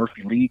 They had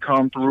Murphy Lee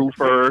come through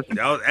first.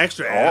 That was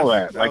extra ass. All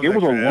that. Like, it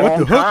was a long time. What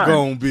the hook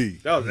going to be?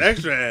 That was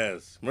extra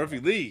ass. Murphy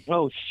Lee.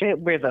 Oh, shit,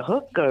 where the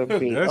hook going to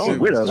be? That Oh, shit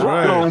where was the hook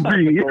trash. going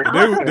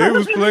to be? They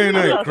was playing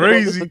that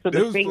crazy. To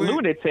the fake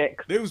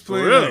lunatic. They was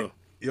playing that.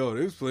 Yo,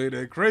 they was playing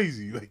that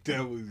crazy. Like,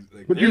 that was...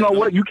 Like, But you know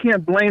what? You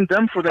can't blame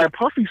them for that.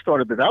 Puffy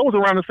started that. That was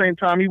around the same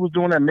time he was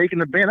doing that, making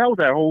the band. That was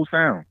that whole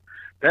sound.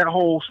 That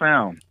whole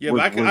sound. Yeah, but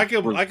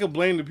I could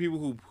blame the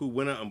people who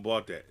went out and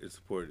bought that and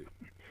supported it.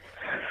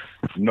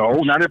 No,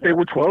 not if they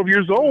were 12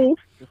 years old.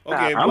 Okay,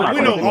 I'm but not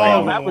we know gonna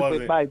all blame of them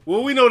wasn't. them.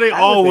 Well, we know they I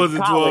all was in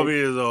wasn't 12 college.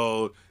 years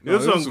old. No,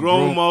 There's there some was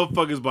grown some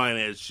motherfuckers buying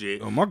that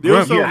shit. my There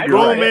was some grandpa-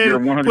 grown You're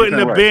men 100% putting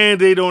a right.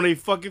 Band-Aid on their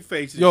fucking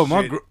faces. Yo,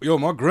 shit.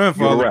 my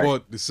grandfather right.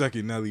 bought the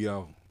second Nelly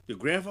album. Your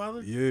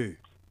grandfather? Yeah.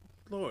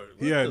 Lord.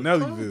 He what had the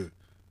Nellyville. fuck?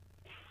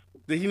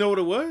 Did he know what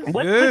it was?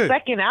 What's Yeah. the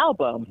second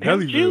album?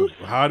 Pimp Nellyville. Juice?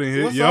 Hot in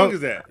here. What song is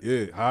that?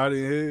 Yeah, hot in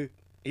here.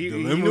 He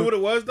Dilemma. knew what it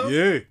was, though?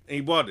 Yeah. And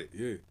he bought it.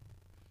 Yeah.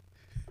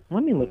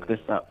 Let me look this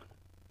up.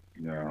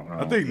 No,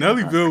 I think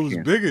Nellyville was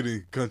bigger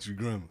than Country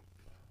Grammar.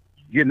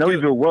 Yeah,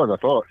 Nellyville was, I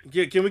thought.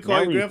 Yeah, can we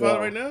call your Nellyville. grandfather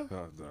right now?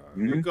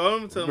 Mm-hmm. Can we call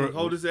him and tell him to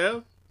hold his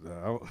L?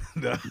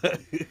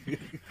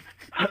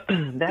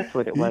 That's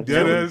what it was.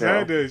 Dead ass Nellyville.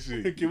 had that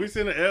shit. Can we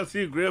send an L to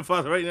your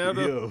grandfather right now,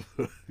 though?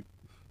 Yo.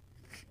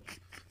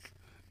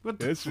 What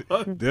the That's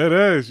fuck? dead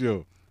ass,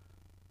 yo.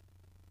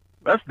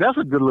 That's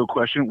a good little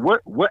question.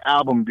 What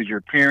album did your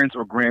parents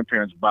or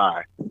grandparents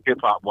buy, hip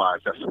hop wise,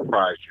 that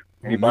surprised you?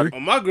 Anybody?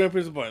 On my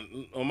grandparents,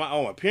 on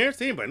my parents,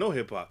 they ain't by no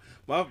hip hop.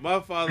 My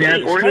father Yeah,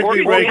 is or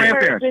strictly grandparents. reggae.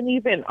 Grandparents isn't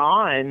even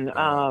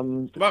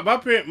on.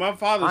 My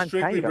father's On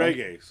strictly Tidal.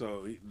 reggae,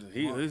 so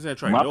he's not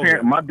trying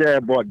to. My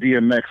dad bought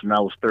DMX, and I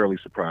was thoroughly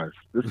surprised.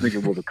 This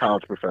nigga was a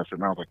college professor,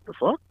 and I was like, the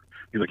fuck?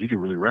 He's like, he can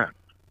really rap.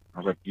 I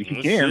was like, he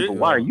Oh, can, shit. but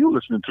why are you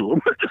listening to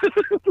him?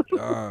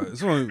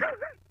 It's only,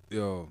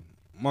 yo,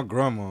 my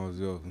grandma's,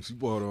 yo, she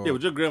bought all. Yeah,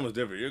 but your grandma's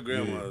different. Your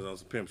grandma's on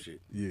some pimp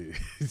shit. Yeah.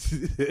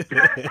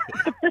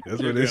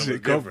 That's where that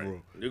shit come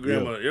from.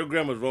 Your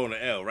grandma's rolling an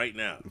L right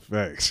now.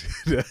 Facts.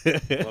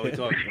 While we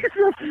talking.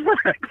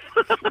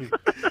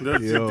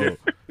 That's Yo.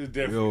 it's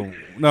different. Yo,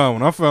 nah,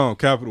 when I found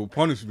Capital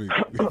Punishment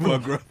in my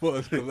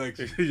grandpa's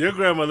collection. Your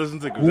grandma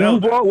listened to Who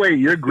Griselda. bought? Wait,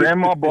 your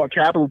grandma bought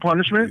Capital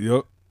Punishment?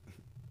 Yup.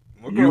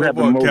 My You grandma have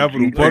the bought most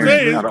Capital G-Parents. I'm Punishment.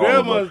 saying his Not all of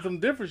grandma's us. some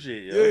different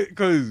shit. Yo. Yeah,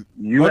 because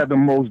You have the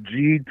most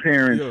G'd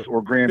parents Yeah.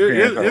 or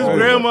grandparents. His out of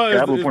grandma us.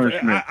 Capital is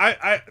Punishment.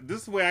 this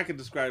is the way I can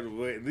describe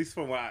it, at least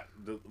from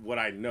what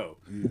I know.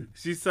 Yeah.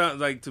 She sounds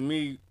like to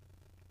me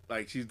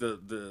like she's the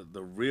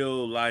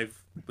real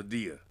life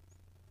Medea.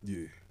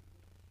 yeah.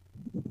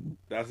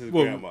 That's his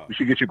Well, grandma. We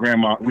should get your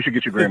grandma. We should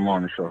get your grandma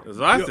on the show. That's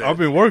what I said. Yo, I've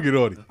been working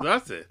on it. That's what I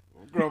said.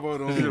 Grandma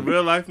She's a don't.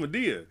 real life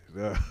Medea.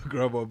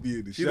 Grandma be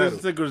in the She shadow.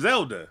 listens to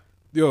Griselda.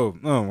 Yo,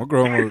 no, my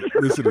grandma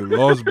listen to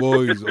Lost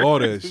Boys, all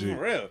that She's shit.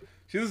 for real.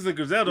 She listens to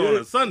Griselda on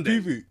a Sunday.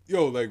 People,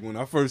 yo, like when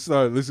I first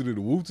started listening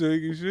to Wu-Tang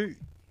and shit,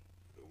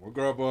 my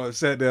grandma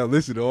sat down and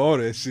listened to all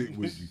that shit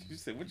with me. She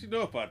said, "What you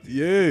know about this?"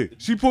 Yeah,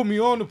 she put me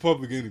on the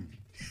Public Enemy.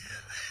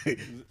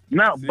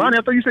 Now, See? Bonnie,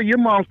 I thought you said your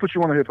mom's put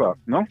you on the hip hop.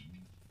 No?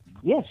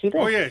 Yeah, she did.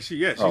 Oh yeah,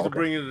 she's okay. to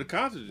bring you to the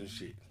concerts and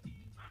shit.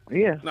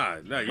 Yeah. Nah,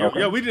 Okay.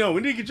 yeah, we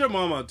need to get your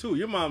mom on too.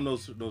 Your mom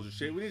knows the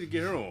shit. We need to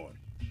get her on.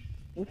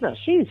 No,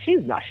 she's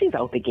not. She's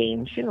out the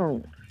game. She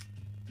don't.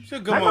 She'll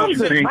My come on. mom's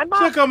see? my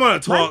mom. She'll come on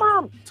and My talk.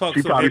 mom. Talk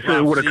She some probably hip-hop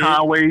said with a shit.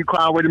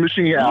 Conway the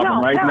Machine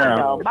album right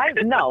now.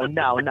 No.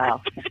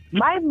 No.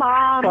 My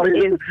mom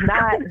is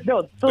not.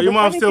 No. So Your the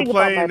mom funny still thing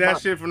about playing my that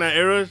mom- shit from that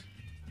era?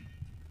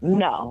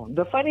 No.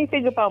 The funny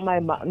thing about my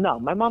mom. No,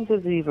 my mom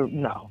doesn't even.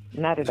 No,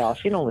 not at all.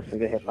 She don't listen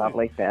to hip hop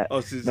like that.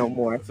 Oh, no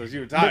more. So she The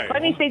retired.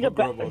 funny thing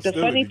about grandma's the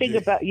still funny in the thing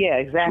game. about yeah,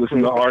 exactly. Listen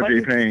to The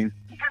R.J. funny- Payne.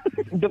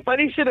 The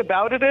funny shit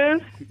about it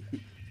is,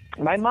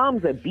 my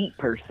mom's a beat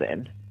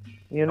person.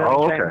 You know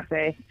what I'm trying to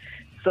say?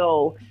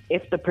 So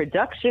if the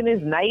production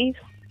is nice,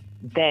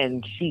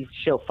 then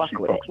she'll fuck She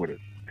with fucks it. with it.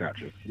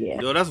 Gotcha. Yeah.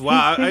 Yo, that's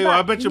why. She's I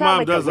not- bet she's your not mom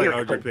like does a like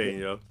lyric RJ person. Payne,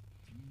 yo.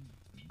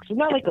 She's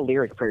not like a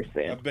lyric I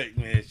person. bet,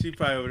 man. She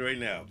probably over there right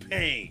now.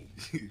 Payne.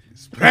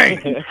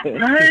 Bang!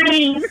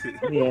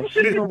 Yeah,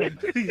 she's only,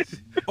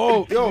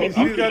 Oh, yo, if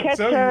I you can got catch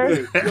to her tell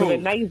you with a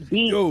that. nice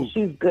beat, yo.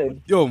 she's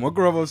good. Yo, my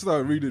grandma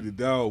started reading the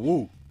Down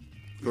Woo.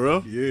 For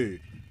real? Yeah,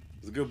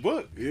 It's a good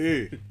book.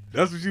 yeah.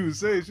 That's what she was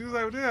saying. She was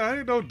like, yeah, I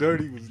didn't know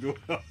Dirty was doing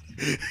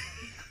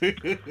You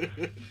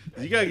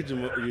gotta get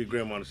your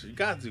grandma on the show. You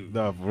got to.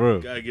 Nah, for real.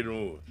 You gotta get her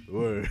on.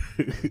 Word.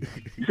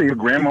 You say your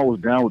grandma was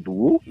down with the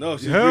Woo? No,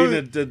 she's Hell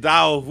reading the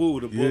Tao of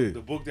Wu, Yeah.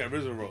 the book that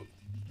RZA wrote.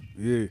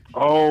 Yeah.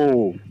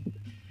 Oh,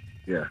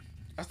 yeah.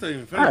 I still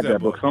didn't I finish had that that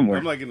book somewhere.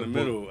 I'm like in the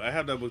middle. I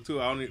have that book too.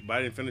 But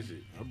I didn't finish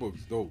it. That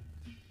book's dope.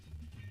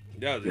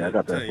 Yeah, I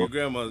got that. Your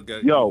grandma's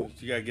got.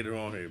 She got to get her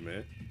on here,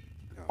 man.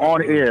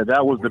 On air,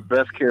 that was the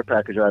best care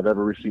package I've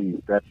ever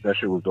received. That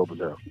shit was dope as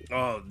hell.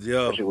 Oh,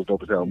 yeah. That shit was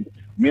dope as hell.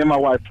 Me and my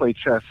wife play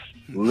chess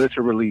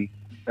literally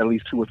at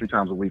least 2 or 3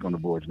 times a week on the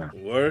boards now.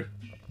 Word?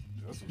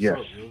 Yes.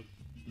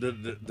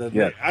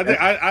 Yes. I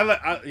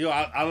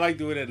like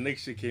the way that Nick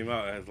shit came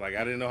out. It's like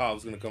I didn't know how it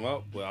was gonna come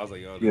out, but I was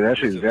like, that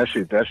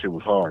shit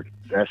was hard.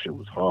 That shit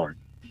was hard.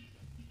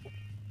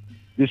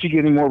 Did she get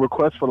any more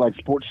requests for like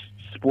sports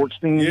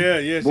themed?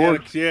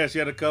 Yeah, she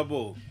had a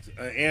couple,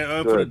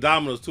 and for the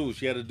dominoes too.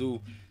 She had to do.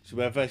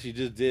 Matter of fact, she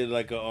just did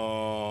like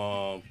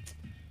a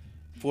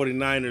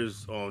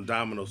 49ers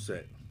domino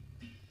set.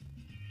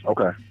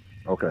 Okay.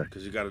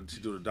 Because you got to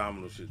do the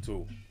domino shit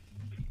too.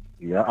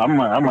 Yeah, I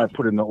might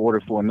put in the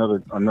order for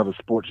another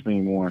sports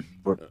themed one,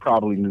 but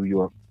probably New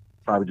York.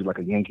 Probably do like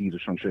a Yankees or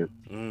some shit.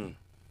 That'd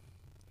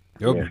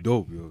be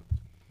dope, yo.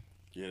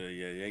 Yeah,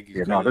 Yankees.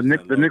 Yeah, no, the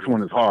Knicks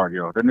one is hard,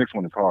 yo. The Knicks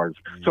one is hard.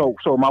 So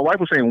my wife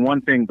was saying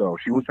one thing though.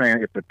 She was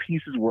saying if the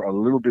pieces were a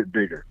little bit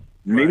bigger,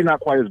 maybe not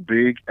quite as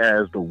big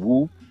as the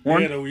Woo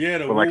one. The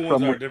Woo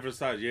ones are different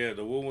size. Yeah,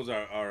 the Woo ones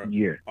are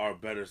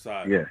better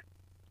size. Yeah.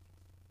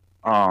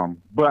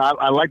 But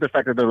I like the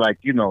fact that they're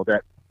like,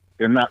 that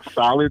they're not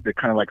solid. They're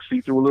kind of like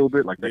see through a little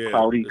bit, like that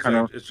cloudy kind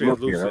of look.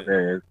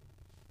 Yeah,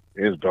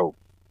 it's dope.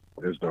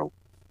 It's dope.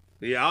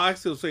 Yeah, I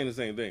actually was saying the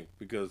same thing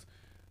because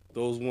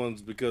the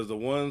ones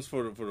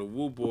for the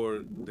Woo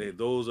board,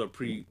 those are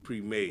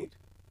pre-made.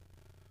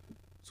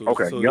 So,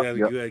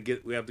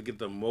 we have to get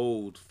the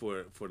mold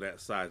for that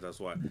size. That's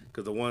why,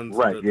 because the ones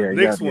the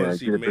Knicks ones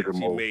she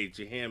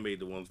handmade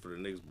the ones for the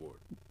Knicks board.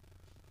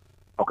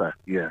 Okay,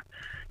 yeah,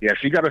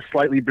 she got a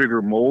slightly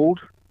bigger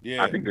mold.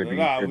 Yeah, I think it'd be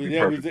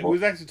perfect. We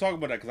was actually talking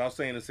about that because I was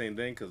saying the same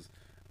thing because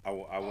I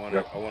want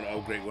to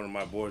upgrade one of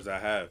my boards I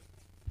have.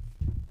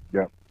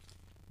 Yeah.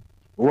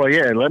 Well,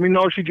 yeah. Let me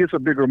know if she gets a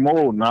bigger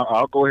mold, and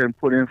I'll go ahead and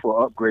put in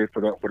for upgrade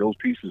for those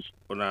pieces.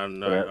 Well,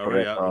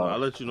 I'll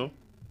let you know.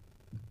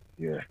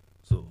 Yeah.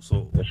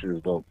 So that shit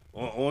is dope.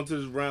 On to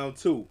this round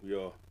 2,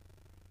 y'all.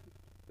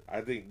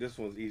 I think this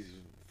one's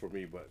easy for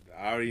me, but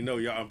I already know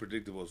y'all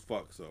unpredictable as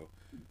fuck. So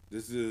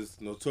this is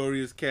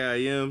Notorious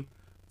K.I.M.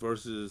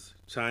 versus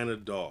China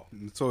Doll.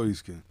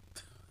 Notorious King.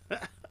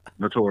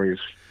 Notorious.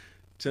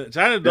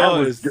 China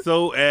Doll is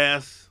so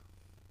ass.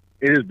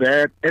 It is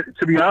bad.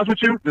 To be honest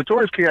with you,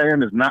 Notorious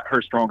K.I.M. is not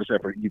her strongest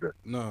effort either.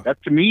 No.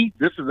 That to me,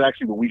 this is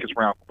actually the weakest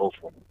round for both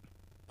of them.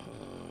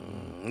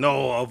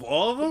 No, of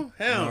all of them?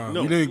 Hell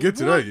no. You didn't get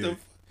to that yet.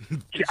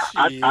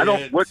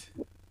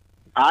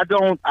 I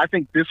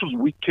think this was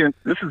weekend.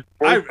 This is.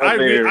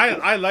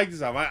 I like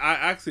this album. I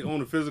actually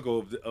own a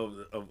physical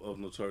of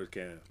Notorious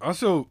K.I.M. I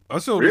showed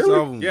really? This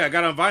album. Yeah, I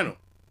got it on vinyl.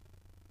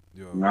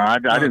 No, I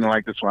didn't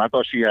like this one. I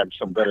thought she had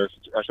some better.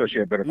 I thought she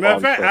had better. Matter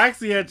of fact, I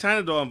actually had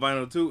China Doll on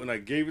vinyl too, and I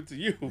gave it to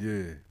you.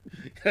 Yeah,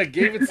 I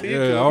gave it to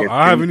you. Yeah,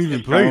 I haven't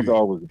even played it. China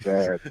Doll was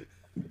bad.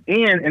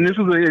 And this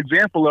was an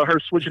example of her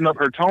switching up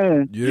her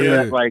tone.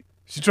 Yeah, like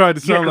she tried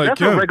to sound like that's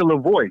Kim. Her regular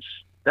voice.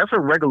 That's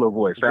her regular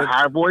voice. That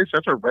high voice.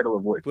 That's her regular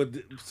voice. But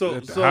the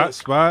hot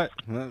spot.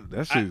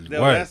 That shit is whack.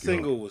 That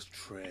single was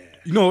trash.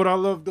 You know what I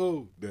love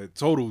though? That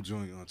Total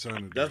joint on China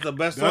Doll. That's the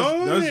best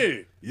song.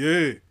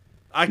 Yeah.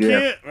 I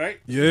can't. Right.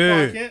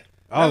 Yeah. I can't.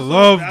 I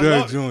love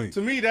that joint.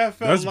 To me, that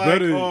felt that's like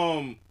better.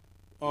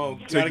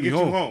 Gotta Get You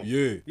Home.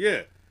 Yeah.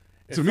 It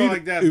to felt me,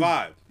 like that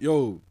vibe.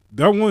 Yo,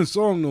 that one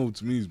song though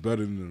to me is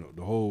better than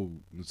the whole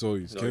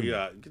Notorious Kim.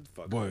 Yeah, get the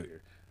fuck out of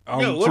here. I'm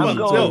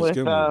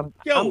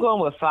going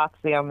with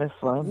Foxy on this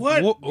one.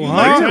 What? You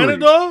like China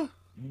Doll?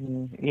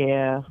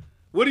 Yeah.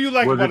 What do you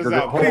like about this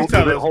album? Please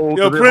tell us.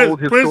 Yo,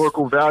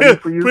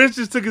 Prince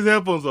just took his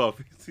headphones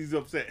off. He's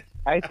upset.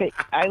 I think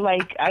I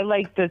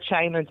like the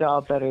China Doll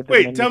better. Than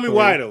Wait, tell me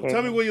why though.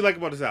 Tell me what you like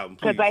about this album.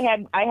 Because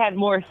I had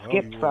more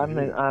skips on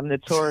the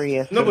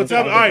Notorious. No, but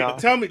tell me. All right,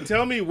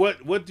 tell me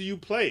what do you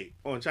play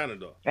on China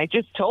Doll? I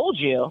just told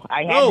you.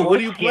 What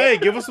do you play?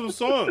 Give us some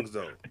songs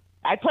though.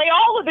 I play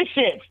all of the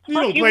shit. You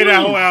don't play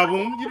that whole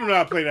album. You do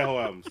not play that whole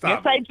album.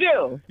 Stop. Yes, I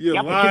do.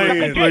 You're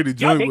lying. You play the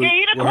joint with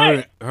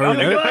her.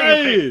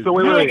 So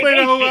you don't play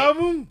that whole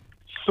album?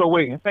 So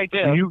wait. Yes, I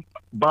do.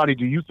 Bonnie,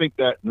 do you think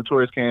that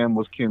Notorious K.I.M.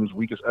 was Kim's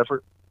weakest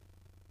effort?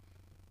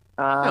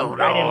 I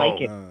didn't like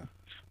it.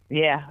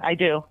 Yeah, I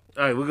do. All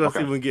right, we're gonna see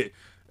if we can get.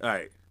 All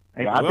right.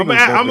 I'm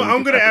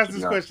gonna ask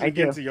this question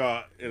again to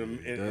y'all in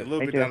a little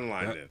bit down the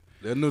line.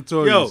 That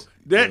Notorious.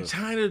 That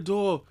China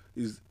Doll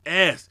is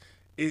ass.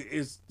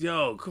 It's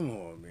come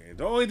on, man.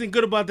 The only thing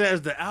good about that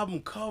is the album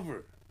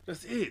cover.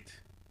 That's it.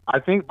 I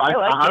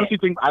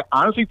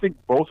honestly think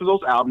both of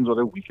those albums are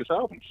their weakest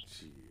albums.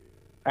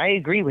 I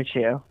agree with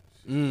you.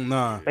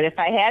 Nah. But if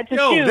I had to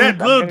choose, that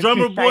little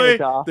drummer boy,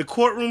 the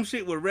courtroom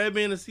shit with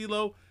Redman and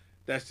CeeLo,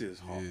 that's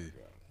just hard.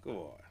 Yeah.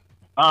 Go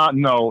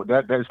on. No,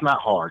 that's not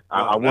hard.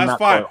 I will not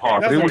call it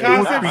hard. That's it was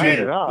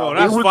creative. No,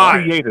 that's it was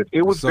fire. creative.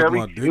 It was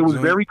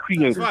very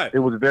creative. It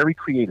was very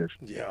creative.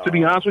 Yeah. To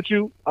be honest with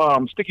you,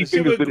 Sticky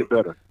Fingers did it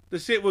better. The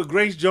shit with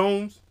Grace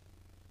Jones.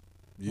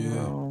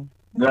 Yeah.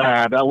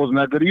 Nah, that wasn't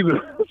that good either.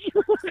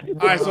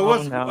 All right, so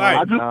what's no, all right?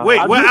 I just, wait,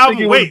 I what just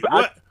album? Wait,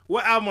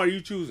 What album are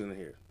you choosing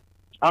here?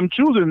 I'm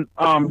choosing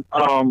Notorious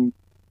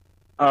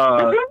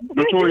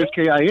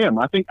K.I.M.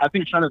 I think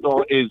China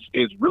Doll is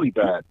really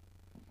bad.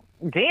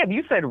 Damn,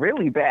 you said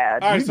really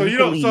bad. All right, so you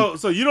don't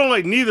so you don't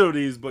like neither of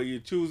these, but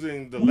you're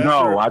choosing the lesser.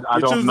 No, I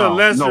you're don't choosing know. the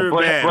lesser no,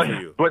 bad for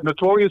you. But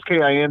Notorious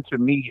K.I.M. to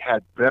me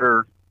had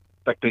better,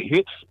 like the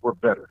hits were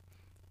better.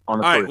 On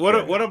the all right,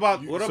 what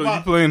about so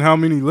you playing how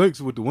many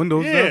licks with the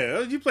windows down? Yeah,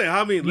 you playing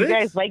how many licks? You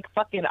guys like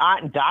fucking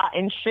Ot Dot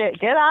and shit.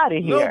 Get out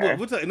of here. No,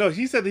 but no,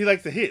 he said he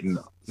likes the hits.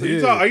 No. So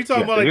are you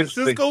talking about like the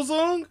Cisco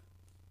song?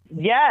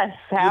 Yes.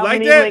 How like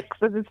many that? licks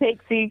does it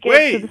take to get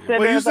Wait, to the center?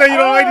 but you of say you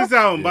don't like earth? this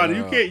album, Bonnie.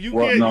 You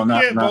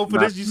can't vote for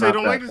this. You say you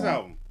don't like this song.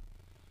 album.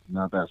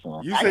 Not that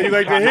song. You say you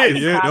like the hits.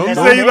 Yeah, you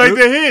say you like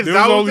the hits. There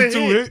was only two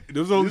hits.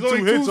 There was only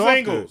two hits off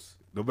singles.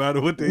 No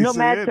matter what they no say.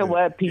 matter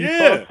what people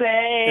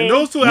say. And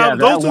those two albums,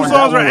 those two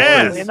songs are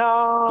ass.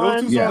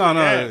 Those two songs are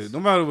ass. No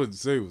matter what they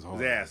say was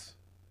hard. Ass.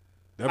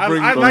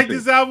 I like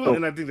this album,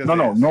 and I think that's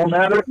ass. No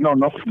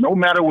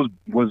matter was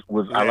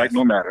I like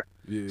No Matter.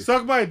 Yeah.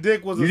 Suck My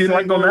Dick was a single,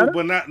 like no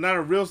but not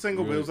a real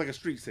single, but it was like a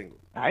street single.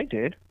 I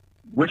did.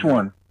 Which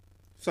one?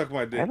 Suck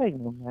My Dick. I like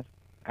No Matter.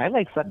 I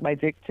like Suck My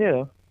Dick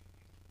too.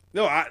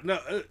 No,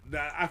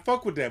 I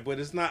fuck with that, but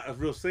it's not a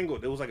real single.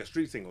 It was like a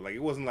street single. Like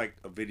it wasn't like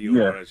a video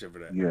or that shit for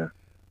that. Yeah.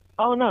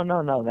 Oh no,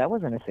 that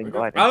wasn't a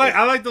single.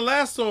 I like the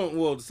last song.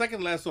 Well, the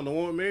second last song, the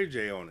one with Mary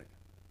J on it.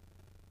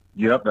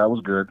 Yep, that was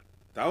good.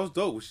 That was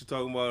dope. Was she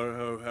talking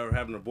about her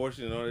having an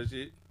abortion and all that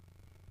shit?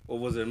 Or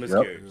was it a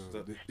miscarriage?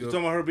 Yep. You talking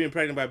about her being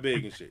pregnant by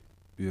Big and shit?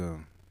 Yeah.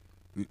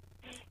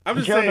 I'm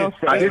just saying.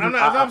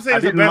 I'm saying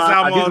it's the best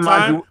album of all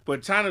time.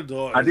 But China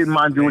Doll. I didn't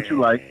mind Do What You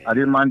Like. I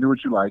didn't mind Do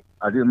What You Like.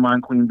 I didn't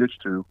mind Queen Bitch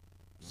too.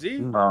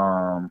 See?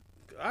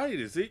 I need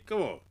to see.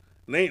 Come on.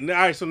 All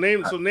right. So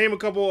name a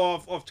couple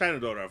off China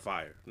Doll that are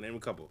fire. Name a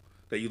couple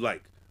that you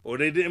like or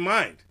they didn't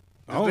mind.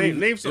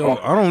 Name some.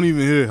 I don't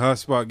even hear Hot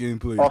Spot getting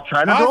played. Off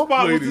China Doll? Hot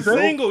Spot was a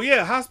single.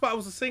 Yeah, Hot Spot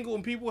was a single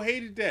and people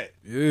hated that.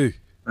 Yeah.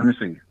 Let me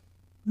see.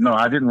 No,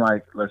 I didn't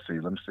like. Let me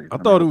see. I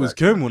thought it was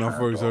Kim when I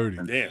first heard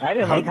it. Damn. I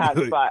didn't like Hot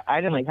Spot. I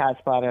didn't like Hot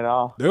Spot at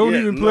all. They don't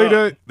even play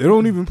that. They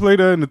don't even play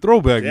that in the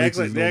throwback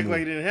mixes. They act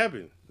like it didn't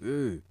happen.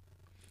 Yeah.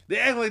 They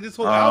act like this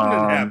whole album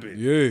didn't happen.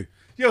 Yeah.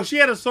 Yo, she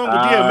had a song with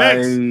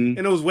DMX and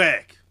it was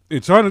whack.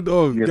 And China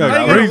Doll got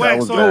got crazy. a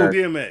whack song with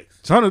DMX.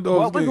 China Doll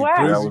was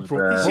getting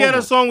crazy. She had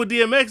a song with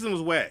DMX and it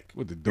was whack.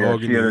 With the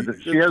dog in the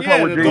She had a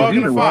song with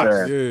Jay-Z and Fox.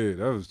 Yeah,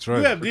 that was trash.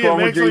 You have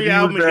DMX on your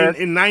album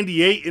in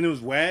 98 and it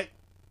was whack.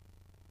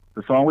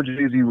 The song with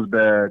Jay-Z was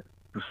bad.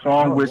 The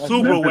song with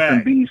Super Memphis whack.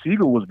 and Beanie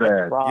Siegel was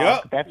bad.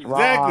 Yep, that's wrong.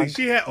 exactly.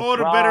 She had all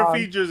the better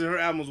features and her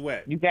album was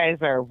whack. You guys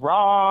are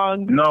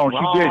wrong. No, she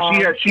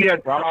did. She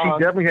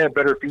definitely had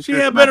better features. She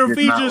had better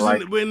features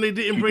when they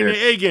didn't bring the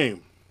A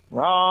game.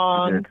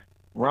 Wrong.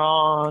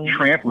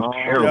 Tramp was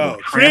terrible. Yo,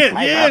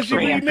 Tramp, she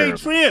remade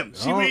Tramp.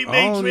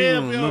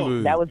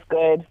 Yo. That was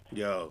good.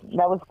 Yo.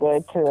 That was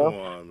good too. Come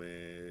on,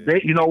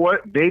 man. You know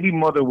what? Baby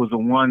Mother was the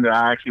one that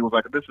I actually was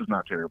like, this is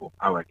not terrible.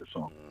 I like the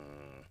song.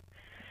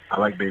 I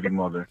like Baby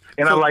Mother,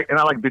 and I like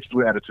Bitches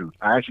with Attitude.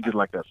 I actually did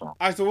like that song. All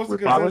right, so what's the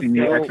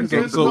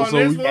consensus?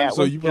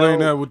 So you playing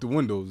that with the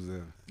windows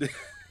then?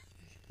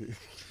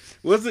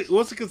 What's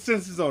the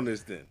consensus on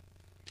this then?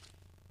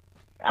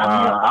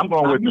 I'm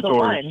going with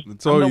Notorious.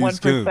 Notorious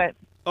Kim.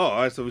 Oh,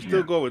 all right, so we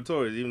still go with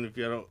Notorious, even if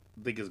you don't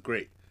think it's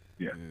great.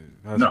 Yeah,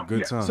 that's a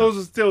good time. So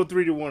it's still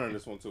 3-1 on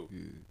this one too.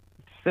 Yeah.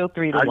 Still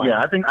 3-1.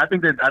 Yeah, I think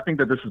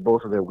that this is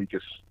both of their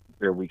weakest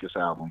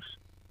albums.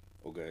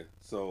 Okay,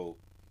 so.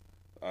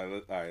 All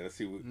right, let's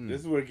see. This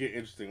is where it gets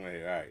interesting right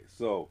here. All right,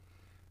 so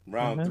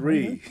round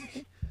 3,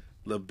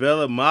 La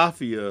Bella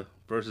Mafia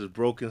versus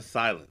Broken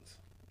Silence.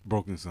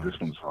 Broken Silence. This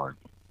one's hard.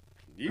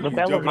 La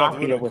Bella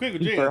Mafia was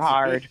super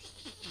hard.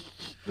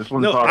 This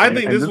one's hard. I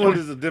think this one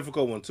is a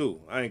difficult one too.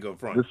 I ain't gonna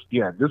front.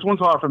 This one's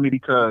hard for me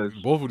because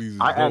both of these.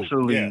 I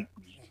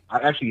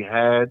actually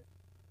had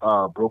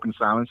Broken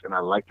Silence and I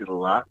liked it a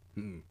lot.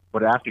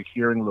 But after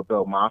hearing La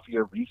Bella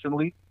Mafia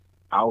recently,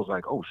 I was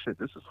like, "Oh shit,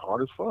 this is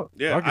hard as fuck."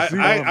 Yeah,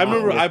 I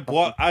remember I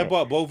bought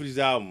both of these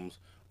albums.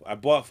 I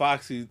bought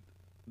Foxy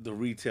the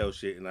retail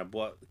shit, and I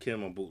bought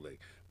Kim on bootleg.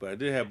 But I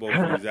did have both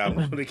of these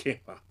albums when they came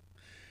out.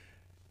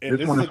 And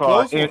this one is a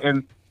close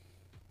one.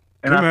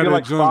 And I feel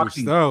like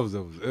Foxy Styles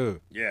that was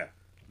yeah,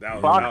 that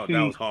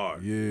was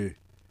hard. Yeah,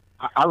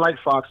 I like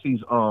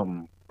Foxy's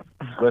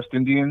West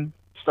Indian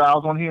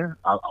styles on here.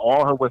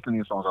 All her West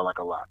Indian songs I like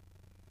a lot.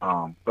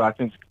 But I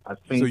think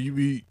so. You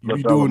be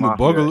doing the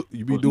bungalow.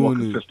 You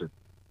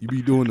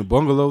be doing the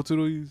bungalow to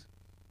these.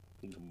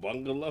 The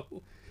bungalow.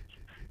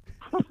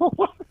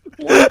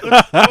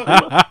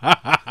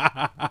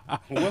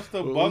 What's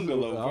the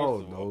bungalow? I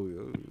don't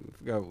know. I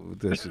forgot what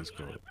that shit's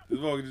called. This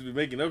one just be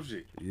making up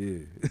shit.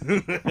 Yeah.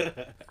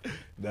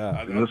 Nah.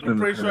 I'm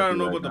pretty sure I don't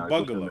know about the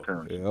bungalow.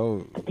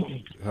 Yeah,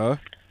 huh?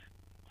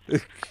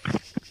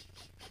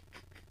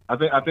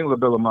 I think La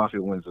Bella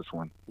Mafia wins this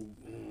one.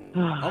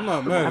 I'm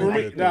not mad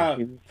at that.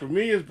 For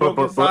me, it's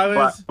Broken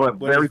Silence, but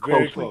very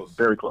close.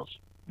 Very close.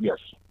 Yes.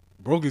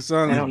 Broken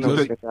Silence. I don't know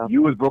shit though.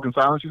 You was Broken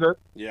Silence, you said?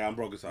 Yeah, I'm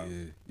Broken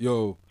Silence. Yeah.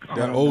 Yo,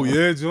 that Oh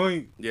Yeah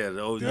joint. Yeah,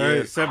 the old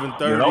That-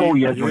 730. Yeah, oh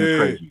yeah, joint is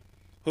crazy.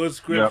 Hood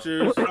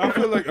Scriptures. I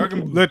feel like I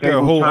can let that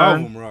Stable whole Time.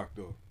 album rock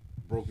though.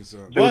 Broken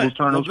Silence. Stable What?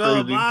 Turn The was Bell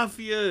crazy.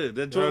 Mafia.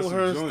 That joint That's with a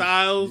her joint.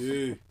 styles.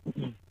 Yeah.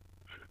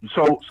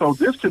 So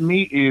this to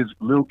me is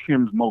Lil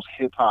Kim's most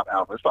hip hop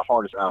album. It's the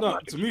hardest album. No, I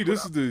think to he's me put this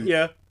out. is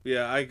the.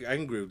 Yeah, I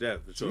can agree with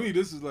that for To sure. me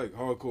this is like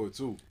hardcore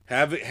too.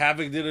 Havoc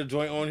did a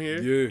joint on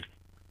here. Yeah.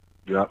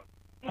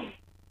 Yeah.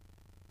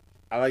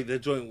 I like that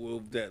joint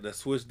with that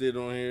Swiss did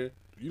on here.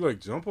 You like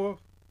Jump Off?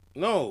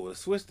 No, the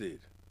Swiss did.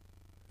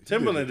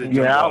 Timberland did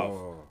Yeah. Jump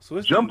Off.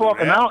 Swiss Jump did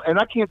off and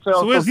I can't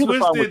tell. Swiss, so here's the Swiss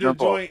problem with did the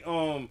Jump Off.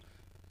 joint.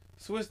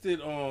 Swiss did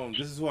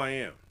This Is Who I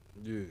Am.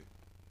 Yeah.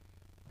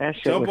 That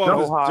shit Jump was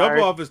so off hard.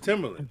 Jump Off is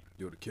Timberland.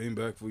 Yo, they came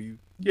back for you.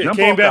 Yeah, Jump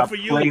came Off back got for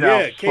you. played Yeah,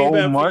 out came so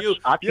back much, for you.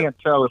 I can't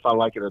tell if I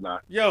like it or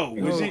not. Yo,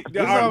 Yo,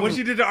 when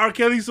she did the R.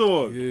 Kelly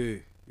song. Yeah.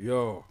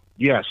 Yo.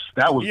 Yes,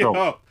 that was Yo,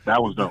 dope.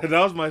 That was dope. that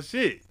was my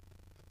shit.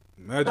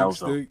 Magic That was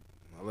Stick.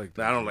 I like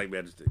that. Nah, I don't like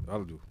Magic Stick. I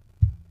do.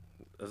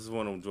 This is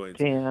one of them joints.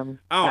 Damn.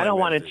 I I don't don't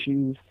like want to that shit.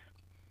 choose.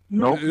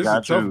 Nope, It's a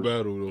got tough you.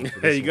 battle though. for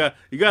Hey, this one.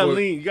 you got But-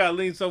 lean. You got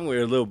lean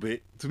somewhere a little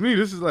bit. To me,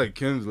 this is like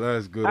Kim's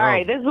last good All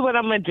right, album. this is what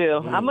I'm going to do.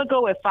 I'm going to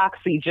go with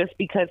Foxy just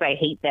because I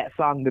hate that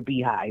song, The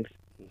Beehive.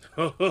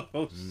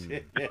 Oh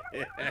shit!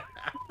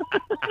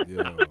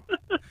 Yeah.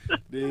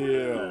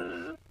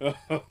 Damn!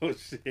 Oh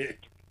shit!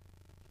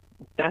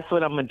 That's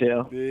what I'm going to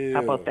do. Damn.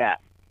 How about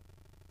that?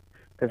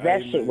 Because I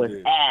that ain't shit was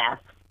mad ass.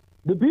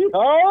 The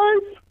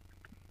Beehive!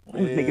 These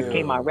Damn. niggas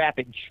came out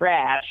rapping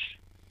trash.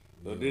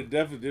 So there's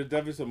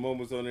definitely some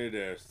moments on there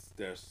that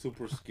are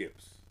super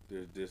skips.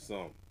 There's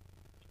some.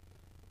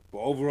 But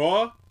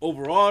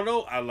overall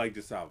though, I like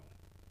this album.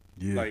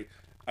 Yeah. Like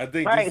I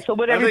think Right, this, so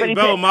what I everybody think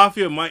Bell picked?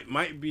 Mafia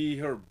might be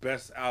her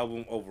best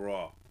album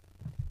overall.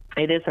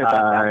 It is her best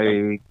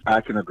album.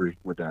 I can agree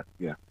with that.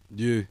 Yeah.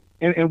 Yeah.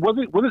 And was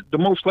it the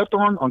most slept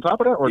on top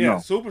of that or Yeah, no?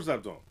 super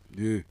slept on.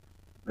 Yeah.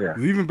 Yeah.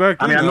 Even back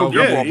I then, mean, I know album-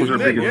 Jump Yeah, Off was her even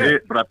then, biggest yeah.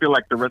 hit, but I feel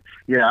like the rest.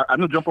 Yeah, I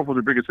know Jump Off was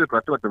her biggest hit, but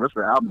I feel like the rest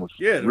of the album was.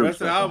 Yeah, the really rest of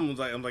the slept on. album was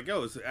like I'm like,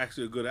 yo, it's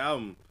actually a good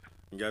album.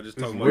 And y'all just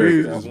It's talking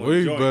way, about it's one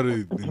way joint.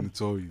 better than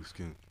Notorious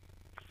Kim.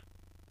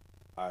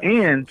 All right.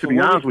 And to So be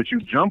what honest do with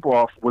you, Jump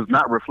Off was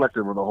not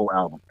reflective of the whole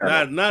album. at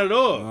all. not at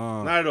all.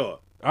 Nah. Not at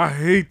all. I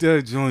hate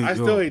that joint. I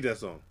still hate that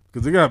song.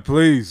 because they got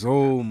played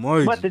so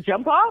much. What, the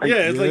Jump Off? Yeah,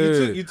 it's like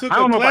Yeah. you took I a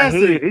don't know if I classic.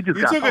 hate it. It just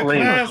You got took a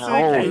played classic so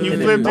and you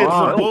flipped it to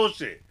some much.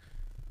 bullshit.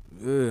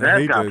 Yeah, I That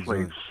hate got that played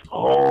joint.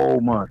 so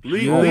much.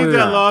 Leave, Yeah. leave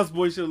that Lost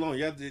Boy shit alone.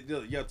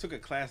 Y'all took a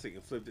classic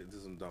and flipped it to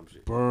some dumb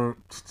shit. Burn.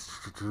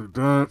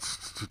 I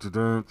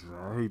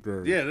hate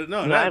that. Yeah,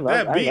 no, No, I that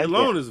like beat it.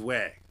 alone is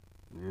whack.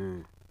 Yeah.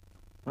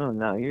 Oh,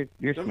 no, you're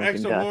Them smoking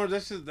extra dust.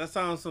 horns, that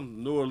sounds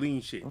some New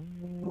Orleans shit.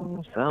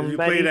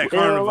 Somebody that still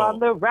Carnival. on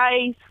the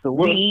rice, the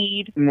What?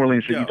 weed. New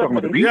Orleans shit. You talking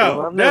about the beat?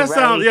 Yo, On the that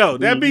sound, right.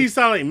 that beat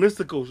sound like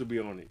Mystical should be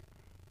on it.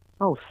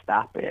 Oh,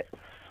 stop it.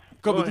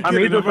 Couple I I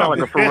mean, it does sound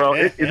like a Pharrell.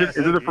 Is it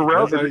a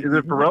Pharrell? That's Is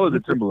it Pharrell or is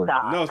it Timberland?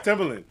 Stop. No, it's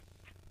Timberland.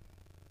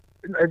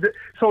 So First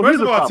here's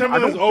of the all, problem. I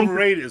Timberland's don't think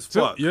overrated as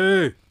fuck.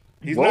 Yeah.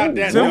 He's Whoa. not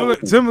that dope.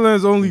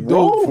 Timberland's only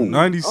dope Whoa. from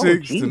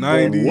 96 Oh, to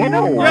 90. Whoa.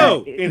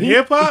 Yo, in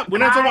hip hop, we're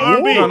not talking about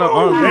R&B. No, no,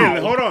 R&B. Hey,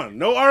 hold on,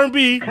 no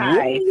R&B.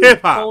 Kai,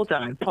 Hip hop. hold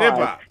on, Hip pause.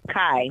 hop.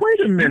 Kai,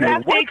 Wait a you minute.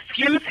 have to What?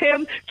 excuse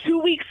him. 2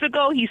 weeks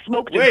ago, he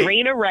smoked Wait. a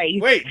grain of rice,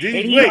 Wait, and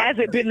did he you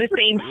hasn't been the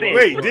same since.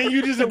 wait? Didn't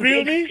you So disagree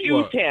with me?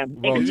 excuse What? him.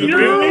 Well, Did you Excuse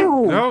agree with me?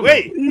 him. No.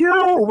 Wait,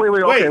 Yo, wait,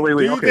 Wait, okay.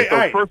 do you Okay, think- so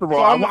alright, first of so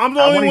all, I'm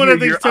the only one that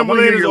thinks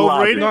Timberland is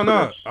overrated?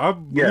 No, I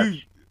believe. Yes.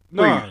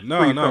 No, Please, no,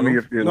 please no, tell me no,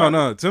 if you're no, lying.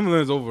 no.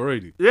 Timberland's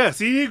overrated. Yeah,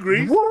 see, he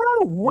agrees.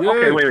 Whoa. Yeah.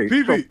 Okay, wait.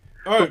 PB.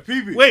 So, All right,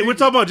 PB. Wait, we're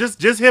talking about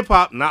just hip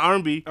hop, not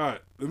R&B. All right,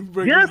 let me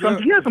break yes, this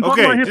down. I'm talking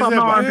Okay, about hip hop, just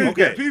not hip-hop. R&B.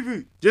 Okay.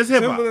 PB. Just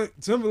hip hop.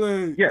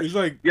 Timberland Yes, is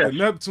like yes. the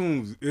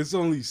Neptunes. It's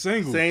only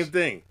singles. Same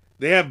thing.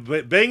 They have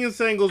banging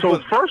singles. So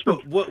but first of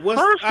what's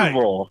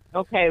all,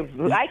 Okay,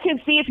 I can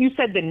see if you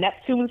said the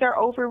Neptunes are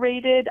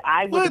overrated.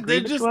 I would what agree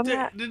they with just you on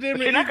that. they But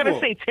you're not going to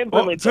say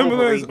Timberland's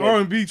Timberland's overrated.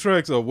 R&B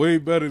tracks are way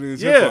better than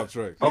his Yeah. hip hop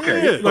tracks.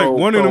 okay, Yeah. Like so-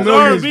 One in a so-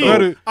 Million is R&B.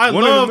 better. I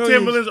One in a love Million-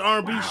 Timberland's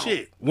R&B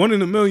shit. 1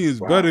 in a Million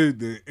is Wow. better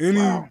than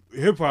any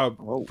hip hop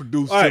Whoa.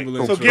 produced All right,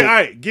 Timberland so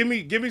track. give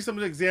me some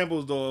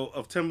examples though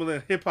of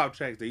Timberland hip hop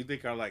tracks that you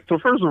think are like. So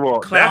first of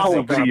all, that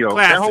whole Classic. video,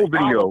 Classic. that whole All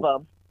video. of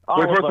them.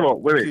 Wait, first of all,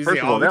 wait. You First say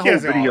of all, all- that you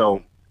can't whole say all video,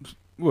 of them.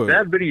 What?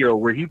 that video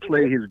where he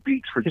played his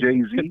beats for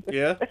Jay-Z,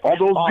 Yeah. all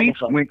those All of beats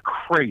them. went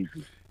crazy.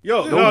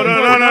 Yo, Those-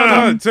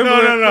 no.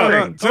 Timberland,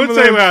 Let me tell you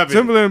what happened.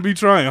 Timberland be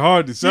trying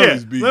hard to sell Yeah,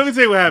 his beats. let me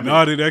tell you what happened.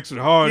 Nodded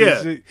extra hard and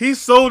Yeah, shit. he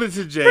sold it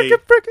to Jay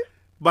Frick it.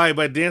 by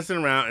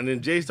dancing around, and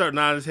then Jay started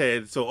nodding his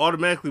head. So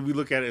automatically we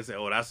look at it and say,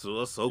 "Oh, that's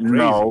so crazy."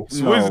 No,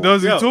 Swizz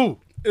does Yo. it too.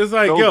 It's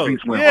like, Those yo,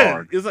 beats went yeah,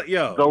 hard. it's like,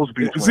 yo. those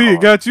beats went See, it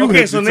hard. got you.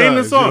 Okay, so name the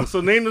hypnotized, song. yo.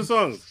 So name the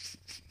songs.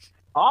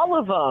 All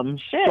of them.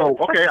 Shit. So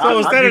okay, So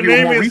instead I'll of give you a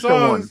more naming recent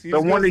songs, one. he's The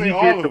gonna one that say he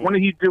all did, of the them. one that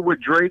he did with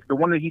Drake, the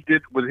one that he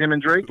did with him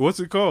and Drake. What's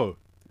it called?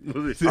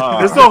 It's so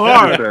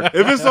hard.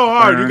 If it's so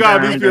hard, you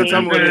gotta be still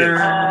tell me what it is.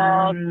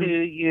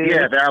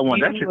 Yeah, that one.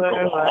 That shit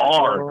goes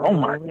hard. Oh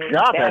my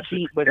god, that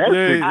shit goes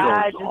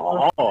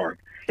hard.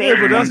 Yeah,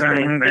 but that's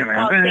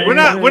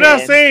we're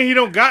not saying he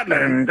don't got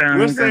nothing.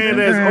 We're saying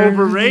that's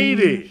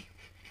overrated.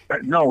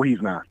 No,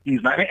 he's not.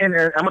 He's not. And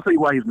I'm gonna tell you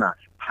why he's not.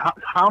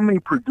 How many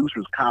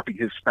producers copied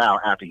his style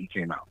after he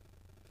came out?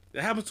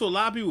 That happens to a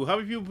lot of people. How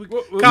many people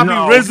copied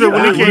RZA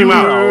when he came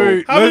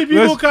out? How many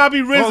people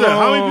copied RZA?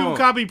 How many people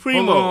copied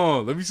Primo? Hold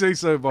on. Let me say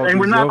something about this. And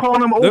we're not calling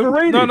them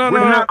overrated. No. We're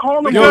not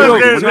calling them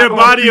overrated. Because their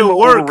body of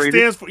work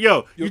stands for...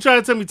 Yo, you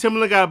trying to tell me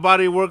Timbaland got a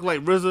body of work like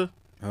RZA?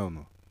 Hell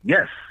no.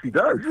 Yes, he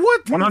does.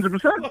 What?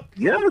 100%.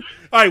 Yes.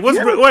 All right, wait. What's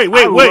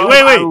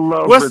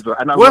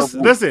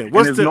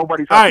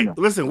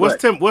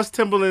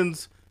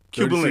Timbaland's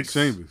Cuban Links?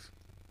 Chambers.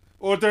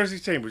 Or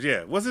 36 Chambers,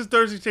 yeah. What's his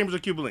 36 Chambers or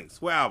Cuban Links?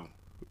 What album?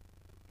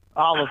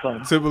 All of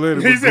them.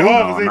 Timbaland. He said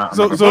all of them.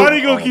 So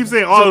Bonnie gonna keep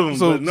saying all of them,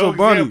 but no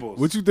Bonnie, examples.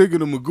 what you think of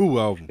the Magoo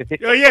album?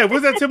 Yeah,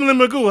 what's that Timbaland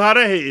Magoo? How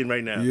that hitting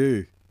right now?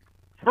 Yeah.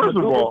 First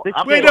of all,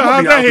 how's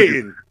that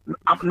hitting? Wait.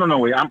 I'm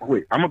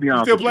gonna be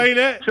honest. Still playing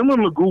that?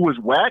 Timbaland Magoo was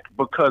whack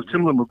because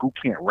Timbaland Magoo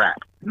can't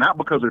rap, not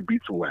because their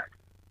beats are whack.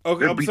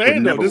 Okay, I'm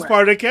saying though, this is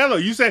part of their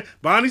catalog. You said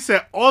Bonnie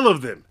said all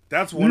of them.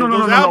 That's one of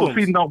those albums.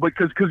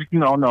 Because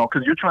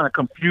you're trying to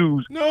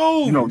confuse.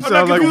 No, I'm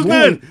not like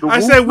confused. I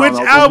said which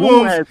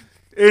albums,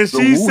 and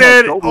she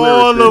said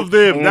all of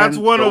them. That's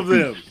one of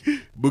them.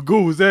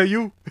 Magoo, is that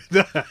you?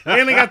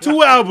 And they got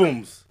 2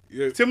 albums.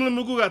 Yeah. Timbaland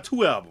Magoo got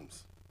 2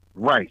 albums.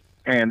 Right,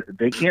 and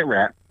they can't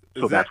rap.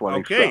 So that's why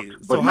they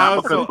suck. But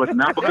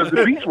not because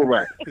the beats were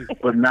whack.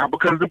 But not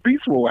because the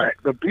beats were whack.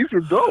 The beats were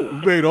dope.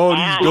 You made all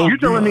these dope You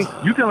telling me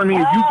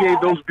if you gave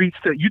those beats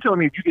to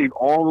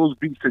all those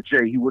beats to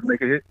Jay, he wouldn't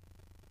make a hit?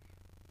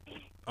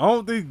 I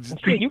don't think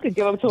you could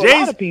give them to a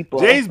lot of people.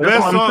 Jay's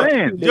best song.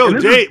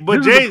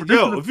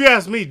 If you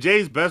ask me,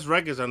 Jay's best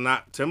records are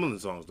not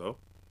Timbaland songs though.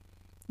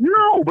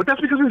 No, but that's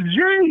because it's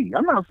Jay.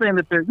 I'm not saying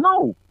that there's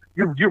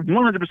You're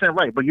 100%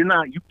 right, but you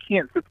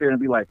can't sit there and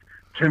be like,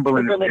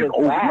 Timbaland is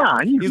over.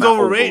 Nah, he's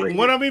overrated.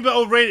 What I mean by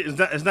overrated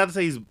is not to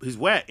say he's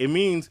whack. It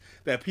means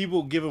that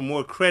people give him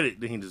more credit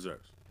than he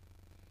deserves.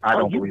 I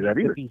don't believe that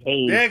either.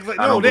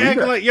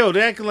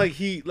 They're acting like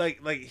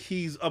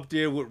he's up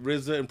there with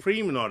RZA and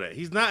Preem and all that.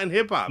 He's not in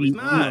hip hop. He's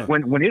not.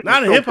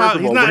 Not in hip hop.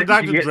 He's not in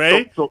Dr.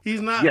 Dre.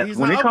 He's not. He's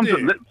not up there.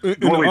 In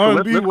the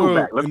R&B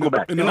world, let's go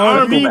back. In the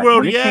R&B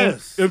world,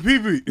 yes. And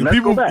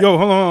people,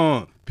 hold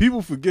on.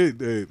 People forget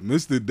that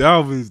Mr.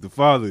 Dalvin's the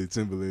father of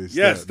Timbaland.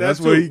 Yes, that's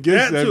where he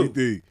gets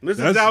everything.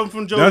 Mr. Dalvin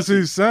from Josie. That's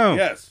his sound.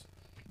 Yes.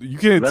 You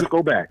can't. Let's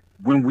go back.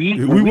 When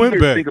we went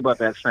back, think about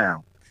that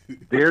sound.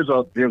 There's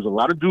a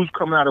lot of dudes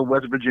coming out of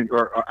West Virginia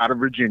or out of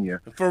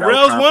Virginia.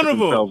 Pharrell's one of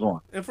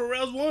them. And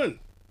Pharrell's one.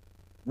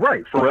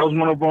 Right, Pharrell's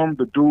one of them.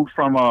 The dude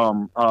from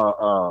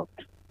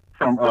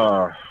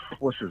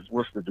what's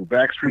the dude?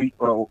 Backstreet,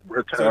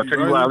 Teddy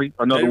Riley,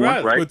 another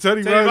one, right? But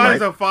Teddy Riley's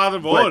the father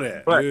of all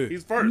that. But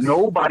he's first.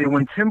 Nobody,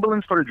 when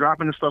Timbaland started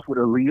dropping the stuff with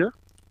Aaliyah,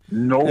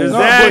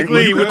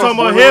 exactly. We're talking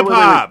about hip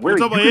hop. We're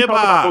talking about hip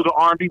hop. Those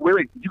R&B.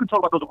 Wait. You can talk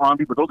about those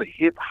R&B, but those are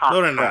hip hop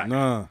tracks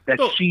that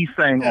she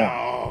sang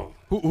on.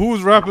 Who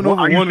was rapping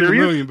over 1 in a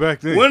million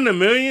back then? 1 in a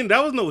million?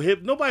 That was no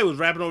hip. Nobody was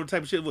rapping over the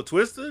type of shit with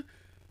Twister.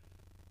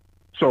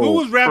 So who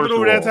was rapping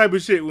over that type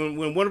of shit when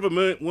 1 in a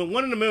million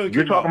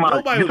came out?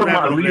 Nobody was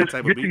rapping over that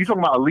type of beat. You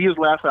talking about Aaliyah's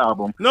last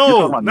album?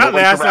 No, not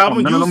last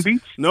album. None of them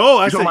beats? No,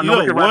 I said 1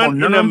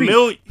 in a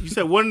million. You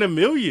said 1 in a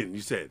million.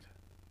 You said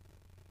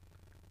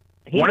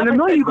 1 in a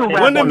million. You can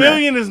rap 1 in a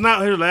million is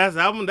not her last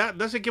album.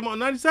 That shit came out in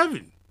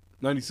 97.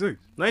 96.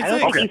 I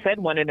don't think he said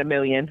 1 in a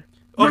million.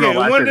 Okay,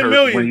 1 in a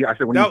million. I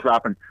said when he was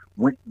dropping.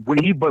 When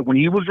he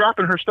was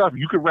dropping her stuff,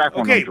 you could rap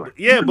on those joints.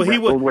 Yeah, but he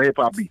was those were hip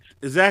hop beats.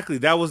 Exactly,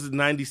 that was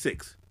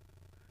 96.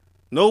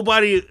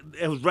 Nobody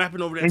was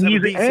rapping over that type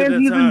of beats at that time.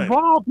 And he's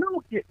involved.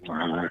 No,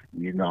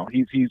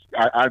 he's.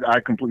 I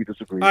completely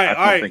disagree. All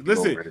right.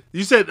 Listen,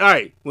 you said all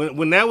right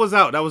when that was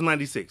out. That was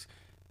 96.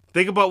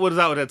 Think about what was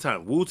out at that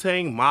time.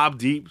 Wu-Tang, Mobb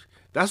Deep.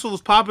 That's what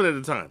was popping at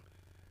the time.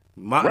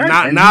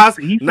 Nas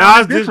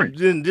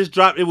just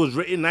dropped. It was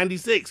written in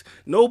 96.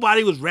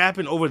 Nobody was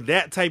rapping over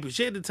that type of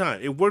shit at the time.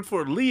 It worked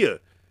for Aaliyah,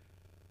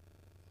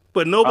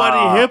 but nobody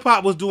in hip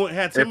hop was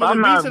had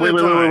Timbaland beats at the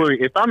time. Wait.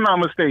 If I'm not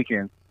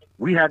mistaken,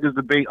 we had this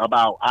debate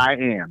about I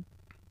Am.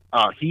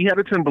 He had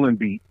a Timbaland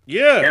beat.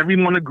 Yeah,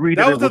 everyone agreed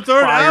that was the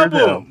third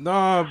album.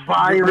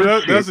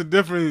 That's a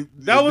different.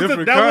 That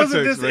wasn't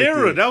this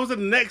era. That was the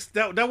next.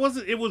 That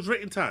wasn't. It was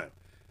written time.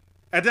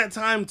 At that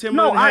time,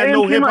 Timbaland had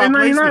no hip hop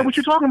placement. What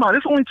you talking about?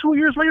 It's only 2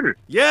 years later.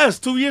 Yes,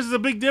 2 years is a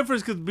big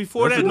difference because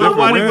before that,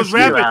 nobody was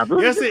rapping.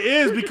 Yes, it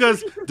is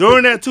because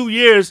during that 2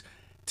 years,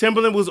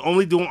 Timbaland was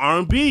only doing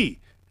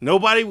R&B.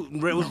 Nobody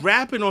was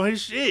rapping on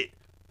his shit.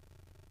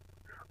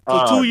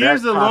 So 2 years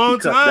is a long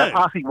time. That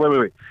posse,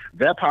 wait.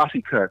 That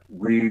posse cut,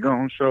 we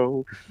gonna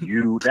show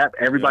you that.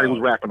 Everybody was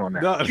rapping on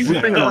that. No. He was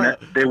singing on that.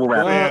 They were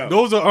rapping.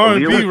 Those are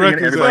R&B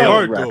records at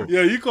heart, though.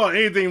 Yeah, you call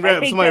anything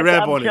rap, somebody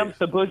rap on it. Jump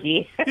the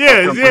boogie.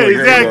 Yeah,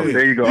 exactly.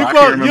 There you go.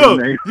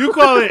 You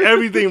call it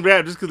everything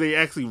rap just because they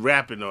actually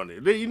rapping on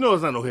it. You know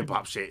it's not no hip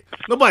hop shit.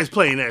 Nobody's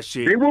playing that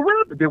shit. They were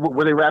rapping.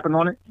 Were they rapping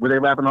on it? Were they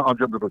rapping on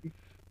Jump the Boogie?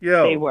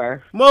 Yo, they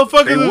were.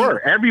 Motherfuckers. They were.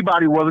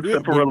 Everybody was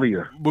except for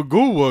Aaliyah. But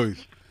Magoo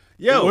was.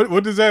 Yo,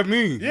 what does that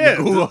mean? Yeah,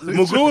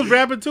 Magoo was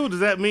rapping too. Does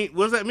that mean?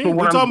 What does that mean? So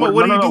we're talking about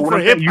what do you do for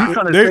hip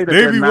hop? They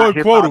be more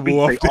quotable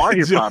off They are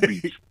hip hop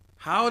beats.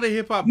 How are they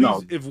hip hop beats?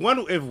 No. If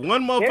one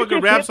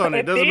motherfucker raps on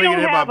it, doesn't make it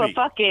a hip hop beat. If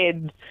they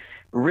don't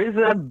have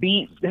a fucking RZA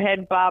beat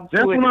head bob to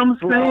That's it, what I'm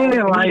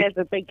saying. Like, he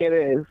doesn't think it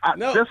is.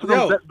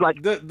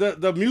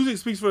 The music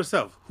speaks for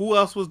itself. Who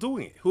else was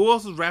doing it? Who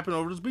else was rapping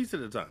over those beats at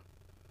the time?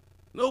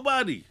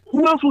 Nobody.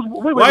 Who else was?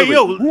 Who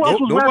else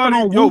was rapping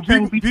on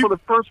Wu-Tang beats for the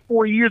first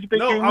 4 years that they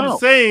came out? I'm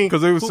saying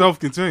because they were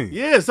self-contained.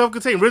 Yeah,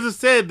 self-contained. RZA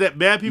said that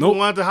bad people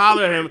wanted to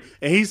holler at him,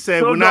 and he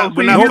said, "We're not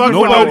fucking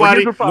with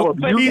nobody."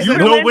 He said,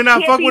 "No, we're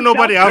not fucking with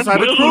nobody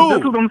outside the crew." This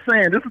is what I'm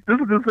saying. This is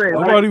what I'm saying.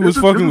 Nobody was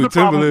fucking with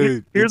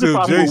Timberlake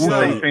until Jay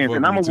started.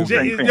 And I'm a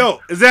Wu-Tang fan. Yo,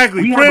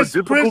 exactly.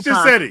 Prince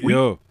just said it.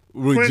 Yo.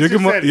 Prince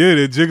just said it.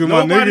 They're jigging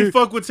my nigga. Nobody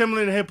fuck with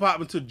Timberlake in hip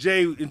hop until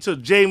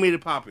Jay made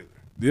it popular.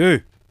 Yeah.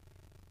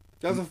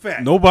 That's a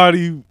fact.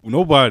 Nobody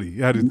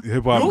had a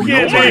hip hop.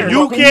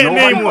 You can't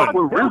name one.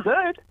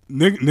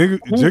 Nigga,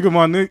 jigga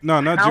my nigga.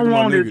 No, not jigga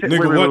my nigga.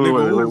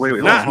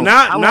 Nigga,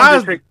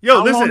 what? Nas.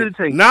 Yo,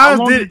 listen. Nas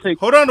did.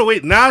 Hold on,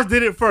 wait. Nas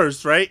did it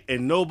first, right?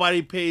 And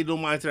nobody paid no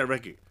mind to that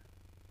record.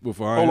 Hold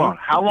on.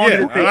 How long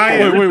did it take?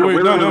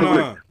 Wait.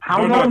 No.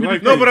 How long did it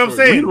take? No, but I'm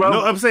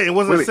saying it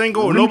wasn't a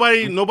single.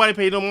 Nobody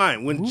paid no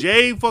mind. When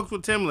Jay fucked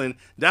with Timbaland,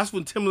 that's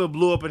when Timbaland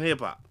blew up in hip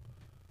hop.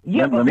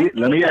 Let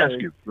me ask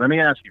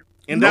you.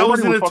 And that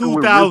was in the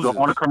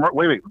 2000s.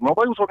 Wait.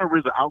 Nobody was talking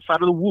RZA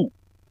outside of the Wu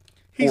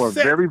for a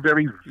very,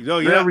 very,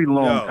 very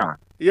long time.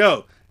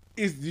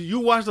 You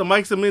watched the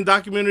Mike Samin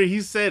documentary?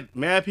 He said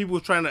mad people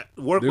was trying to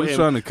work with him.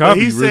 Trying to copy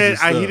he said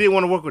he didn't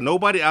want to work with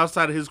nobody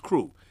outside of his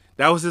crew.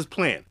 That was his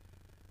plan.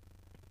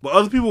 But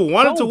other people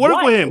wanted to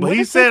work with him, but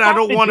he said, "I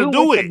don't want to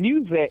do it."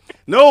 Music.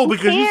 No,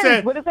 because you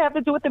said, "What does that have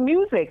to do with the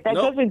music?" That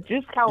doesn't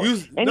just count.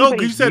 No,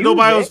 you said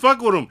nobody was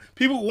fucking with him.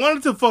 People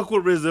wanted to fuck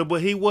with RZA,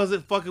 but he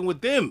wasn't fucking with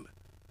them.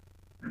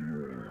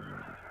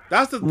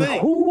 That's the thing.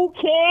 Who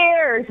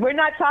cares? We're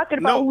not talking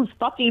about who's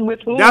fucking with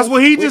who. That's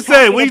what he just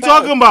said. What are you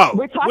talking about?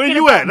 Where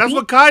you at? That's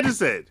what Kai just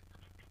said.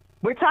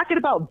 We're talking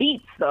about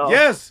beats, though.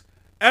 Yes.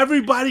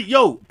 Everybody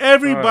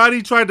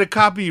tried to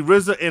copy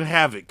RZA and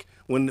Havoc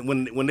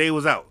when they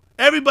was out.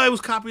 Everybody was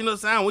copying the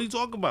sound. What are you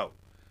talking about?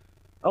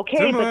 Okay,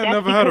 Timberland but that's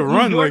never had a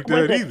run like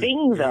that either.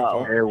 Thing,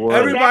 though.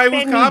 Everybody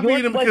was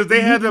copying them because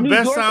they had the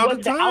best sound at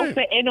the time.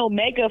 Alpha and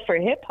Omega for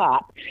hip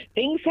hop.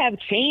 Things have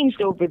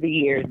changed over the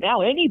years.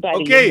 Now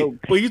anybody.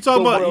 But you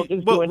talking about?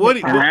 But what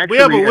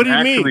do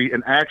you mean?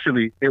 And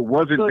actually, it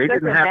wasn't. So they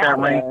didn't have that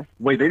reign.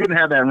 Wait, they didn't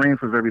have that reign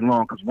for very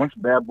long because once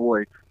Bad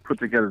Boy put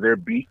together their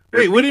beat.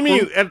 Wait, what do you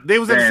mean? They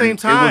was at the same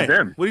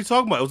time. What are you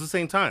talking about? It was the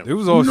same time. It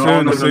was all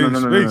sharing the same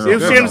space. It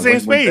was sharing the same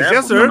space.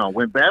 Yes, sir. No,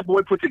 when Bad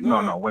Boy put it.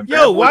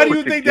 Why do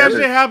you think that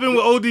shit happened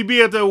with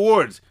ODB at the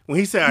awards when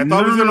he said, "I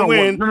thought he was gonna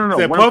win"?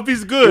 Said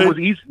Puffy's good. Why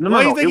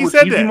do you think he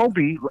said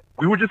that?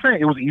 We were just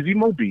saying it was Easy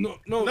Mo B.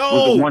 No,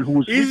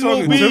 Easy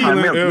Mo B.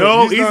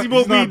 No, Easy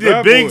Mo B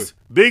did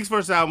Big's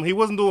first album. He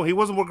wasn't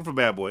working for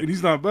Bad Boy. And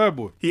he's not Bad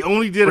Boy. He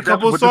only did a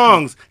couple of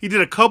songs. He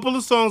did a couple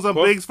of songs on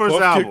Big's first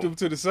album. Kicked him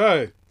to the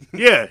side.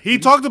 Yeah, he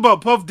talked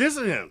about Puff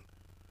dissing him.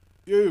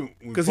 Yeah,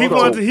 because he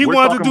wanted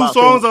to do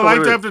songs on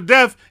Life After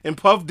Death, and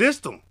Puff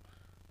dissed him.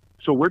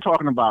 So we're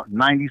talking about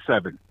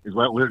 97. Is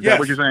that what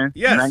you're saying?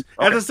 Yes.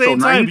 At the same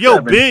time,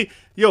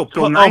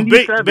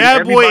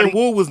 Bad Boy and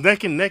Wu was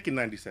neck and neck in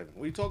 97.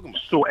 What are you talking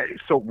about? So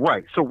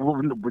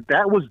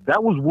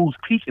that was Wu's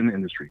peak in the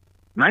industry.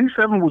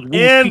 97 was Wu's peak in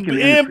the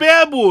industry. And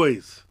Bad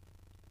Boys.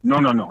 No,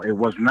 it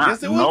was not.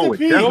 Yes, it was the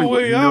peak.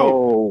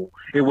 No,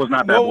 it was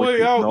not Bad Boys. No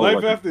Way Out.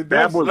 Life After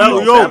Death.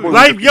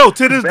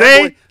 To this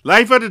day,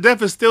 Life After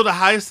Death is still the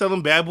highest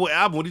selling Bad Boy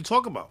album. What are you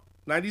talking about?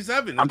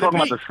 97. I'm talking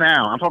about the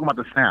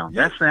sound.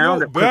 That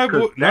sound. Bad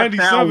Boy.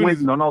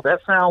 97.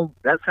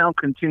 That sound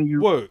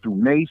continued through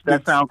Mace.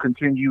 That sound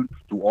continued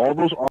through all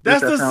those.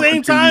 That's the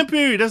same time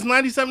period. That's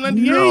 97,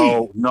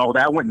 98. No,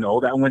 that went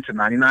to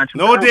 99.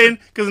 No, it didn't.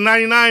 Because in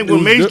 99,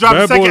 when Mace dropped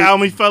the second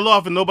album, he fell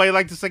off, and nobody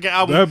liked the second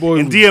album.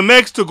 And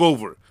DMX took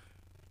over.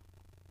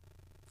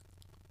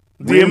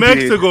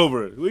 DMX took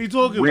over. What are you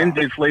talking about? When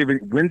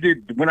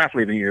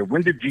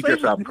did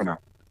G-Dep's album come out?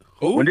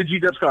 Who? When did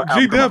G-Dep's album come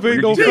out? G-Dep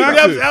ain't no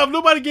G-Dep's album.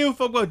 Nobody gave a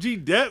fuck about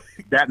G-Dep.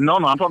 No,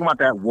 I'm talking about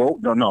that. Whoa,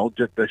 no,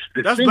 just the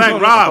that's single.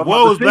 Black Rob.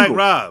 Whoa was Black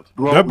Rob.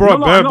 That brought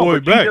Bad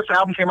Boy back. G-Dep's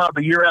album came out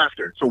the year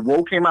after. So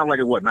Whoa came out like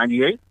at what,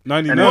 98?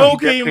 99. Whoa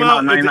came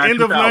out at the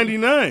end of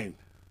 99.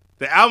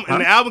 The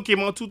album came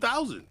out in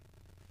 2000.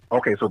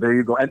 Okay, so there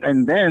you go.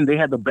 And then they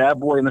had the Bad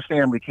Boy and the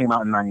Family came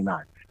out in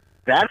 99.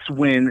 That's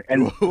when,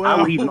 and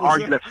I would even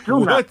argue that's still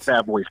not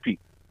Bad Boy's peak.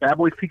 Bad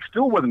Boy's peak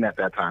still wasn't at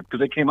that time because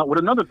they came out with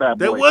another Bad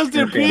Boy. That was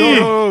their peak.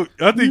 No,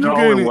 I think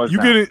No, you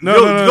get it. No.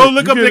 Go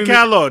look up their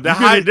catalog.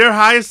 Their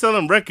highest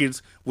selling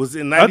records was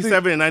in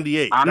 97 and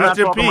 98. That's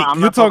their peak.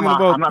 You're talking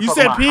about. You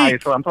said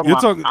peak. I'm talking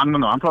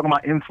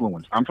about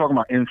influence. I'm talking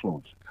about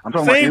influence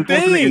in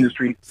the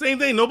industry. Same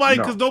thing.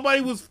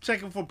 Nobody was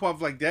checking for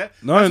Puff like that.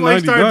 That's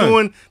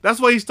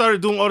why he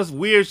started doing all this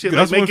weird shit,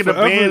 like making a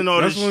band and all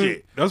this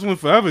shit. That's when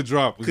Forever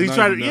dropped. Because he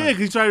tried to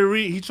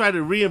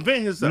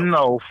reinvent himself.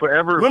 No,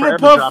 Forever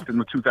dropped in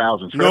the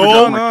 2000s.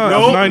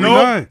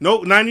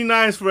 No,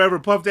 99 is Forever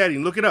Puff Daddy.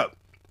 Look it up.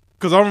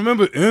 Because I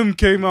remember M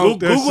came out.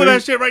 Google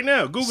that shit right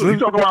now. Google it. You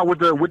talking about with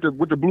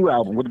the blue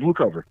album, with the blue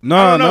cover?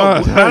 I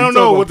don't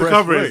know what the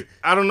cover is.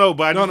 I don't know,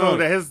 but I just know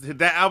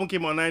that album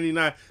came out in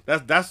 99.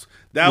 That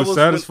was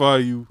Satisfy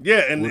You.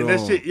 Yeah, and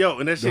that shit,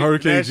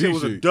 that shit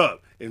was a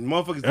dub. And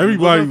motherfuckers,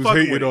 everybody was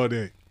hating all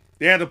day.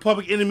 They had the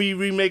Public Enemy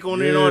remake on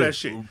there and all that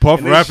shit.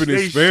 Puff rapping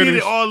in Spanish. They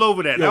shit all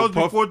over that. That was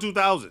before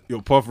 2000.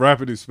 Puff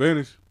rapping in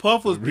Spanish.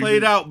 Puff was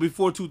played out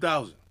before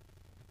 2000.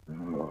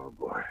 Oh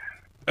boy.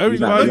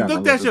 Everybody,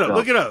 look that shit up.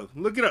 Look it up.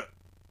 I'm gonna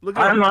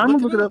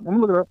look it up.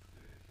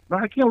 No,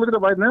 I can't look it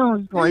up right now.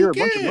 I'm just gonna hear a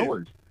bunch of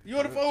noise. You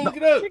on the phone? Look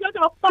it up.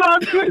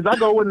 I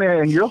go in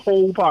there and your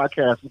whole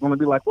podcast is gonna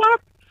be like,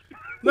 what?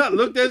 No,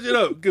 look that shit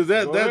up because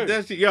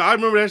that shit. Yeah, I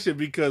remember that shit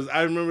because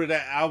I remember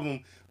that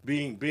album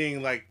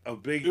being like a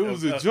big. It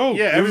was a joke.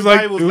 Yeah,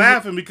 everybody was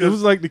laughing because it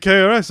was like the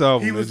KRS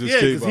album.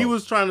 Because he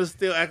was trying to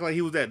still act like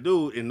he was that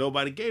dude and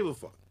nobody gave a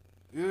fuck.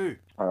 Yeah.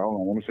 All right,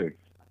 hold on. Let me see.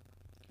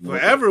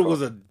 Forever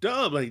was a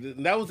dub. Like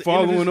that was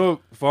following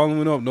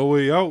up. No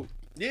Way Out.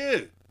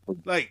 Yeah.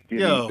 Like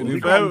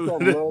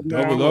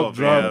Double Up,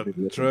 Drop,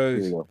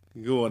 Trash.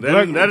 Go on.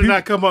 That did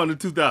not come out in the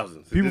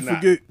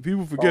 2000s.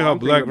 People forget how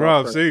Black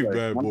Rob saved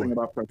Bad Boy.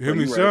 Him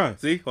and Shine.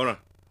 See, hold on.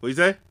 What you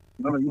say?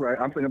 No, you're right.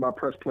 I'm thinking about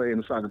Press Play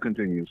and the Saga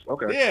Continues.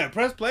 Okay. Yeah,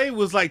 Press Play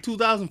was like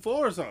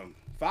 2004 or something.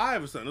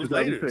 5 or something. It was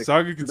later.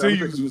 Saga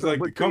Continues was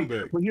like the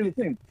comeback. But here's the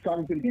thing: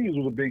 Saga Continues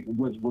was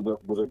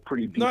a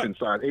pretty decent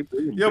side.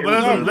 Yeah,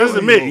 but let's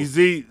admit, you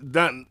see,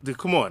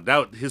 come on,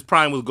 his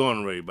prime was gone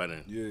already by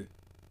then. Yeah.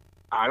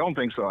 I don't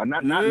think so.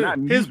 Not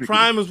his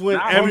prime is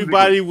when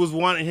everybody was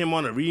wanting him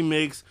on a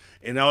remix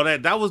and all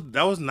that. That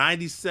was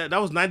 97. That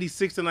was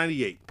 96 to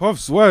 98. Puff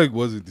swag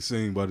wasn't the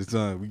same by the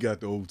time we got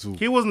the old two.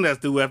 He wasn't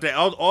that dude. After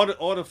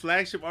all the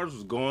flagship artists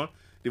was gone.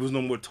 There was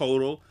no more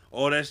Total.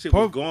 All that shit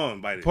was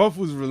gone by then. Puff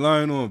was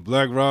relying on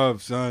Black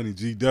Rob, Shine, and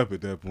G Dep at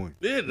that point.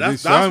 Yeah,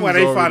 that's why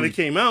they finally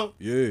came out.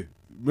 Yeah.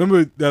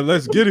 Remember that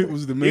Let's Get It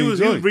was the main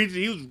joint.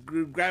 He was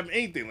grabbing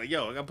anything. Like,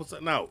 yo, I got to put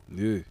something out.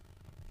 Yeah.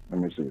 Let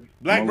me see.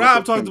 Black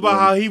Rob talked about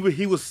how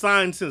he was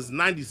signed since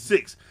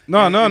 96.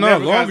 No,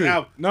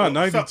 longer. No,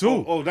 92.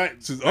 I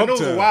know it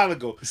was a while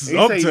ago. He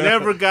said he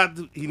never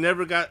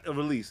got a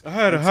release. I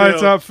had a high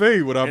top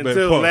fade without Puff.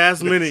 Until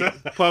last minute,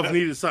 Puff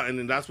needed something,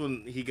 and that's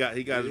when he got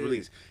his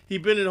release. He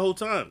been in the whole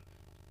time,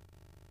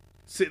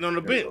 sitting on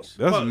the bench.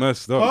 That's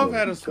messed up. Puff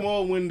had a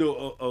small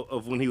window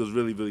of when he was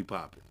really, really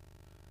popping.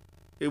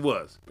 It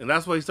was, and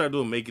that's why he started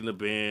doing Making the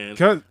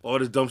Band, all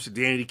this dumb shit,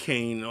 Danny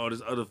Kane, and all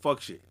this other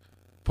fuck shit.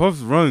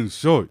 Puff's run's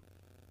short.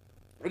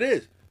 It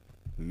is.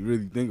 When you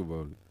really think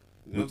about it.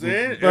 You know what I'm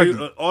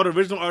saying? All the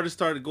original artists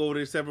started to go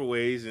their separate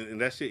ways, and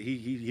that shit,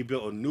 he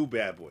built a new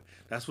Bad Boy.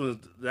 That's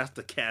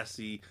the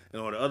Cassie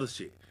and all the other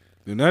shit.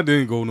 Then that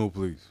didn't go no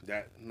place.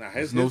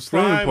 His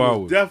prime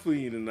was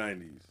definitely in the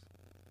 90s.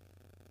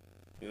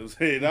 You know what I'm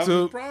saying? That was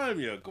his prime,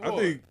 yeah. Come on. I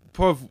think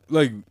Puff,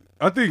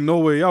 I think No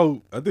Way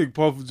Out, I think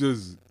Puff was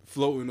just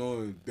floating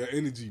on that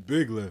energy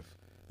Big left.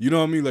 You know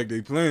what I mean? Like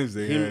they plans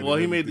they had. Well,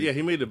 he made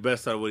the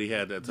best out of what he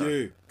had that time.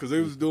 Yeah, because they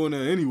was doing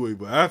that anyway.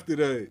 But after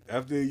that,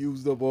 after they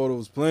used up all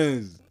those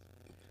plans,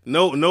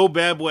 no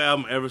Bad Boy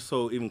album ever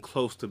sold even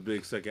close to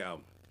Big's second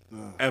album,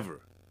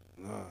 ever.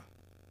 Nah.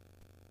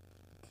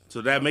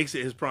 So that makes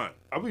it his prime.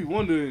 I be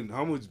wondering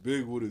how much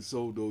Big would have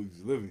sold though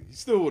he's living. He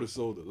still would have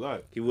sold a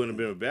lot. He wouldn't have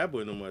been a Bad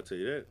Boy no more. I tell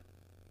you that.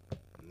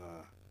 Nah.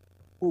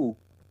 Who?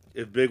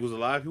 If Big was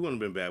alive, he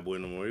wouldn't have been Bad Boy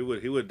no more.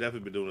 He would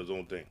definitely be doing his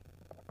own thing.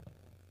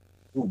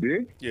 Who,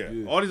 Big? Yeah.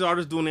 All these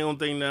artists doing their own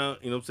thing now,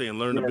 you know what I'm saying,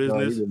 learn the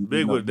business.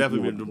 Big would have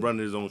definitely been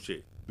running his own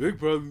shit. Big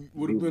probably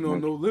would have been on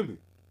No Limit.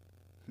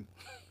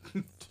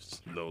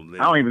 No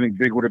Limit. I don't even think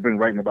Big would have been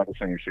writing about the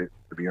same shit,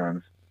 to be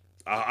honest.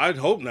 I'd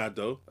hope not,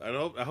 though. I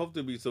hope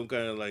there'd be some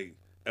kind of, like,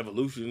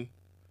 evolution.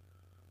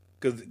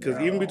 Because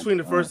even between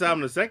the first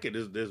album and the second,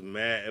 there's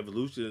mad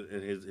evolution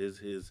in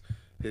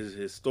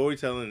his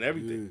storytelling and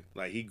everything.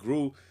 Yeah. Like, he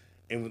grew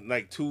in,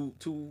 like, two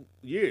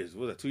years.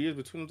 What was that, 2 years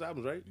between those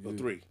albums, right? Yeah. Or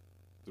 3?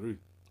 3.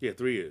 Yeah,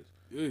 3 years.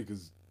 Yeah,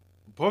 because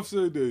Puff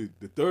said the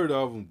third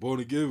album,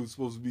 Born Again, was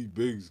supposed to be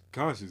Big's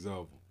conscious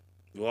album.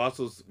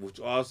 Which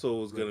also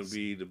was going to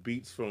be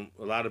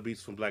a lot of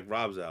beats from Black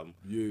Rob's album.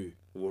 Yeah.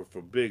 Were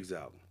for Big's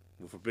album.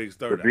 Were for Big's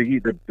third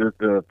album.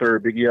 The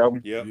third Biggie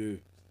album? Yep. Yeah.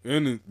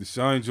 And the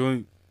Shine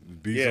joint, the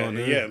beats on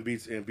there. Yeah, and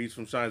beats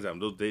from Shine's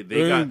album.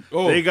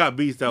 They got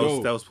beats that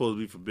was supposed to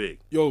be for Big.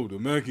 Yo, the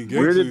American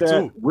Gangster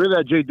too. Where did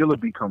that Jay Dilla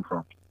beat come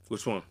from?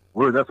 Which one?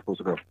 Where is that supposed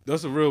to go?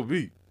 That's a real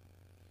beat.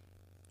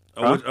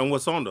 On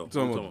what song though?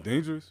 Talking about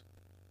Dangerous?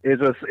 It's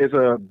a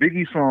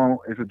Biggie song.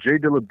 It's a J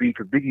Dilla beat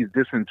because Biggie's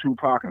dissing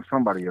Tupac and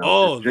somebody else.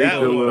 Oh,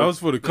 That was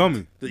for the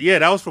Coming. Yeah,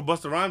 that was for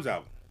Busta Rhymes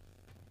album.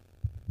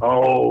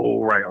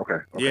 Oh, right. Okay.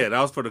 Yeah, that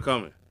was for the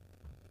Coming.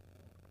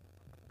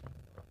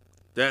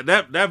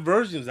 That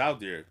version's out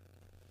there.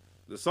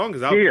 The song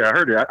is out there. Yeah, I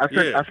heard it.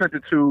 I sent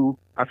it to.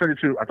 I thought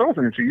I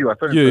sent it to you. I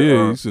sent it to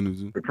you sent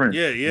it the Prince.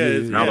 Yeah.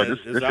 And I was like,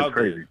 this is out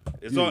crazy. There.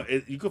 It's on.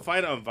 You can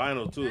find it on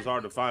vinyl too. It's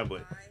hard to find,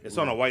 but it's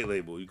on a white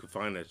label. You can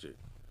find that shit.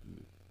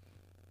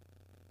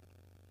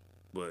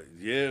 But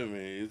yeah,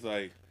 man, it's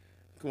like,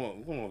 come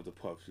on with the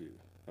Puff shit.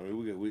 I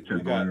mean,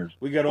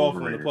 we got off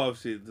on the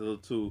Puff shit a little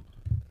too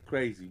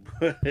crazy,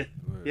 but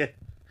yeah.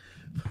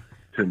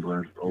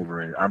 Timberland's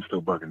overrated. I'm still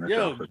bugging that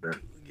shit like that.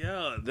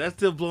 Yeah, that's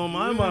still blowing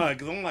my mind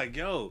because I'm like,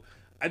 yo,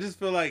 I just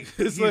feel like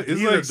he's like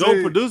a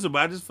dope producer, but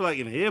I just feel like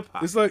in hip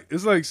hop, it's like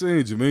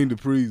saying Jermaine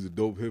Dupri's a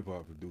dope hip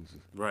hop producer.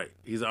 Right?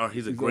 He's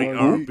a great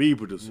R&B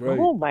producer. Right.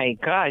 Oh my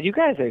God, you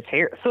guys are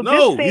terrible. So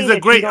no, he's a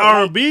great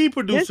R&B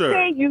producer. Just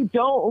say you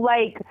don't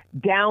like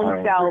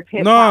down south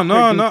hip hop.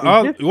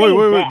 No.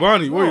 Wait,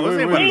 Bonnie. Wait.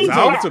 You're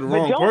talking to the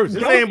wrong person.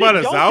 This ain't about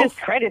the South. Don't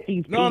discredit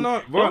these people.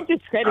 Don't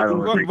discredit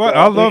these people.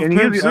 I love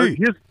Pimp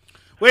C.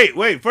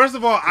 Wait. First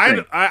of all,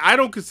 I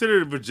don't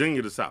consider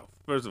Virginia the South.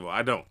 First of all,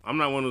 I don't. I'm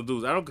not one of those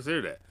dudes. I don't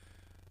consider that.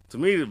 To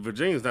me,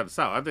 Virginia's not the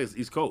South. I think it's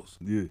East Coast.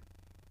 Yeah.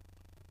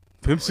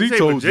 Pimp C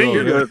told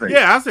you.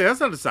 Yeah, I say that's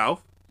not the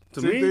South.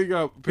 To me, here's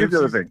the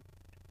other thing.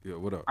 Yeah,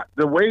 what up?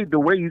 The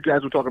way you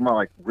guys were talking about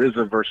like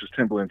RZA versus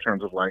Timbaland in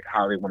terms of like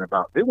how they went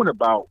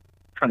about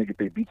trying to get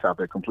their beats out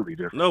there completely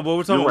different. No, but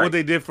we're talking about what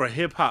they did for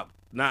hip hop,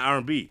 not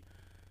R&B.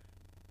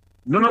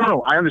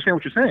 No. I understand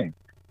what you're saying.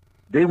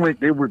 But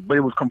it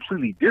was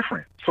completely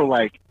different. So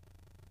like,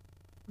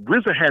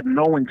 RZA had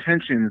no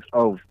intentions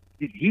of.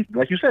 He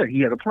like you said,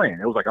 he had a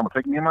plan. It was like, I'm gonna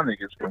take me and my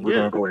niggas, and we're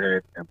gonna go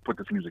ahead and put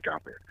this music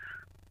out there.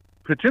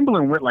 But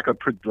Timbaland went like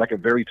a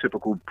very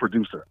typical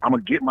producer. I'm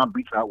gonna get my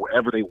beats out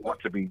wherever they want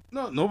to be.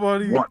 No,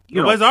 nobody's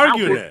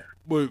arguing that.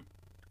 But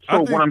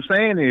what I'm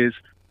saying is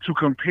to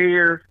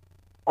compare.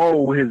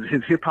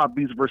 His hip hop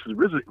beats versus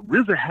RZA.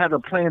 RZA had a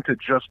plan to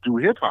just do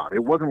hip hop.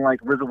 It wasn't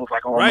like RZA was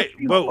like, right.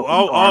 But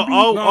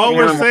all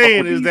we're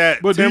saying is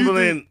that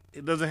Timbaland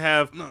doesn't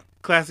have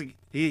classic.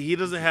 He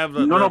doesn't have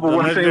the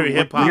legendary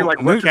hip hop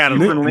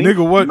catalog.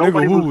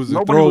 Nigga who was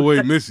a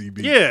throwaway Missy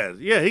beat. Yeah.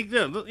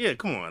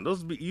 Come on,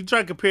 you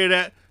try to compare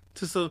that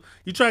to some.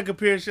 You try to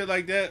compare shit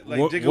like that, like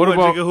what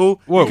about Jigga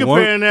Who? You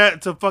comparing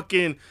that to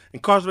fucking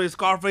Incarcerated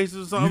Scarface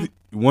or something?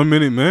 1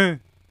 Minute Man.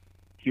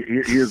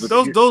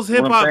 Those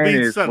hip hop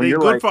beats, they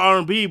good for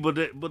R&B, but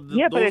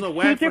those are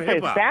whack for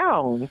hip hop.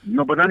 Sounds.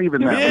 No, but not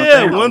even that.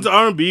 Yeah, one's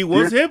R&B,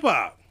 one's hip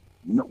hop.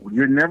 No,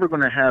 you're never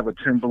going to have a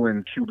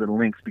Timbaland Cuban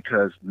links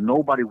because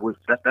nobody was.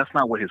 That's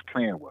not what his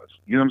plan was.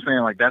 You know what I'm saying?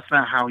 Like that's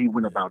not how he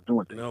went about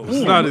doing things. No, it's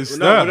not his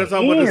style. We're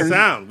talking about the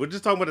sound. We're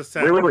just talking about the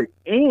sound. Wait.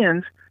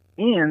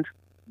 And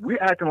we're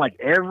acting like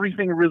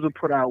everything RZA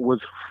put out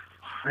was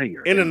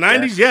fire. In the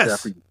 90s,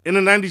 yes. In the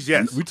 90s,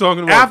 yes. We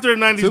talking about after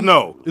the 90s,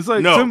 no. It's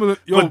like no. Timbaland,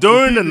 but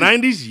during the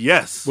 90s,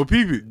 yes. But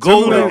people,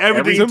 golden,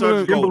 everything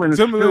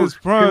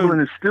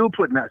Timbaland is still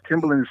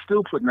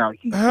putting out.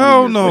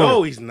 Hell no.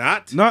 No, he's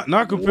not.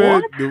 Not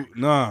compared to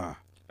nah.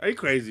 Are you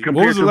crazy?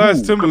 What was the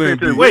last Timbaland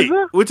beat? Wait,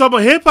 we're talking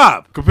about hip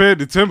hop. Compared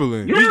to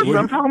Timbaland. Yeah,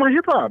 I'm talking about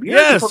hip hop.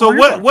 Yeah, so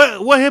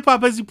what hip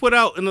hop has he put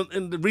out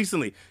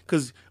recently?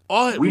 Because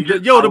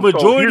the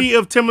majority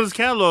of Timbaland's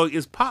catalog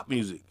is pop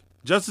music.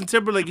 Justin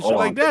Timberlake and shit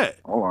like that.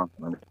 Hold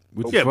on.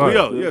 Do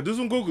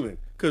some Googling.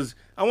 Because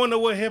I want to know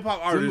what hip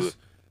hop artists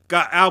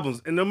got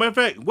albums. And no matter of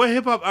fact, what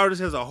hip hop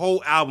artist has a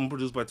whole album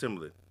produced by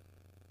Timbaland?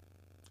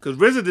 Because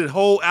RZA did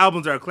whole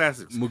albums that are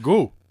classics.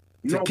 Magoo.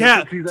 To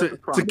Cal,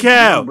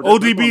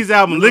 ODB's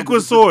album,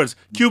 Liquid Swords,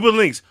 Cuban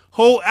Links,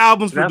 whole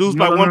albums produced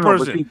by one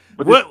person.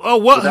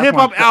 What hip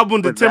hop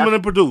album did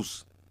Timbaland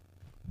produce?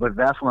 But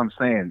that's what I'm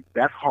saying.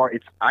 That's hard.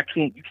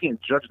 You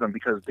can't judge them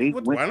because they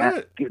went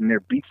out getting their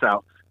beats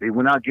out. They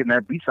went out getting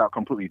their beats out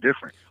completely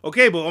different.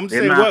 Okay, but I'm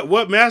saying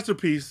what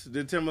masterpiece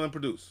did Timbaland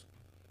produce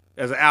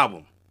as an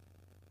album?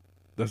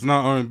 That's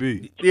not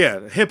R&B.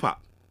 Yeah, hip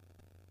hop.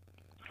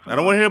 I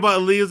don't want to hear about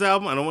Aaliyah's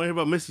album. I don't want to hear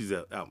about Missy's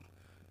album.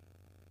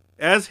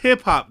 As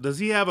hip hop, does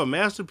he have a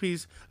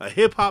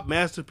hip hop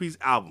masterpiece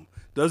album?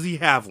 Does he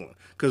have one?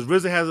 Because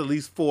RZA has at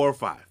least 4 or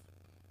 5.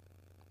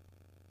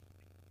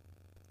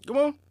 Come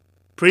on.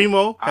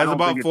 Primo has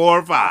about 4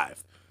 or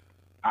 5.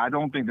 I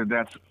don't think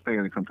that's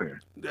fairly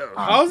compared.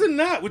 How is it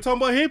not? We're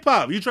talking about hip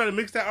hop. You trying to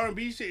mix that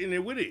R&B shit in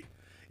there with it?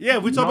 Yeah,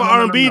 we talk about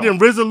R&B, then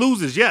RZA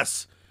loses.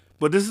 Yes,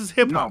 but this is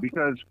hip hop.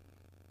 No,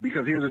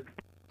 because here's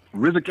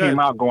RZA came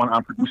out going,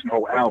 I'm producing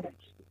whole albums.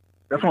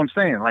 That's what I'm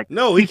saying. Like,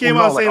 no, he came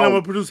out saying, I'm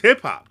gonna produce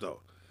hip hop though.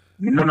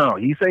 No.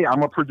 He say I'm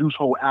gonna produce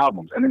whole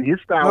albums, and then his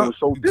style was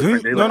so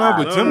different.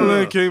 But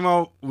Timbaland came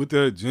out with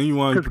that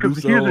genuine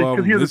producer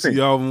album,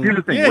 Missy album. Here's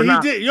the thing. Yeah,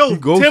 he did.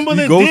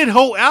 Timbaland did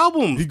whole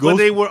albums, but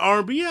they were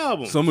R&B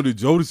albums. Some of the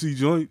Jodeci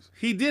joints.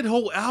 He did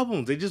whole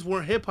albums. They just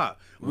weren't hip hop.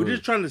 We're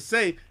just trying to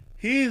say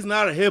he's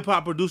not a hip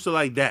hop producer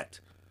like that.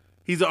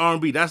 He's an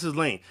R&B. That's his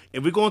lane.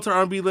 If we go into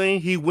R&B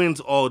lane, he wins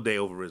all day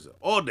over RZA.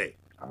 All day.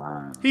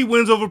 He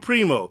wins over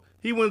Primo.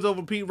 He wins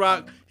over Pete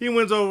Rock. He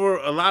wins over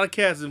a lot of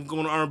cats if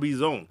going to R&B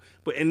zone.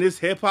 But in this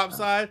hip hop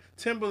side,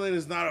 Timberland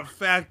is not a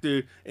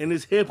factor in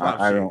this hip hop.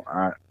 I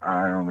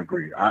don't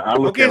agree. I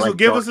look okay, at, so like,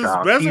 give us his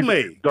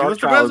resume. Give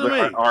us the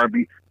resume.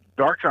 R&B.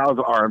 Dark Child's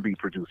an R&B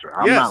producer.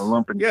 I'm not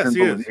lumping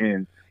Timberland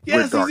in.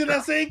 Yes, he's in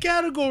that same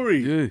category.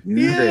 Yeah.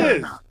 He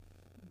is.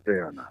 They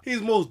are not.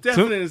 He's most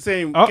definitely in the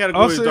same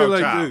category as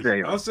Dark Child.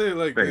 I'll say it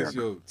like this,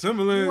 yo.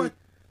 Timberland.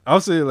 I'll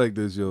say it like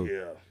this, yo.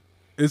 Yeah.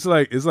 It's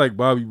like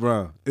Bobby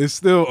Brown. It's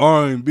still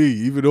R&B,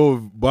 even though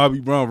Bobby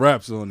Brown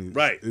raps on it.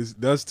 Right.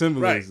 That's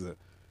Timberland's. Right.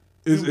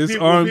 It's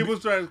R&B. People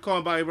started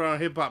calling Bobby Brown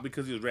hip hop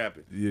because he was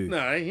rapping. Yeah.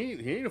 Nah, he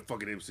ain't a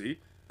fucking MC.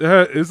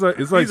 It's like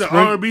he's an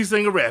R&B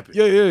singer rapping.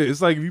 Yeah.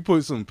 It's like if you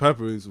put some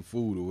pepper in some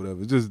food or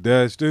whatever, just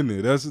dashed in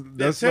there. That's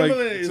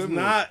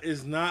Timberland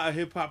is not a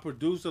hip hop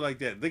producer like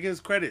that. Look at his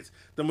credits.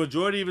 The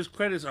majority of his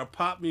credits are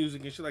pop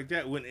music and shit like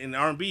that. When in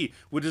R&B,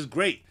 which is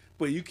great,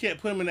 but you can't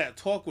put him in that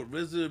talk with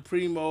RZA,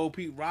 Primo,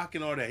 Pete Rock,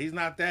 and all that. He's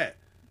not that.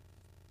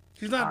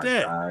 He's not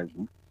that.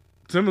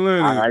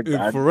 Timberland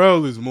and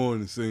Pharrell is more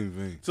in the same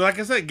vein. So, like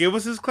I said, give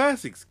us his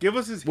classics. Give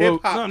us his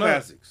hip hop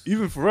classics.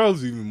 Even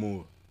Pharrell's even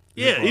more.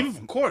 Yeah, even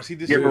of course he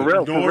did.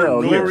 Pharrell,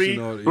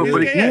 Nori.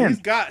 But again, he's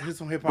got his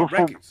some hip hop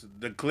records.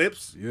 The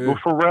clips. Yeah. But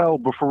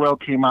Pharrell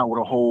came out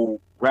with a whole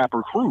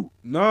rapper crew.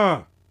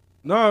 Nah.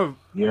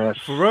 Yes.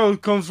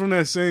 Pharrell comes from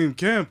that same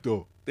camp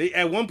though. They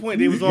at one point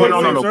they was all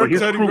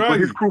Teddy Riley.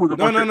 His crew was a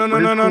bunch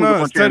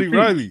No. It's Teddy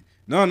Riley.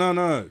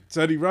 No.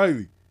 Teddy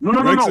Riley. No.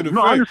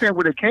 I understand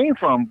where they came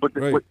from, but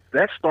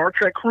that Star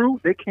Trek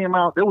crew, they came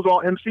out. They was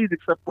all MCs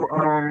except for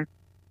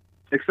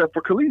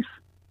Khalees.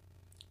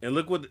 And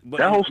look what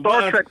that whole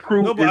Star Trek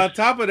crew. No, but on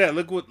top of that,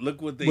 look what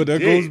they did. But that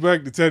goes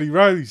back to Teddy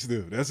Riley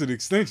still. That's an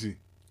extension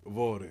of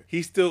all that.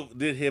 He still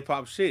did hip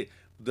hop shit.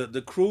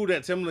 The crew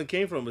that Timberland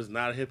came from is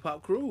not a hip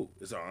hop crew.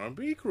 It's an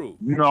R&B crew.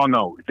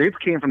 No. They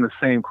came from the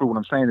same crew. What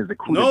I'm saying is the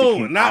crew.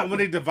 No, not when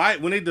they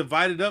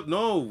divided up.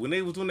 No, when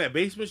they was doing that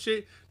basement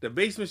shit. The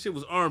basement shit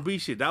was R&B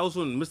shit. That was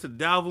when Mr.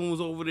 Dalvin was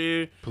over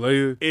there.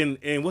 Player.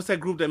 And what's that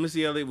group that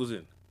Missy Elliott was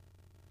in?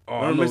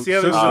 Oh, Missy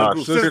Elliott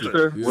was in the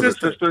group.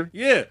 Sister.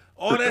 Yeah,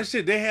 all that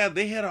shit. They had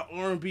an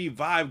R&B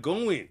vibe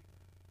going.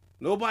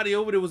 Nobody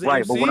over there was an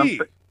MC.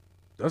 But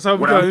that's how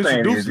we got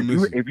introduced to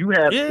Missy. If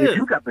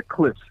you got the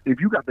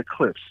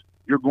clips,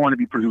 you're going to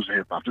be producing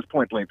hip hop. Just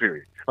point blank,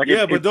 period. Like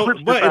it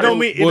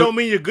don't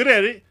mean you're good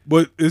at it.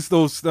 But it's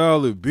those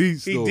style of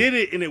beats. He did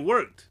it and it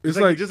worked. It's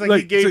like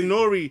he gave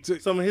Nori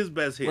some of his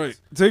best hits. Right.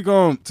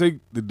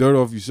 Take the Dirt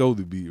Off Your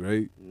Shoulder beat,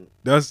 right?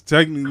 That's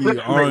technically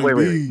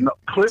R&B. No,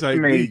 Clips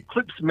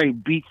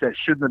made beats that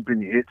shouldn't have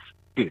been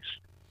hits.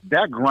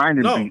 That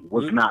grinding beat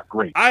was not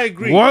great. I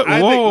agree. What?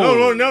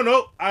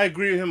 No. I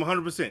agree with him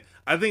 100%.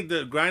 I think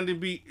the grinding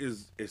beat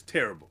is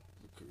terrible.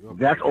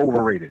 That's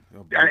overrated.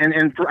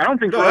 And I don't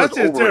think that's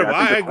just terrible.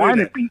 I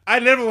agree with that. I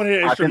never want to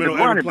hear instrumental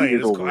ever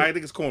playing. I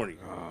think it's corny.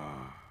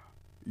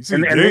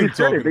 And they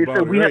said it. They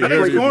said we had to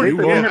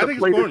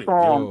play this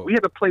song. We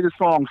had to play this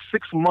song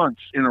 6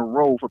 months in a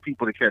row for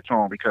people to catch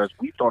on because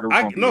we thought it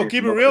was. No,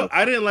 keep it real.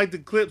 I didn't like the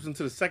clips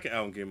until the second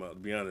album came out. To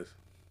be honest,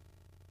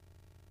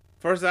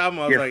 first album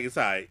I was like, it's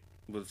alright.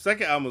 But the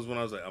second album was when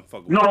I was like, I'm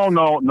fucking. No.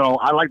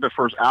 I like the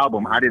first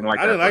album. I didn't like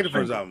the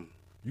first album.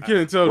 You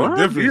can't tell the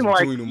difference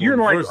between them. You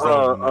didn't like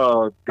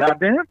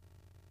Goddamn?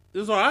 It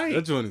was alright.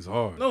 That joint is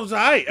hard. No, it was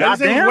alright. I didn't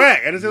say it was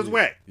whack. I didn't say it was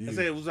whack. I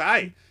said it was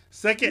alright.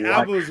 Second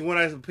album is when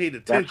I paid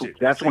attention.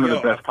 That's one of the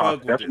best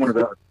pop. That's one of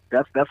the.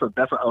 That's an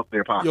up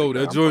there pop.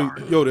 That joint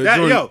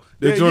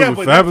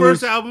was fabulous.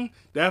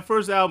 That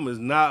first album is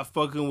not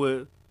fucking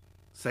with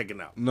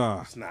second album.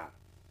 Nah, it's not.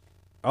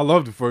 I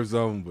love the first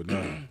album, but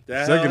nah.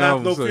 Second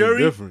album is something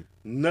different.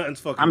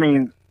 Nothing's fucking. I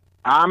mean,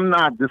 I'm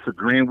not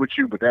disagreeing with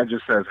you, but that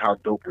just says how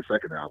dope the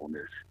second album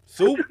is.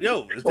 So,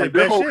 it's like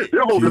their best shit.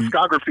 Their whole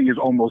discography is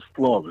almost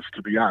flawless,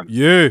 to be honest.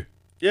 Yeah.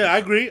 Yeah, I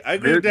agree. I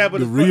agree with that. But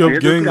the re-up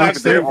gang, like I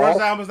said, the first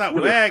album is not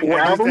whack.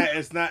 I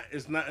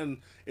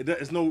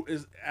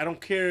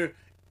don't care.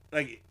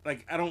 Like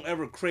I don't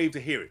ever crave to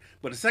hear it.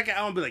 But the second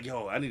album be like,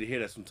 yo, I need to hear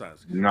that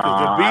sometimes.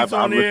 Nah, the beats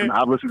on there.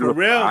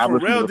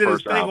 Pharrell did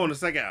his thing on the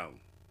second album.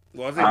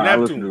 Well, I think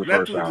Neptune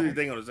did his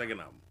thing on the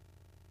second album.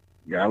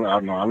 Yeah,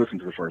 I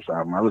listened to the first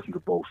album. I listened to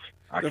both.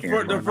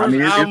 The first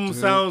album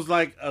sounds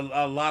like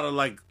a lot of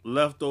like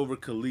leftover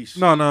Khalees.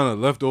 No,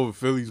 leftover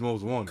Philly's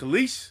Most Wanted.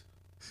 Khalees?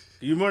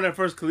 You remember that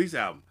first Khalees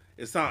album?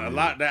 It sounds a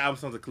lot. That album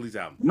sounds like a Khalees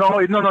album. No,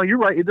 you're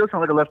right. It does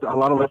sound like a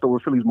lot of leftover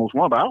Philly's Most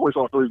Wanted. But I always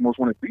thought Philly's Most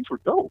Wanted beats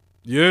were dope.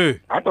 Yeah,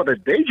 I thought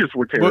that they just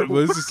were terrible.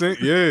 But it's the same.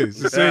 Yeah, it's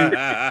the same.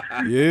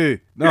 Yeah,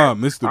 nah,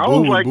 Mr. I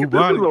was like,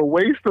 this is a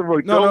waste of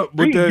a dope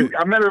beat. As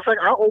a matter of fact,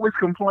 I always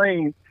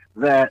complain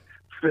that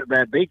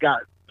they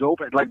got dope.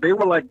 Like they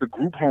were like the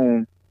group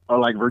home. Or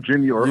like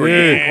Virginia or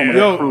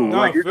crew.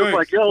 Like it's just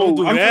like, yo,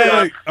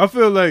 I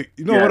feel like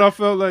you know what I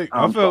felt like?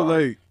 I felt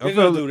like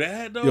do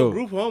that though.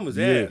 Group home is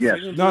ass. Yes.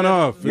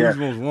 No, Philly's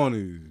Most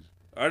Wanted.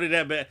 Are they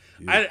that bad?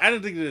 Yeah. I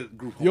didn't think the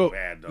group home was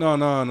bad, though.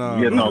 No.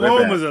 Yeah, group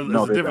home is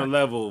a different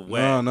level of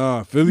whack.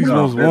 Nah. Philly's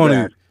Most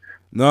Wanted.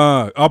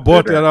 Nah, I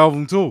bought that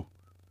album, too.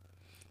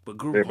 But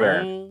group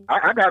home?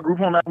 I got group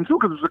home album, too,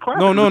 because it's a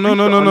classic.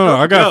 No.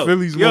 I got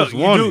Philly's Most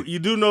Wanted. You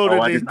do know that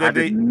I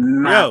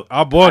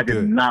bought that.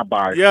 I did not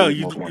buy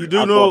you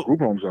do know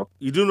group homes, though.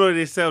 You do know that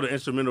they sell the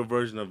instrumental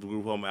version of the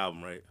group home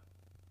album, right?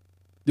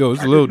 Yo,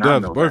 it's Lil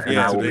Dab's birthday.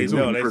 Yeah, they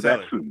sell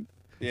it.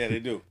 Yeah, they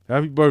do.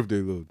 Happy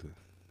birthday, Lil Dab.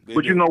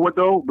 But you know what,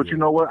 though? You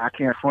know what? I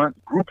can't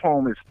front. Group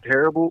home is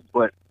terrible,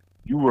 but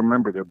you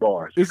remember their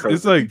bars. It's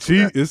like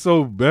cheese. It's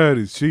so bad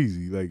it's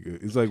cheesy. Like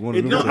it's like one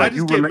of them. I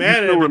just get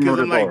mad at it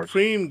because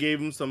Cream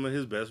gave him some of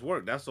his best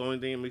work. That's the only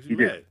thing that makes me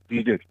mad.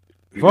 He did.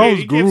 If I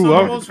was Guru,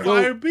 I would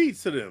fire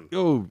beats to them.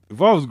 Yo,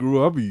 if I was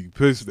Guru, I'd be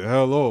pissed the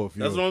hell off.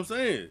 That's what I'm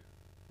saying.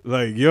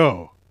 Like,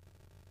 yo,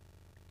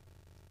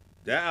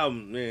 that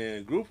album,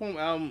 man, group home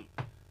album,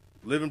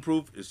 Living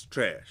Proof is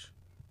trash.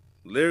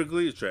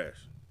 Lyrically, it's trash.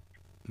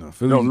 No,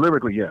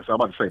 lyrically, yes. I'm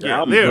about to say the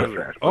album is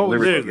trash.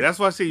 Lyrically. That's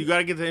why I say you got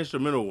to get the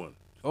instrumental one.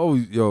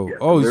 Always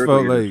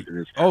felt like.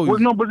 Well,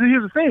 no, but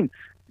here's the thing.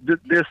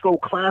 They're so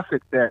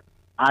classic that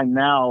I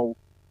now,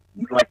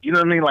 like, you know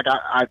what I mean? Like,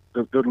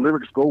 the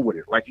lyrics go with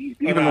it. Like,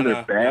 even though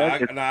they're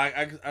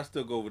bad. I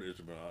still go with the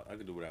instrumental. I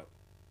can do without.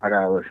 I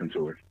got to listen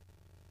to it.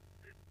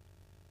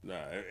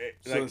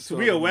 To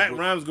be a whack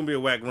rhyme is going to be a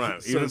whack rhyme.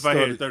 Even if I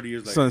hear it 30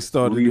 years later. Son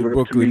started in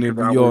Brooklyn, and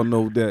we all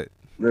know that.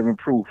 Living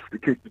Proof, to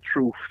kick the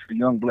truth, the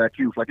young black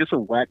youth. Like, it's a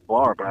whack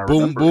bar, but I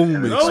boom,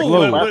 remember.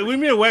 What we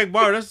mean a whack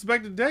bar? That's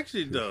Spectre Deck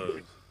shit, though.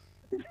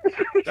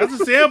 That's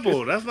a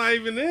sample. That's not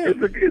even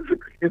them.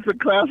 It's a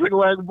classic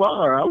whack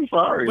bar. I'm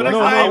sorry. But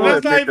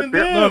that's not even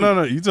them.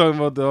 No. You talking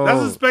about the...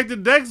 That's Inspector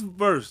Deck's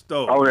verse,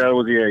 though. Oh, that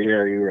was, yeah,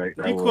 you're right.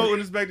 You quoting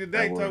Inspector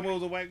Deck talking about it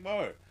was a whack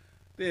bar.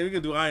 Damn, we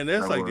can do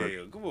INS like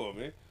that. Come on,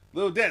 man.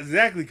 Lil Deck,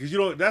 exactly,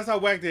 because that's how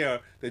whack they are,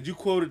 that you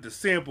quoted the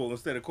sample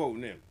instead of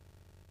quoting them.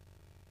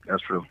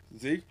 That's true.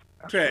 See?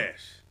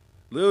 Trash.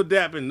 Lil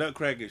Dap and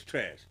Nutcracker is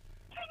trash.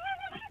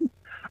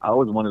 I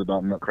always wondered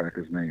about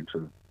Nutcracker's name,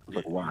 too.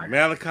 Like, why?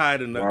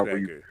 Malachi the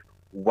Nutcracker.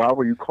 Why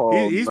were you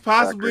called He's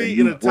possibly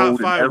in the top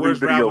 5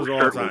 worst rappers of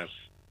all time.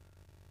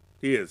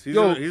 He is. He's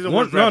the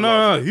worst rapper.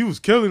 No. He was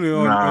killing it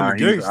on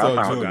the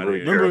Gangstar joint.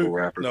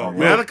 Remember? No,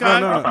 Malachi?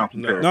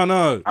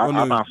 No.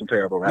 I found some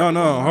terrible rappers.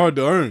 No, Hard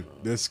to Earn.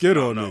 That skit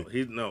on it.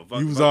 He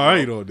was all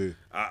right on there.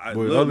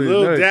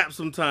 Lil Dap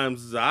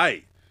sometimes is all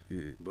right.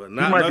 Yeah. But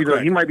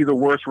not he might be the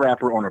worst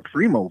rapper on a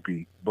Primo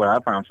beat, but I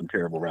found some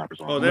terrible rappers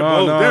on.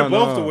 They're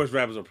both the worst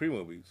rappers on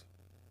Primo beats.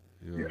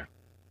 Yeah.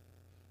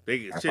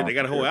 They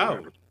got a whole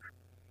album.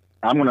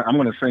 I'm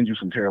gonna send you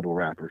some terrible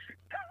rappers.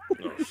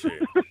 Oh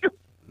shit.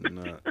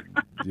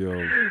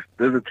 Yo.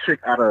 There's a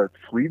chick out of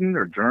Sweden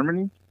or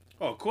Germany.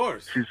 Oh, of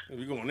course. She's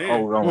going there.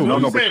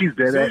 No, but she's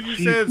dead. You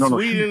said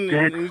Sweden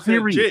and you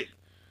said chick.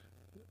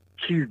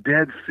 She's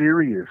dead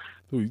serious.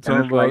 Who you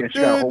talking about? I'm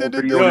talking about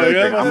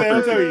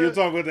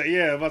that.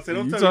 Yeah, if I said,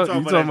 don't tell me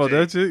you talking about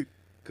that chick.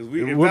 Because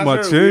with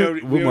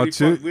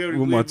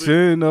my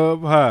chin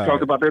up high.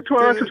 Talked about that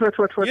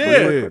twerk.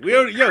 Yeah,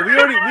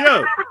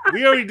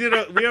 we already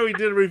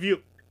did a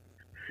review.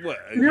 What,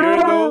 a year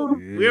ago?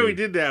 Yeah. We already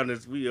did that on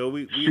this.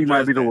 She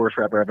might be the worst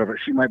rapper I've ever.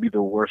 She might be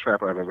the worst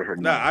rapper I've ever heard.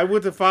 Nah, I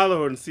went to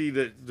follow her and see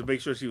that to make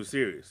sure she was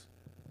serious.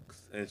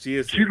 And she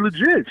is serious.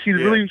 She's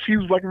legit.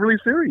 She's like really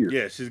serious.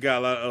 Yeah, she's got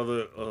a lot of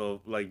other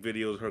like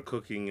videos of her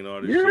cooking and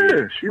all this shit.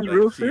 Yeah, she's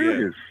real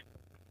serious.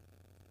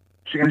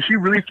 She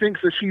really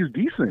thinks that she's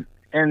decent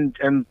and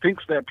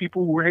thinks that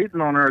people who are hating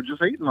on her are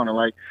just hating on her.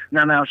 Like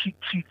now she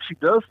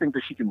does think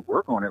that she can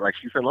work on it. Like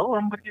she said, "Oh,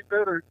 I'm gonna get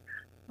better."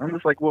 I'm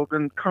just like, well,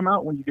 then come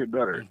out when you get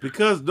better.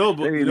 Because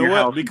you know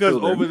what? Because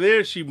over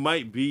there she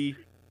might be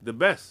the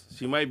best.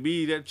 She might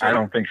be that chick. I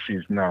don't think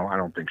she's the best.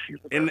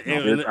 In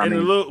the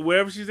little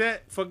wherever she's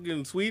at,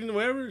 fucking Sweden,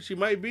 wherever she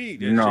might be.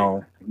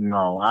 No.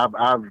 Yeah.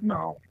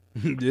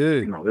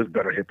 There's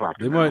better hip hop.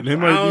 They might be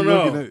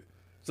looking at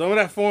some of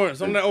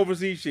that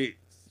overseas shit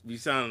be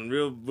sounding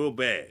real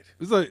bad.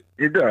 It's like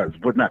it does,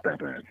 but not that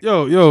bad.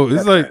 Yo,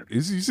 it's like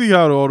you see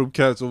how all them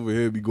cats over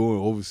here be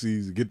going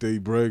overseas to get their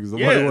bread because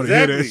nobody want to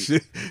hear that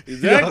shit.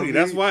 Exactly, you know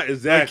that's why.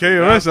 Exactly,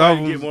 KRS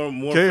albums get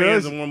more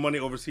fans and more money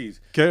overseas.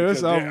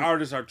 KRS albums,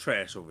 artists are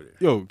trash over there.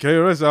 Yo,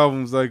 KRS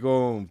albums like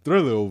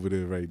Thriller over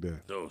there right now.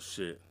 Oh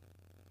shit.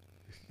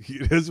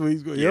 That's what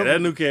he's going. Yeah, that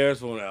new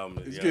KRS One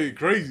album. It's getting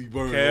crazy,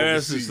 bro.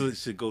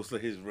 KRS should go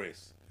slit his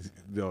wrist.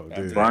 No,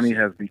 Bonnie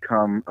has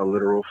become a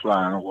literal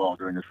fly on the wall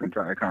during this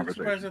entire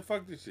conversation. I'm surprised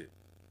fuck this shit.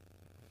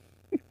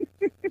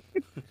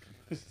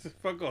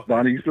 Fuck off.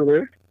 Bonnie, you still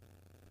there?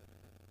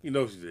 You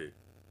know she's there.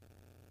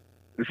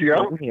 Is she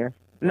out? I'm here.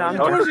 No, of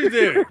course she's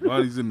there.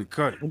 Bonnie's in the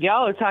cut.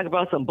 Y'all are talking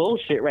about some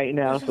bullshit right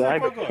now, so I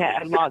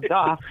logged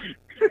off.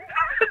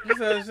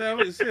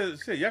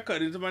 Shit, y'all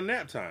cut into my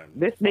nap time.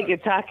 This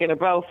nigga talking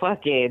about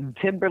fucking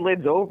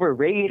Timberland's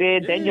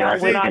overrated. Then y'all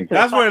went on to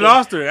that's where I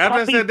lost her. After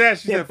I said that,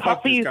 she said,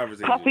 fuck this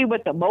conversation. Puffy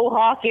with the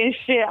mohawk and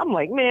shit. I'm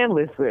like, man,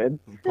 listen.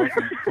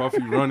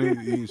 Puffy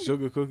running, eating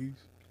sugar cookies.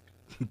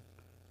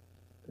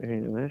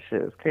 That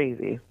shit is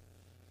crazy.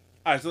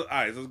 All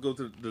right, let's go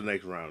to the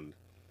next round.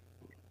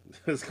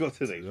 Let's go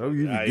to the next How round.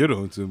 you even All right? get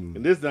on Timberland?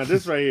 And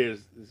this right here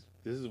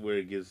this is where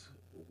it gets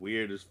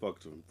weird as fuck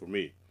for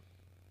me.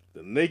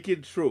 The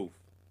Naked Truth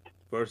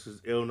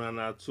versus Il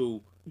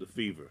 992, The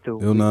Fever.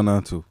 Il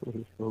 992.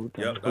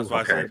 Yep, that's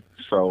what I said.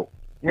 So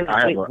Wait,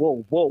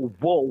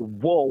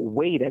 whoa,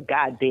 wait a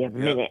goddamn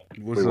minute.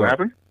 What's what up?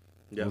 happened?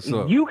 Yep. What's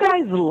up? You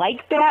guys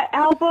like that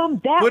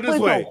album? That Put it was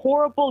this way. a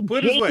horrible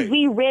Put it this way.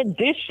 Jay-Z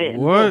rendition.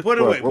 What? Put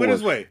it away. What Put it was-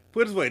 this way.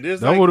 Put it this way.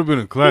 There's That would have been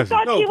a I classic.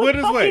 thought No, she put it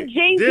was this way. fucking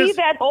Jay-Z This-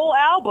 that whole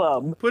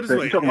album. Put it this So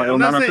way. you talking about I'm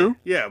not 992? saying,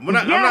 yeah, I'm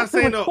not Yes,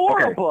 saying it was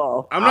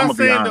horrible. I'm I'ma not be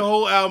saying the honest.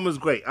 whole album is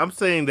great. I'm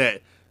saying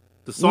that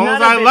the songs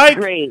None I of it's like,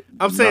 great.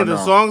 I'm saying No, the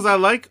no. songs I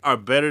like are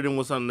better than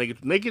what's on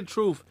Naked. Naked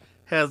Truth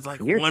has like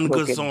You're one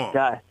good smoking song.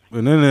 dust.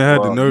 And then they had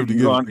the Well, nerve to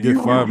get 5 You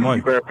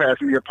mics. better pass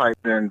me your pipe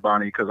then,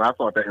 Bonnie, because I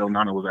thought that Il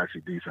Nana was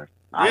actually decent.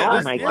 Yeah, Oh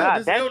this- my yeah, God,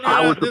 this that's Ill just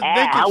I was, this bad.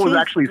 Naked I was Truth-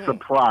 actually come on.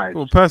 surprised.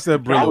 Well, pass that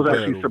I Brillo was pad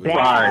actually over there.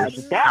 Bad.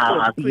 surprised. That how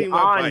was clean my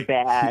beyond pipe.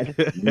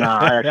 bad. Nah,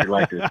 I actually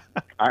liked it.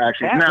 I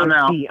actually That was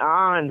now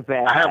beyond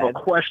bad. I have a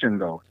question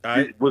though. All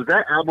right. Was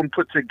that album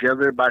put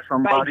together by By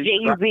somebody?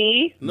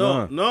 Jay-Z.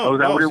 No, no, Oh, is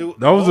that no. what it- she-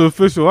 That was the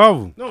official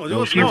album. No, it That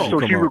was She, no. so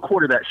come she out.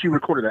 recorded that. She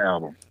recorded the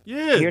album.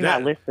 Yeah, You're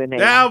that, not listening.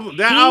 That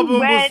She album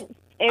went was.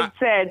 and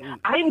said,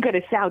 "I'm going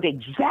to sound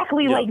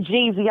exactly Yeah. like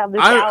Jay-Z on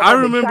this I album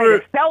and remember- try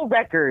to sell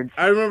records."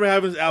 I remember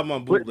having this album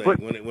on bootleg But-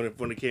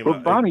 when it came But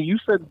out. Bonnie, you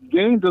said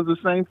Game does the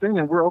same thing,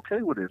 and we're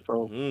okay with it.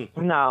 So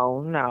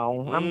No,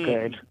 I'm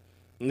good.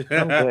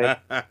 I'm good.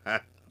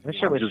 The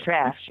shit was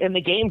trash, and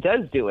the Game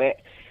does do it.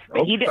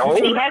 But he, Oh,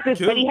 but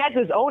he has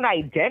his own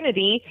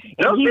identity, and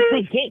Does he's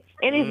he? the game,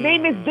 and his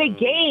name is the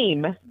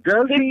Game.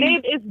 does His he?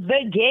 name is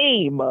the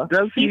Game.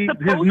 Does he? He's His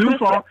supposed new to-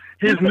 song.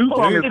 His he's new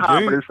song is supposed hot,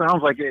 Game- but it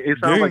sounds like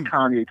Game-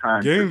 Kanye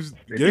time. Games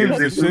It- Games it's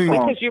the his new sing.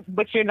 song.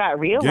 But you're not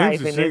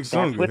realizing sing it.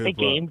 songs That's what in the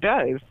hip-hop. Game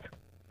does.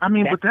 I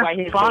mean, That's but why that's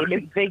his Foxy. name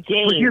is the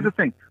But here's the Game.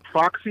 thing: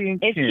 Foxy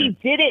and And she Kim.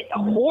 did it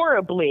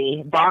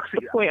horribly. That's Foxy,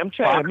 the point I'm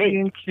trying to Foxy make.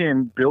 and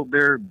Kim built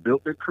their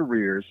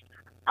careers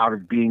out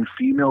of being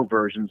female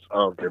versions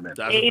of their men.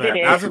 That's a Hated fact.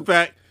 it. That's a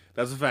fact.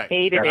 That's a fact.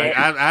 Hated I, it.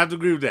 I have to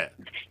agree with that.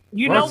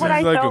 You know Foxy's what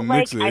I like a felt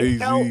mix like?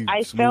 of AZ,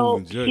 I Smooth, felt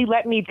and Jay. she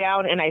let me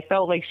down, and I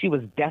felt like she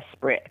was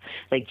desperate.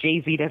 Like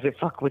Jay-Z doesn't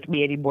fuck with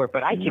me anymore,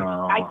 but I can. No.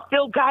 I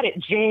still got it,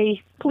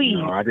 Jay. Please.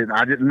 No, I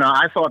didn't. No,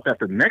 I thought that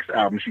the next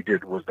album she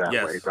did was that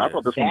Yes, way. But I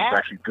thought this one was That-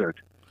 actually good.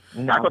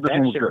 No, I thought this that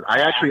one was shit good.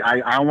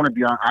 I want to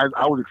be on.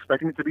 I was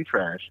expecting it to be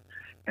trash,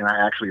 and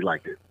I actually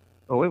liked it.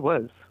 Oh, it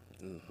was.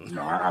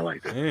 No, I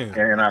liked it.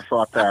 Damn. And I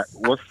thought that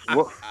what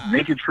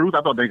Naked Truth.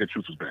 I thought Naked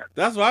Truth was bad.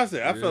 That's what I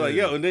said. I felt like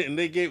Yeah. yo, and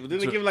they gave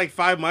like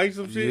 5 mics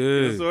some shit.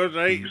 Yeah. So it's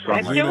right.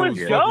 That shit was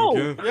Zeno dope.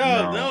 fucking Kim. Yo,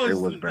 No, that was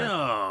it was bad.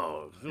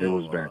 No, It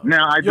was bad.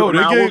 Now I do. Yo,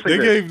 now, I will say they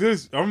this. gave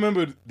this. I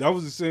remember that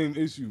was the same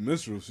issue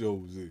Minstrel Show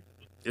was in.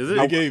 Is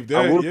They it? gave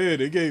I that. will- Yeah,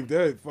 they gave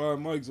that 5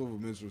 mics over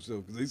Minstrel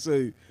Show because they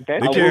say That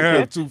they shit can't was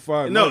have 2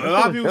 5 No, mics. a lot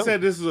of was people dope. said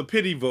this was a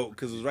pity vote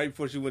because it was right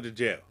before she went to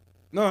jail.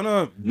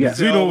 No. Yeah.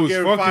 Zeno was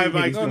gave her 5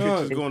 fucking. mics No, and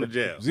no. she's going to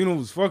jail. Zeno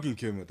was fucking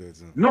Kim at that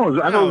time. No,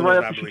 I thought it was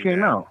right I after she believe came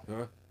that. out.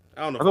 Huh?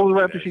 I don't know. I thought it was right if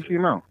I after believe she that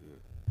came out.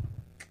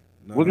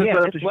 No. Wasn't it Yeah, right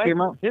this after she was,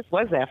 came out? this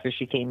was after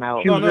she came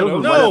out. She was- No, it that was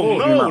was right No, after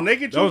she came no, out.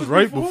 Naked That was Truth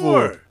right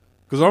before.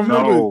 Because I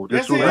remember. No, this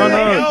That's was it. right No,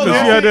 after. Hell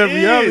because she no, had that it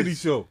reality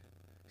is. show.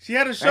 She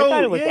had a I show.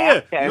 thought it was Yeah.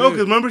 after. No,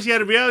 because remember she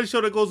had a reality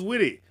show that goes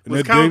with it. It And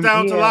was that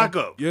Countdown to Yeah.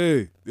 Lockup.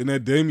 Yeah, and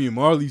that Damian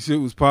Marley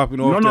shit was popping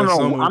off No. that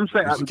summer. I'm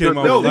saying And she the came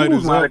out with Light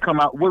singles Us might Up. have come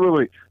out.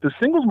 Wait. The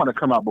singles might have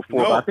come out before,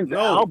 but I think the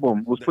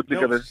album was put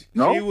together. She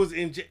No, was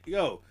in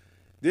yo.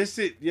 This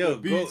shit, yo.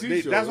 The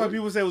BET show, that's why right?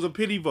 people say it was a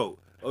pity vote.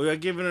 Oh, you're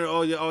giving her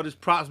all this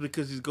props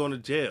because she's going to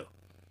jail.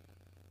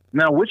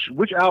 now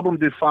which album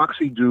did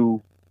Foxy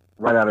do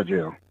right out of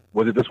jail?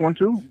 Was it this one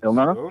too, I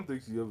Elnana? don't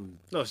think she ever.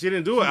 No, she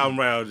didn't do an album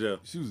right out of jail.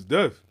 She was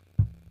deaf.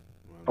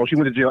 Oh, she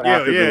went to jail Yeah,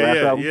 after the last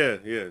album.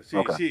 yeah.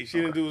 Okay. She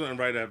didn't do something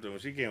right after when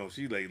she came home.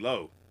 She laid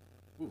low.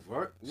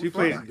 What She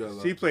played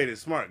it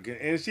smart,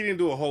 and she didn't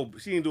do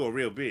a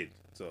real bid.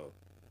 So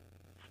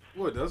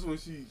What? That's when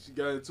she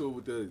got into it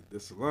with the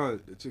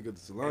salon, the chick at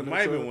the salon. it that might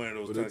have been time. one of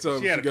But those that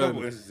times. She had a got couple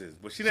in- instances,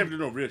 but she never did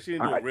no real. She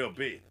didn't do a real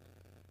bid.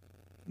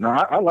 No,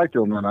 I liked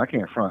Elnana. I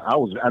can't front. I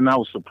was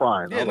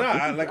surprised. Yeah, I was no,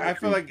 this I is feel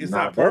actually like it's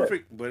not bad.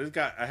 perfect, but it's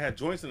got. I had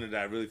joints in it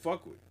that I really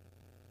fuck with.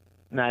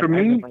 No, For I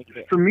didn't me, like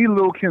it.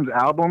 Lil Kim's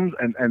albums,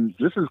 and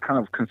this is kind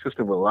of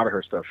consistent with a lot of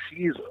her stuff.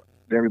 She's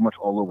very much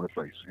all over the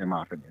place, in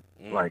my opinion.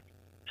 Like,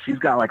 she's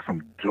got like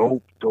some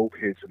dope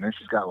hits, and then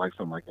she's got like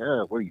some like,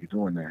 what are you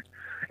doing there?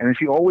 And then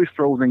she always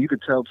throws in. You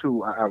could tell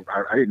too. I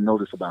didn't know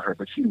this about her,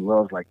 but she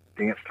loves like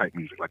dance type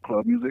music, like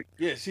club music.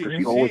 Yeah,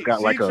 she always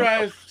got like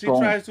she song.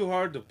 tries too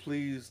hard to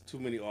please too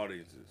many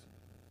audiences.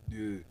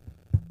 Yeah.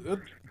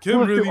 Kim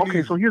really Okay,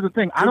 needs- so here's the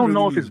thing. I Kim don't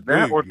know really if it's needs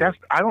that, big, or if yeah. that's.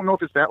 I don't know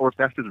if it's that, or if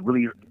that's just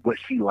really what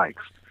she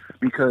likes,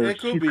 because It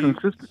could she's be.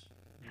 consistent.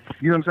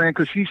 You know what I'm saying?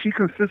 Because she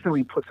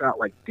consistently puts out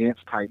like dance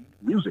type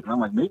music, and I'm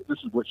like, maybe this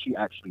is what she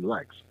actually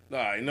likes.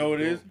 Nah, you know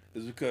what it is?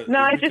 It's because No,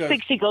 I it's just because-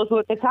 think she goes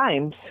with the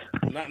times.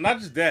 not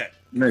just that.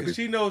 Maybe. Because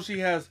she knows she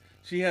has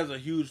a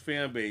huge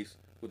fan base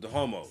with the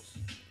homos.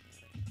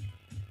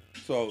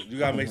 So you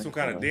gotta make some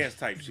kind of dance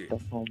type shit. The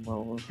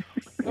homos.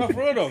 No, for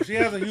real though. She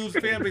has a huge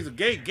fan base of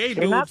gay They're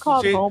dudes. not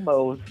called shit.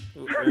 homos.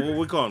 What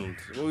we calling them?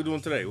 What we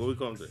doing today? What we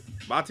calling them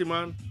today?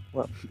 Batiman?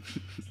 Well,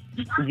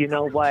 you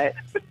know what?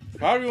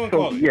 However you want to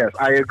call it. Yes,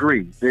 I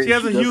agree. She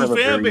has a huge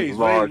fan base.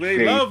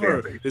 They love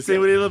her. Base. The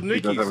same way they love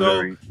Nicki.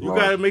 So you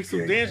gotta make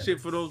some yeah, dance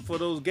shit for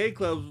those gay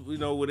clubs. You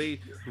know where they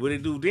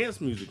do dance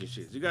music and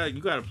shit. You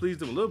gotta please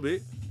them a little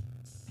bit.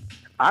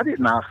 I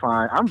did not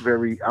find. I'm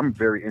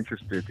very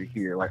interested to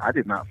hear. Like, I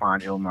did not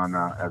find Il Na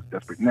Na as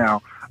desperate.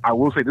 Now, I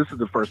will say this is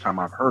the first time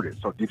I've heard it.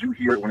 So, did you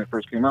hear it when it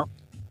first came out?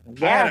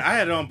 Yeah, I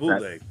had it on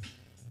bootleg.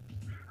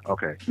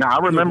 Okay. Now,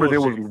 I remember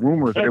there was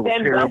rumors that it was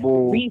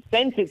terrible. He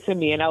sent it to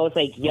me, and I was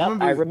like,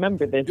 "Yep, I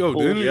remember this." Yo,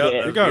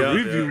 it got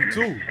reviewed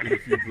too in a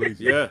few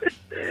places. Yeah.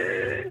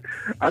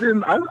 I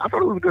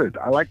thought it was good.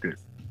 I liked it.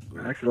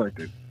 I actually liked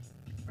it.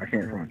 I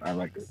can't front. I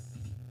liked it.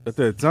 At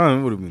that time,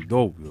 it would have been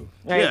dope, yo.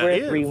 Right,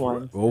 we're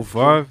 3-1.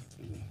 05?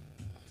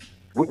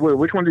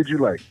 Which one did you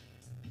like?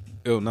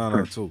 Yo,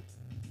 992.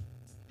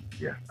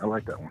 Yeah, I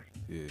like that one.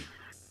 Yeah.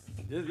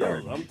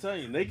 Yo, I'm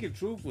telling you, Naked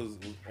Truth was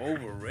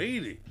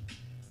overrated.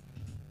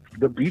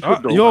 The beats were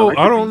dope.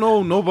 I don't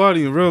know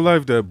nobody in real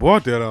life that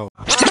bought that out.